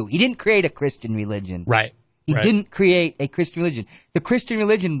was a Jew. He didn't create a Christian religion. Right. He didn't create a Christian religion. The Christian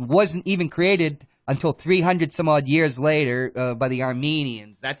religion wasn't even created until 300 some odd years later by the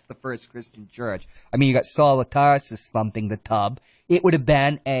Armenians. That's the first Christian church. I mean, you got Saul of Tarsus thumping the tub. It would have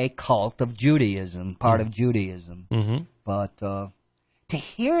been a cult of Judaism, part of Judaism. But to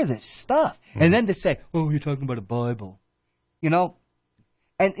hear this stuff and then to say, "Oh, you're talking about a Bible," and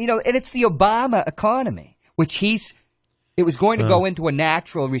it's the Obama economy, which it was going to go into a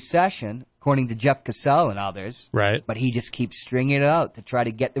natural recession, according to Jeff Cassell and others. Right. But he just keeps stringing it out to try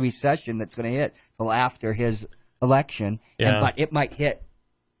to get the recession that's going to hit till after his election. Yeah. But it might hit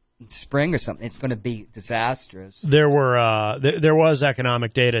in spring or something. It's going to be disastrous. There was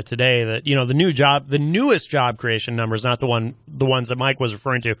economic data today that, the newest job creation numbers, not the ones that Mike was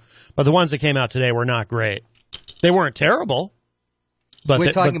referring to, but the ones that came out today were not great. They weren't terrible. But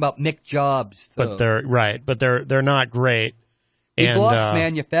we're talking about Mick Jobs, too. But they're not great. We've lost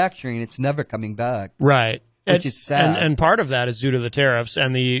manufacturing. It's never coming back. Right. Which is sad. And part of that is due to the tariffs,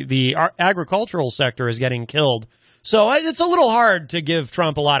 and the agricultural sector is getting killed. So it's a little hard to give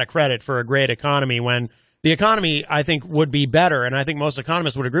Trump a lot of credit for a great economy when the economy, I think, would be better, and I think most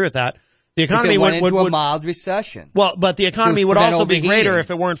economists would agree with that. The economy went into a mild recession. Well, but the economy would also be greater if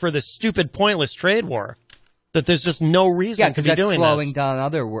it weren't for this stupid, pointless trade war. That there's just no reason to be doing this. Yeah, because that's slowing down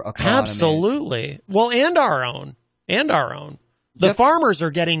other economies. Absolutely. Well, and our own. The farmers are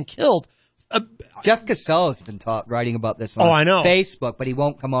getting killed. Jeff Cassell has been writing about this on Facebook, but he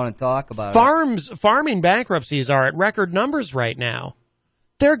won't come on and talk about it. Farming bankruptcies are at record numbers right now.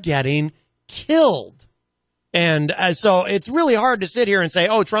 They're getting killed. And so it's really hard to sit here and say,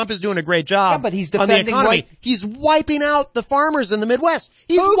 "Oh, Trump is doing a great job but he's on the economy." He's wiping out the farmers in the Midwest.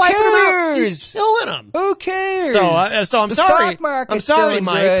 He's wiping them out. He's killing them. Who cares? So I'm sorry. I'm sorry,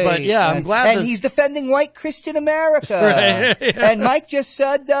 Mike, great. but I'm glad. And he's defending white Christian America. Right. Yeah. And Mike just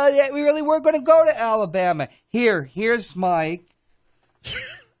said we really were going to go to Alabama. Here's Mike.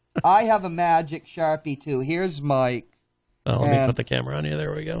 I have a magic Sharpie too. Here's Mike. Oh, let me put the camera on you.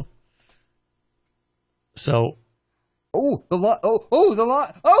 There we go. So, the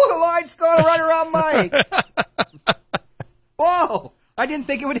line's going to run around Mike. Whoa! I didn't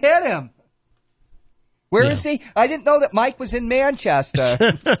think it would hit him. Where is he? I didn't know that Mike was in Manchester.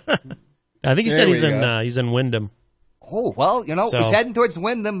 I think he said he's in Wyndham. Oh well, he's heading towards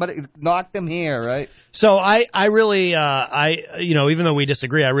Wyndham, but it knocked him here, right? So I really, even though we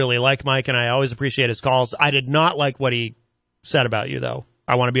disagree, I really like Mike, and I always appreciate his calls. I did not like what he said about you, though.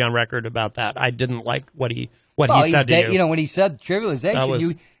 I want to be on record about that. I didn't like what he said to you. When he said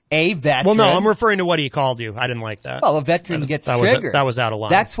trivialization, a veteran. Well, no, I'm referring to what he called you. I didn't like that. Well, a veteran gets triggered. That was out of line.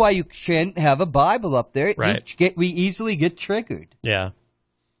 That's why you shouldn't have a Bible up there. Right. We easily get triggered. Yeah.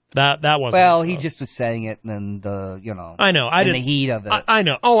 That wasn't. Well, he just was saying it, and I know. The heat of it. I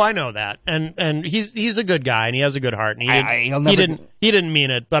know. Oh, I know that. And he's a good guy, and he has a good heart, and he didn't mean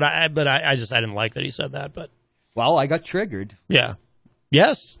it, but I didn't like that he said that. But I got triggered. Yeah.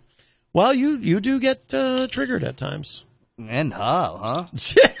 Yes. Well, you do get triggered at times. And how,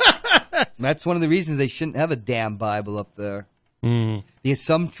 huh? That's one of the reasons they shouldn't have a damn Bible up there. Because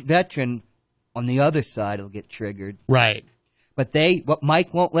some veteran on the other side will get triggered. Right. But what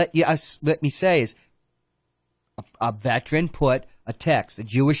Mike won't let me say is a veteran put a text, a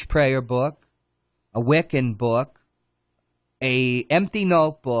Jewish prayer book, a Wiccan book, a empty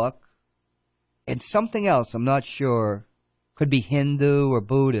notebook, and something else, I'm not sure. Could be Hindu or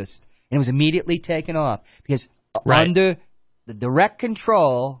Buddhist, and it was immediately taken off because under the direct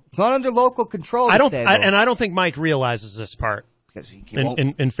control, it's not under local control. I don't think Mike realizes this part. Because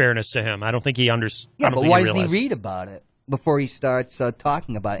in fairness to him, I don't think he understands. Yeah, but why doesn't he read about it before he starts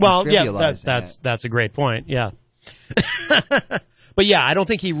talking about it? Well, yeah, that's a great point. Yeah. But yeah, I don't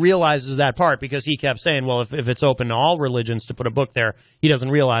think he realizes that part because he kept saying, well, if it's open to all religions to put a book there, he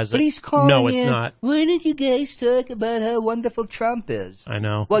doesn't realize that. But he's calling no, it's not. Why did you guys talk about how wonderful Trump is? I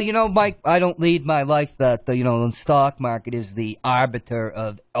know. Well, Mike, I don't lead my life that, the stock market is the arbiter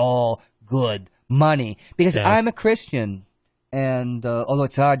of all good money because I'm a Christian. And although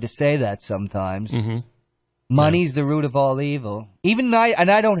it's hard to say that sometimes, money's the root of all evil. Even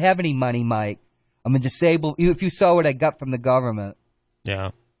I don't have any money, Mike. I'm a disabled. If you saw what I got from the government.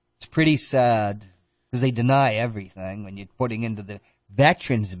 Yeah. It's pretty sad. because they deny everything when you're putting into the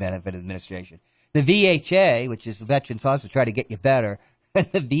Veterans Benefit Administration. The VHA, which is the Veterans Hospital, try to get you better.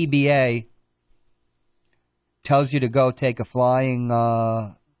 And the VBA tells you to go take a flying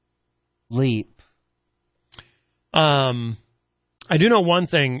leap. I do know one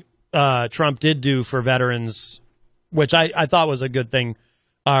thing Trump did do for veterans, which I thought was a good thing.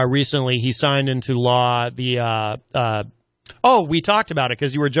 Recently, he signed into law the we talked about it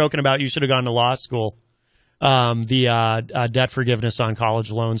because you were joking about you should have gone to law school. The debt forgiveness on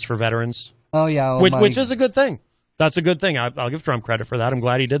college loans for veterans. Oh, yeah. Which is a good thing. That's a good thing. I'll give Trump credit for that. I'm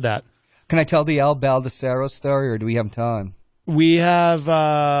glad he did that. Can I tell the Al Baldessaro story, or do we have time? We have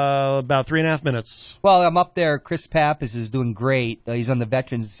about 3.5 minutes. Well, I'm up there. Chris Pappas is doing great. He's on the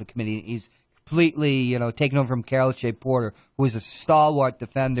Veterans Committee. He's completely, taken over from Carol Shea Porter, who was a stalwart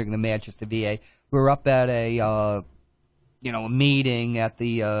defender in the Manchester VA. We were up at a meeting at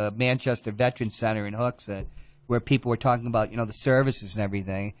the Manchester Veterans Center in Hooksett, where people were talking about, the services and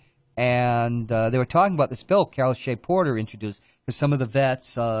everything. And they were talking about this bill Carol Shea Porter introduced, because some of the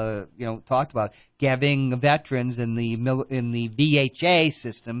vets, talked about giving veterans in the VHA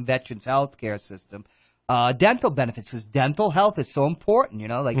system, Veterans Health Care System, dental benefits, because dental health is so important,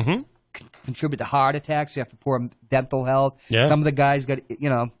 contribute to heart attacks. You have to poor dental health. Yeah. Some of the guys got,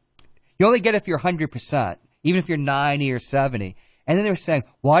 you only get it if you're 100%, even if you're 90 or 70. And then they were saying,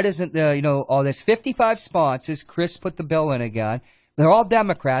 why doesn't there's 55 sponsors. Chris put the bill in again. They're all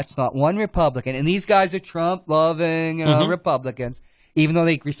Democrats, not one Republican. And these guys are Trump-loving, Republicans. Even though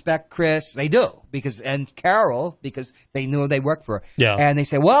they respect Chris, they do. And Carol, because they knew they worked for her. Yeah. And they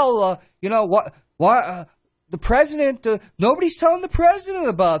say, why, the president, nobody's telling the president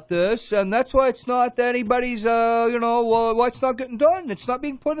about this, and that's why it's not anybody's, why it's not getting done. It's not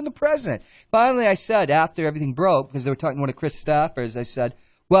being put in the president. Finally, I said, after everything broke, because they were talking to one of Chris' staffers, I said,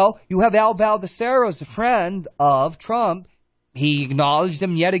 well, you have Al Baldessaro as a friend of Trump. He acknowledged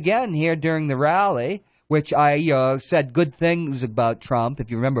him yet again here during the rally, which I said good things about Trump,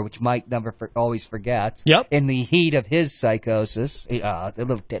 if you remember, which Mike never always forgets. Yep. In the heat of his psychosis. A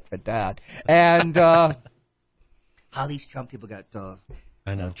little tit for tat. And how these Trump people got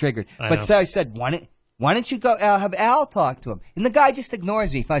triggered. So I said, why don't you go have Al talk to him? And the guy just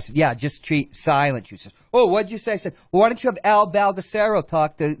ignores me. I said, yeah, just silence you. He says, oh, what'd you say? I said, well, why don't you have Al Baldessaro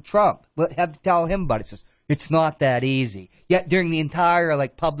talk to Trump? Have to tell him about it. He says, it's not that easy. Yet during the entire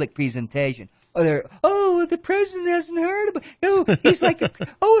public presentation, the president hasn't heard about it. He's like, if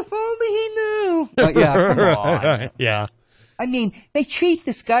only he knew. Yeah, come on. Yeah. I mean, they treat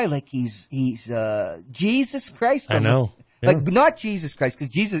this guy like he's Jesus Christ. I know. Yeah. Not Jesus Christ,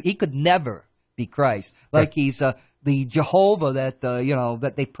 because Jesus, he could never be Christ. Like he's the Jehovah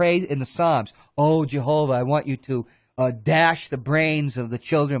that they pray in the Psalms. Oh, Jehovah, I want you to dash the brains of the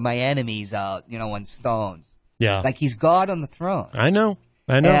children of my enemies out, on stones. Yeah. Like he's God on the throne. I know.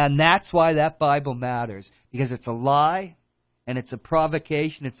 And that's why that Bible matters, because it's a lie, and it's a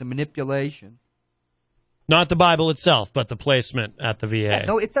provocation, it's a manipulation. Not the Bible itself, but the placement at the VA. Yeah,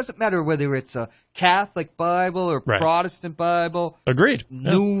 no, it doesn't matter whether it's a Catholic Bible or Protestant Bible. Agreed.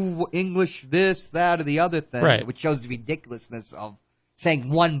 New English, this, that, or the other thing, which shows the ridiculousness of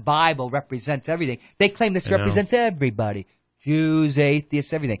saying one Bible represents everything. They claim this represents everybody. Jews,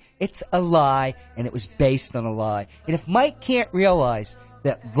 atheists, everything. It's a lie, and it was based on a lie. And if Mike can't realize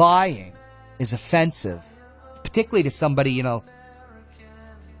that lying is offensive, particularly to somebody,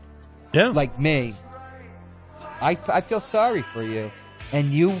 like me, I feel sorry for you.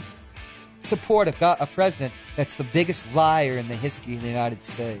 And you support a president that's the biggest liar in the history of the United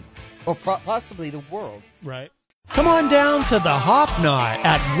States, or possibly the world. Right. Come on down to the Hop Knot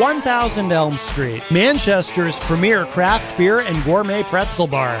at 1000 Elm Street, Manchester's premier craft beer and gourmet pretzel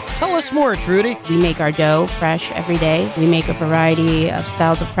bar. Tell us more, Trudy. We make our dough fresh every day. We make a variety of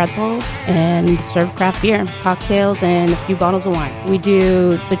styles of pretzels and serve craft beer, cocktails, and a few bottles of wine. We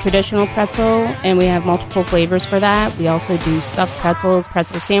do the traditional pretzel, and we have multiple flavors for that. We also do stuffed pretzels,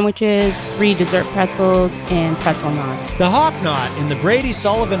 pretzel sandwiches, free dessert pretzels, and pretzel knots. The Hop Knot in the Brady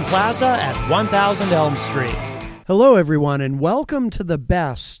Sullivan Plaza at 1000 Elm Street. Hello, everyone, and welcome to the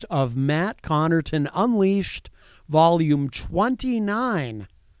best of Matt Connarton Unleashed, Volume 29.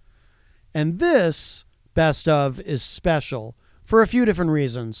 And this best of is special for a few different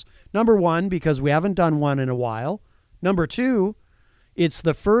reasons. Number one, because we haven't done one in a while. Number two, it's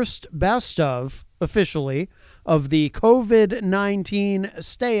the first best of, officially, of the COVID-19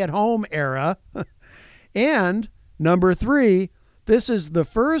 stay-at-home era. And number three, this is the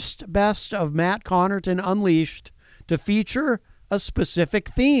first best of Matt Connarton Unleashed to feature a specific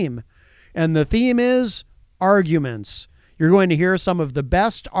theme. And the theme is arguments. You're going to hear some of the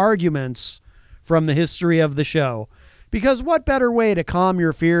best arguments from the history of the show. Because what better way to calm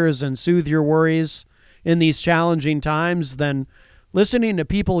your fears and soothe your worries in these challenging times than listening to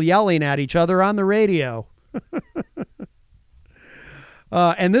people yelling at each other on the radio?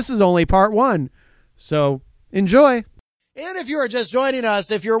 And this is only part one, so enjoy. And if you are just joining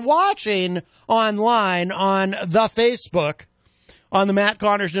us, if you're watching online on the Facebook, on the Matt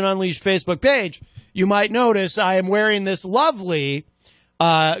Connarton Unleashed Facebook page, you might notice I am wearing this lovely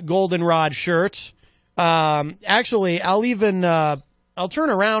goldenrod shirt. Actually, I'll turn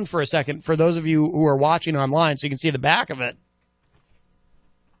around for a second for those of you who are watching online so you can see the back of it.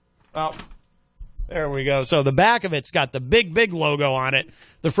 Oh, there we go. So the back of it's got the big logo on it.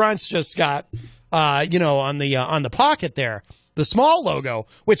 The front's just got, on the pocket there, the small logo,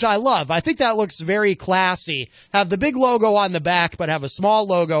 which I love. I think that looks very classy. Have the big logo on the back, but have a small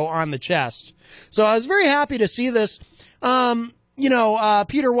logo on the chest. So I was very happy to see this.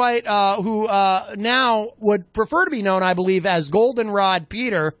 Peter White, who now would prefer to be known, I believe, as Goldenrod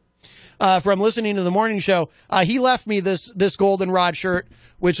Peter, from listening to the morning show, he left me this goldenrod shirt,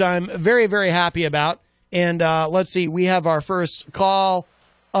 which I'm very, very happy about. And let's see, we have our first call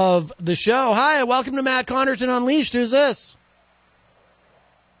of the show. Hi, welcome to Matt Connarton Unleashed. Who's this?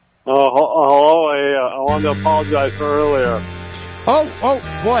 Hello. I wanted to apologize for earlier.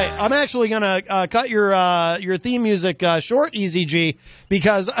 Oh boy! I'm actually gonna cut your theme music short, Easy G,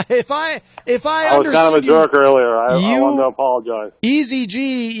 because if I was kind of a jerk earlier. I wanted to apologize. Easy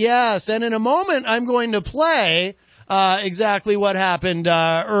G, yes, and in a moment I'm going to play exactly what happened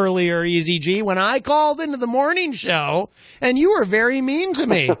earlier, Easy G, when I called into the morning show, and you were very mean to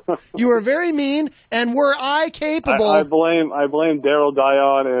me. You were very mean, and were I capable? I blame Daryl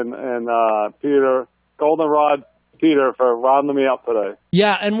Dion and Peter Goldenrod Peter for rounding me up today.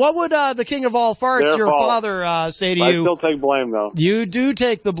 Yeah, and what would the king of all farts, your father, say to you? I still take blame, though. You do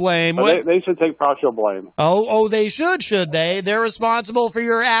take the blame. They should take partial blame. Oh, they should they? They're responsible for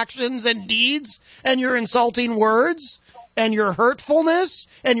your actions and deeds and your insulting words and your hurtfulness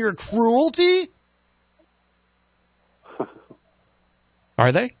and your cruelty?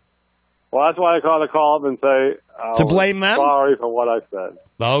 Are they? Well, that's why I call up and say... to blame them? Sorry for what I said.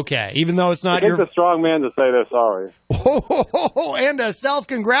 Okay, even though it's not It takes a strong man to say they're sorry. And a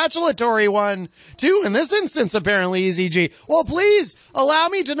self-congratulatory one, too, in this instance, apparently, Easy G. Well, please, allow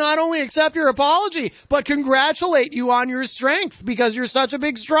me to not only accept your apology, but congratulate you on your strength, because you're such a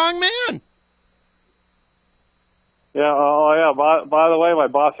big, strong man. Yeah, By the way, my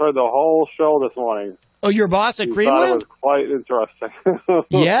boss heard the whole show this morning. Oh, your boss at Creamland? Thought it was quite interesting.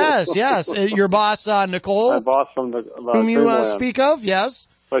 Yes. Your boss, Nicole? My boss from whom you speak of, yes.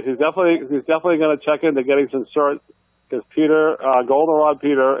 But he's definitely going to check into getting some shirts, because Peter, Goldenrod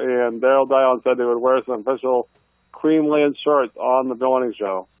Peter and Daryl Dion said they would wear some official Creamland shirts on the morning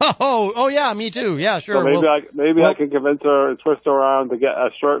show. Oh yeah, me too. Yeah, sure. So maybe I can convince her and twist her around to get a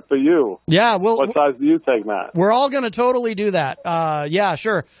shirt for you. Yeah, what size do you take, Matt? We're all going to totally do that. Yeah,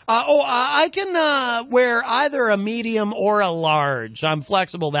 sure. I can wear either a medium or a large. I'm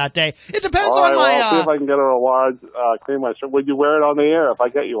flexible that day. It depends on my. I'll see if I can get her a large Creamland shirt. Would you wear it on the air if I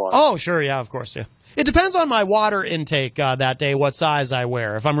get you one? Oh, sure. Yeah, of course. Yeah. It depends on my water intake that day, what size I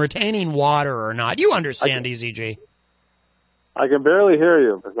wear, if I'm retaining water or not. You understand, Easy G. I can barely hear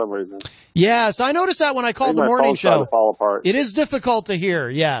you for some reason. Yes, I noticed that when I called the morning show. To fall apart. It is difficult to hear,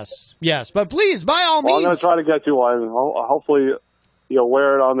 yes. But please, by all means. I'm going to try to get you one. Hopefully you'll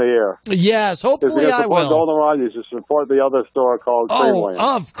wear it on the air. Yes, hopefully I will. Goldenrod, you should support the other store called Creamland.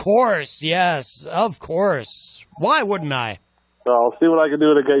 Oh, of course, yes, of course. Why wouldn't I? So I'll see what I can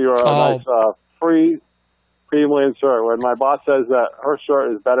do to get you a nice free Creamland shirt. When my boss says that her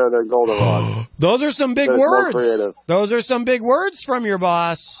shirt is better than Goldenrod. Those are some big words. Those are some big words from your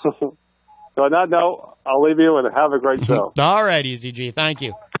boss. So on that note, I'll leave you and have a great show. All right, Easy G. Thank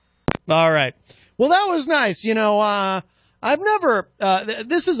you. All right. Well, that was nice. I've never,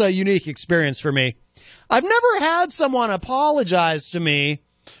 this is a unique experience for me. I've never had someone apologize to me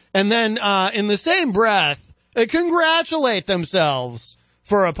and then in the same breath congratulate themselves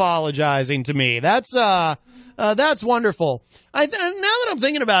for apologizing to me. That's wonderful. Now that I'm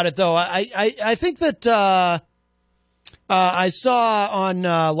thinking about it, though, I think that I saw on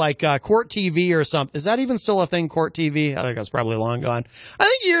Court TV or something. Is that even still a thing, Court TV? I think that's probably long gone. I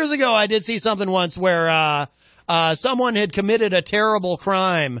think years ago I did see something once where someone had committed a terrible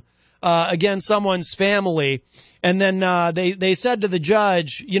crime against someone's family, and then they said to the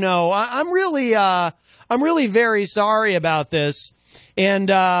judge, I'm really very sorry about this. And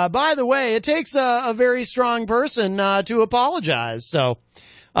by the way, it takes a very strong person to apologize. So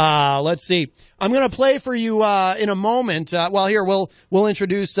Let's see. I'm going to play for you in a moment. Here, we'll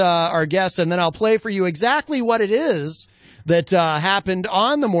introduce our guests, and then I'll play for you exactly what it is that happened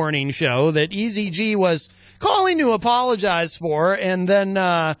on the morning show that Easy G was calling to apologize for, and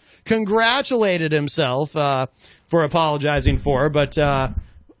then congratulated himself for apologizing for. But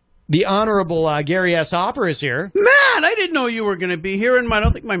the Honorable Gary S. Hopper is here. Matt, I didn't know you were going to be here, and I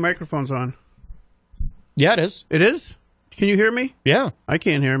don't think my microphone's on. Yeah, it is. It is? Can you hear me? Yeah. I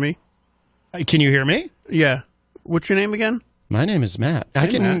can't hear me. Can you hear me? Yeah. What's your name again? My name is Matt. I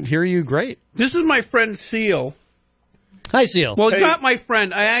can hear you great. This is my friend Seal. Hi, Seal. Well, it's not my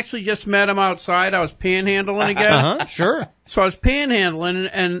friend. I actually just met him outside. I was panhandling again. Sure. So I was panhandling,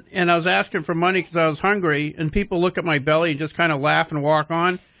 and I was asking for money because I was hungry, and people look at my belly and just kind of laugh and walk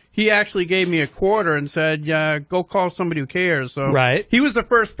on. He actually gave me a quarter and said, go call somebody who cares. So right. He was the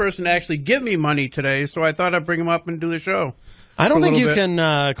first person to actually give me money today, so I thought I'd bring him up and do the show. I don't think you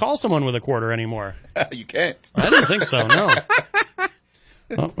can call someone with a quarter anymore. You can't. I don't think so, no.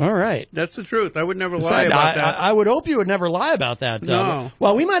 Oh, all right. That's the truth. I would never lie about that. I would hope you would never lie about that. No.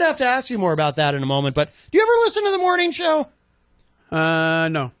 Well, we might have to ask you more about that in a moment, but do you ever listen to the morning show?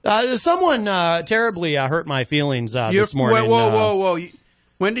 No. Someone terribly hurt my feelings this morning. Whoa.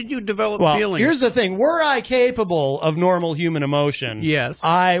 When did you develop feelings? Here's the thing. Were I capable of normal human emotion, yes,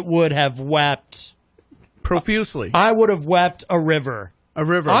 I would have wept profusely. I would have wept a river. A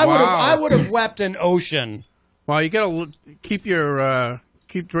river. I would have wept an ocean. Well, you got to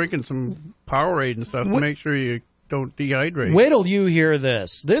keep drinking some Powerade and stuff to make sure you don't dehydrate. Wait till you hear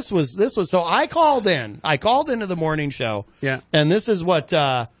this. This was so I called into the morning show. Yeah. And this is what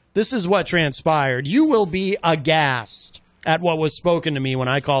transpired. You will be aghast at what was spoken to me when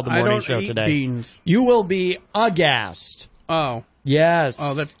I called the morning show today. Beans. You will be aghast. Oh. Yes.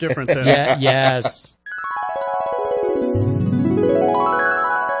 Oh, that's different then. Yes.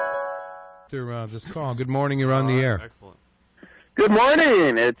 This call. Good morning. You're on the air. Excellent. Good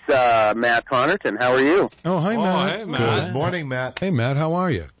morning. It's Matt Connarton. How are you? Oh, hi, Matt. Hey, Matt. Good morning, Matt. Hey, Matt. How are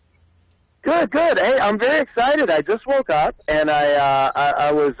you? Good. Hey, I'm very excited. I just woke up, and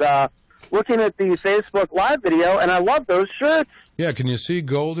I was looking at the Facebook Live video, and I love those shirts. Yeah, can you see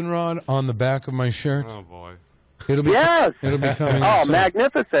goldenrod on the back of my shirt? Oh, boy. It'll be coming. Oh,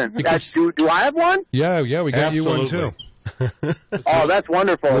 magnificent. Do I have one? Yeah, we got you one, too. Oh, that's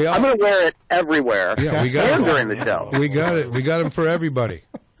wonderful. I'm going to wear it everywhere. Yeah, we got and it. during the show. We got it. We got them for everybody.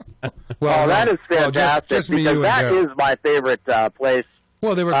 Well, that is fantastic, just me, because you, that and is my favorite place.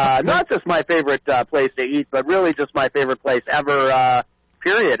 Well, they were not just my favorite place to eat, but really just my favorite place ever,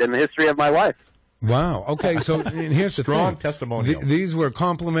 period, in the history of my life. Wow. Okay, so and here's the strong thing. testimonial. These were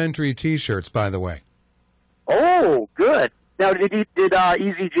complimentary T-shirts, by the way. Oh, good. Now, did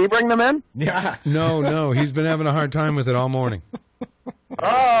Easy G bring them in? Yeah. No. He's been having a hard time with it all morning.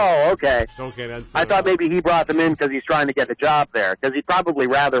 Oh, okay. Okay, I thought maybe he brought them in because he's trying to get a job there, because he'd probably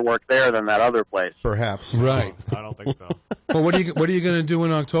rather work there than that other place. Perhaps. Right. I don't think so. Well, what are you going to do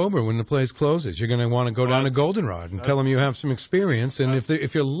in October when the place closes? You're going to want to go down to Goldenrod and tell them you have some experience, and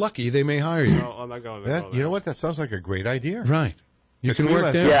if you're lucky, they may hire you. No, I'm not going to go there. You know what? That sounds like a great idea. Right. You can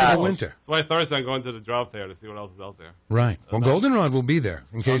work there for the winter. That's why Thursday I'm going to the job fair to see what else is out there. Right. Well, Goldenrod will be there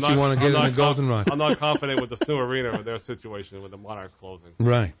in case you want to get in the Goldenrod. I'm not confident with the Snow Arena with their situation with the Monarchs closing.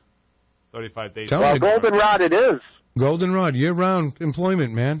 Right. 35 days. Well, Goldenrod it is. Goldenrod, year-round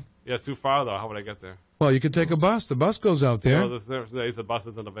employment, man. Yeah, it's too far, though. How would I get there? Well, you could take a bus. The bus goes out there. Well, the bus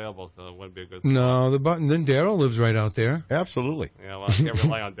isn't available, so it wouldn't be a good spot. No, then Daryl lives right out there. Absolutely. Yeah, well, I can't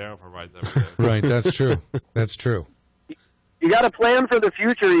rely on Daryl for rides every day. Right, that's true. That's true. You got to plan for the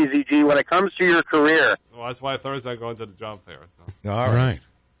future, Easy G, when it comes to your career. Well, that's why Thursday I'm going to the job fair. So. All right.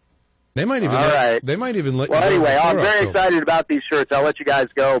 They might even. They might even let. Well, you anyway, go I'm before very October. excited about these shirts. I'll let you guys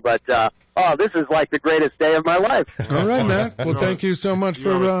go, but this is like the greatest day of my life. All right, Matt. Well, thank you so much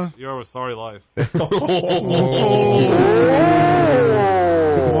for. You're a sorry life.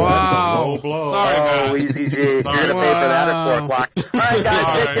 Wow. Low blow. Sorry, man. Easy G. You're going to pay for that at 4 o'clock. All right,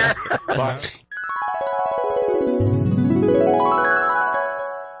 guys, take care. Bye.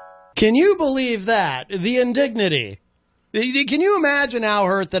 Can you believe that? The indignity. Can you imagine how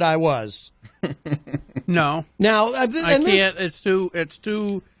hurt that I was? No. Now, I can't.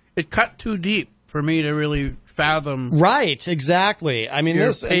 It cut too deep for me to really fathom. Right, exactly. I mean, your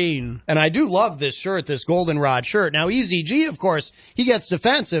this pain. And I do love this shirt, this goldenrod shirt. Now, Easy G, of course, he gets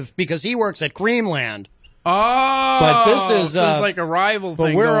defensive because he works at Creamland. Oh, but this is like a rival but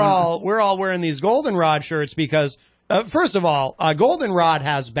thing. We're all wearing these goldenrod shirts because. First of all, Goldenrod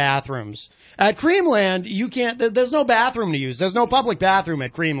has bathrooms. At Creamland, you can't. There's no bathroom to use. There's no public bathroom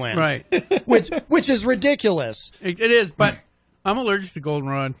at Creamland, right? which is ridiculous. It is, but I'm allergic to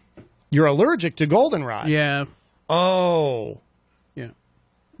goldenrod. You're allergic to goldenrod? Yeah. Oh. Yeah.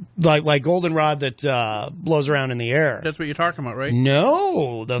 Like goldenrod that blows around in the air. That's what you're talking about, right?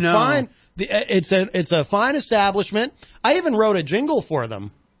 No. It's a fine establishment. I even wrote a jingle for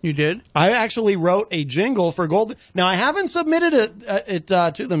them. You did? I actually wrote a jingle for golden. Now, I haven't submitted it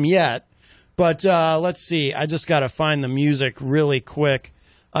to them yet, but let's see. I just got to find the music really quick.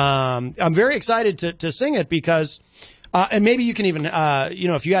 I'm very excited to sing it because, and maybe you can even,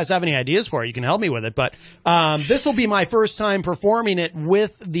 if you guys have any ideas for it, you can help me with it. But this will be my first time performing it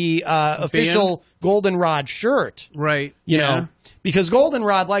with the official Goldenrod shirt. Right. You know, because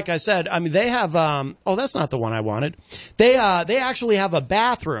Goldenrod, like I said, I mean, they have, that's not the one I wanted. They actually have a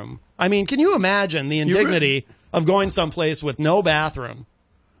bathroom. I mean, can you imagine the indignity of going someplace with no bathroom?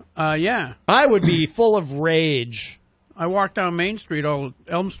 Yeah. I would be full of rage. I walk down Main Street,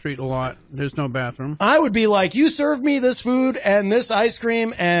 Elm Street a lot. There's no bathroom. I would be like, you served me this food and this ice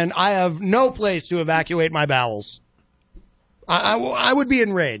cream, and I have no place to evacuate my bowels. I would be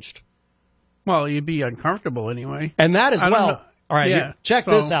enraged. Well, you'd be uncomfortable anyway. And that as well. All right, yeah. Check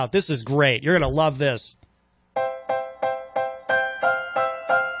this out. This is great. You're going to love this.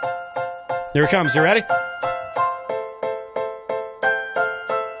 Here it comes. You ready?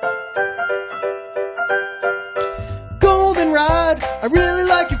 Goldenrod, I really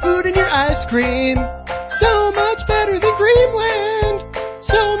like your food and your ice cream. So much better than Creamland.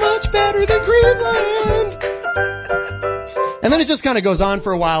 So much better than Creamland. And then it just kind of goes on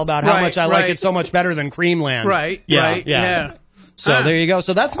for a while about how much I like it so much better than Creamland. Right. Yeah. Right. Yeah. So there you go.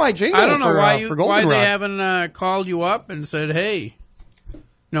 So that's my jingle. I don't know why Goldenrod. they haven't called you up and said, "Hey,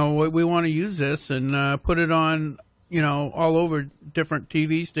 no, we want to use this and put it on, all over different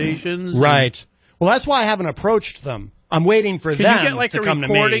TV stations." Right. Well, that's why I haven't approached them. I'm waiting for them you get like to a come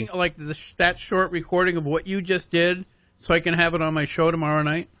recording, to me. like that short recording of what you just did, so I can have it on my show tomorrow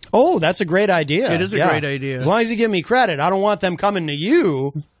night? Oh, that's a great idea. It is a great idea. As long as you give me credit. I don't want them coming to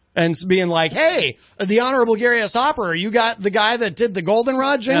you and being like, hey, the Honorable Gary S. Hopper, you got the guy that did the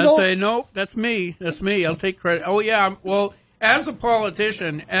Goldenrod jingle? And I'll say, nope, that's me. That's me. I'll take credit. Oh, yeah. Well, as a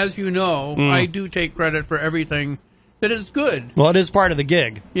politician, as you know, I do take credit for everything that is good. Well, it is part of the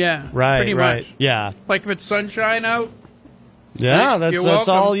gig. Yeah. Right, pretty much. Yeah. Like if it's sunshine out. Yeah, that's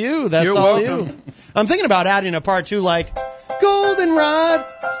all you. That's You're all welcome. you. I'm thinking about adding a part 2 like, Goldenrod,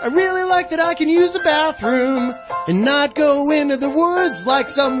 I really like that I can use the bathroom and not go into the woods like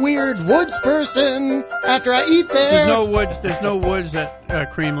some weird woods person after I eat there. There's no woods at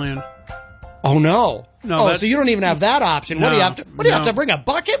Creamland. Oh, no. No, so you don't even have that option. What do you have to? What do you have to bring a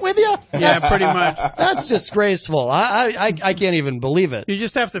bucket with you? Yeah, pretty much. That's disgraceful. I can't even believe it. You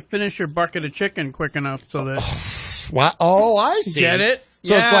just have to finish your bucket of chicken quick enough so that. What? Oh, I see. Get it?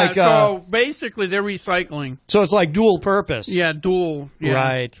 So it's like so basically they're recycling. So it's like dual purpose. Yeah, dual. Yeah.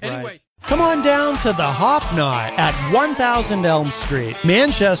 Right. Anyway. Right. Come on down to the Hop Knot at 1000 Elm Street,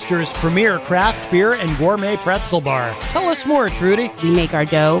 Manchester's premier craft beer and gourmet pretzel bar. Tell us more, Trudy. We make our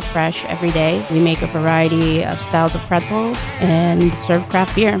dough fresh every day. We make a variety of styles of pretzels and serve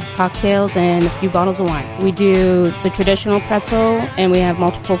craft beer, cocktails, and a few bottles of wine. We do the traditional pretzel, and we have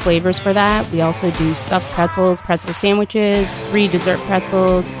multiple flavors for that. We also do stuffed pretzels, pretzel sandwiches, free dessert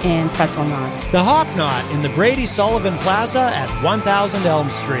pretzels, and pretzel knots. The Hop Knot in the Brady Sullivan Plaza at 1000 Elm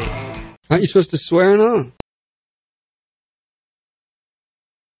Street. Aren't you supposed to swear no?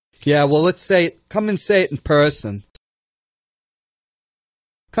 Yeah, well, let's say it. Come and say it in person.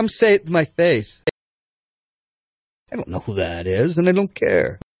 Come say it to my face. I don't know who that is, and I don't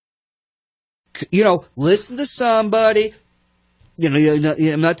care. Listen to somebody.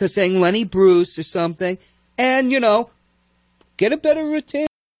 I'm not just saying Lenny Bruce or something. And, get a better routine.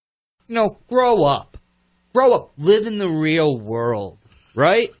 Grow up. Grow up. Live in the real world,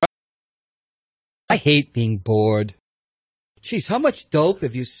 right? I hate being bored. Jeez, how much dope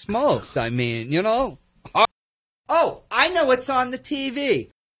have you smoked? I mean, Oh, I know what's on the TV.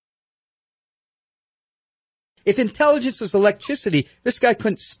 If intelligence was electricity, this guy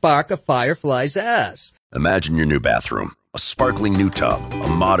couldn't spark a firefly's ass. Imagine your new bathroom. A sparkling new tub, a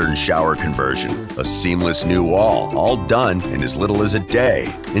modern shower conversion, a seamless new wall, all done in as little as a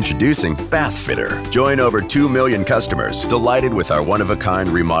day. Introducing Bath Fitter. Join over 2 million customers delighted with our one-of-a-kind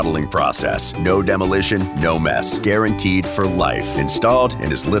remodeling process. No demolition, no mess. Guaranteed for life. Installed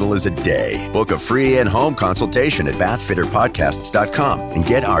in as little as a day. Book a free in-home consultation at bathfitterpodcasts.com and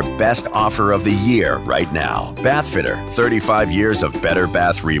get our best offer of the year right now. Bath Fitter, 35 years of better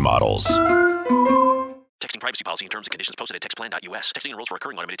bath remodels. privacy policy and terms and conditions posted at textplan.us. Texting enrolls for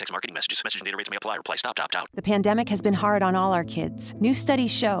recurring automated text marketing messages. Message and data rates may apply. Reply stop to opt out. The pandemic has been hard on all our kids. New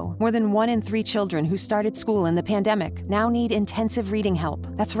studies show more than 1 in 3 children who started school in the pandemic now need intensive reading help.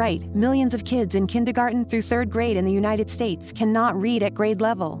 That's right. Millions of kids in kindergarten through 3rd grade in the United States cannot read at grade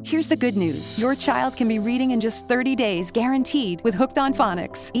level. Here's the good news. Your child can be reading in just 30 days, guaranteed, with Hooked on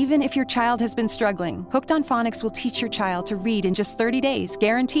Phonics. Even if your child has been struggling, Hooked on Phonics will teach your child to read in just 30 days,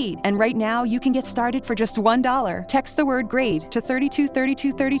 guaranteed. And right now, you can get started for just $1. Text the word GRADE to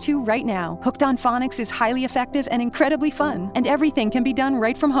 323232 right now. Hooked on Phonics is highly effective and incredibly fun, and everything can be done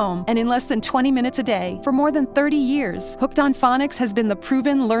right from home and in less than 20 minutes a day. For more than 30 years, Hooked on Phonics has been the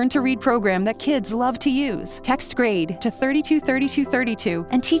proven learn-to-read program that kids love to use. Text GRADE to 323232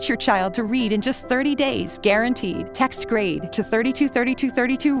 and teach your child to read in just 30 days, guaranteed. Text GRADE to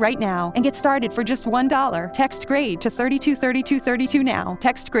 323232 right now and get started for just $1. Text GRADE to 323232 now.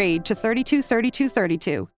 Text GRADE to 323232.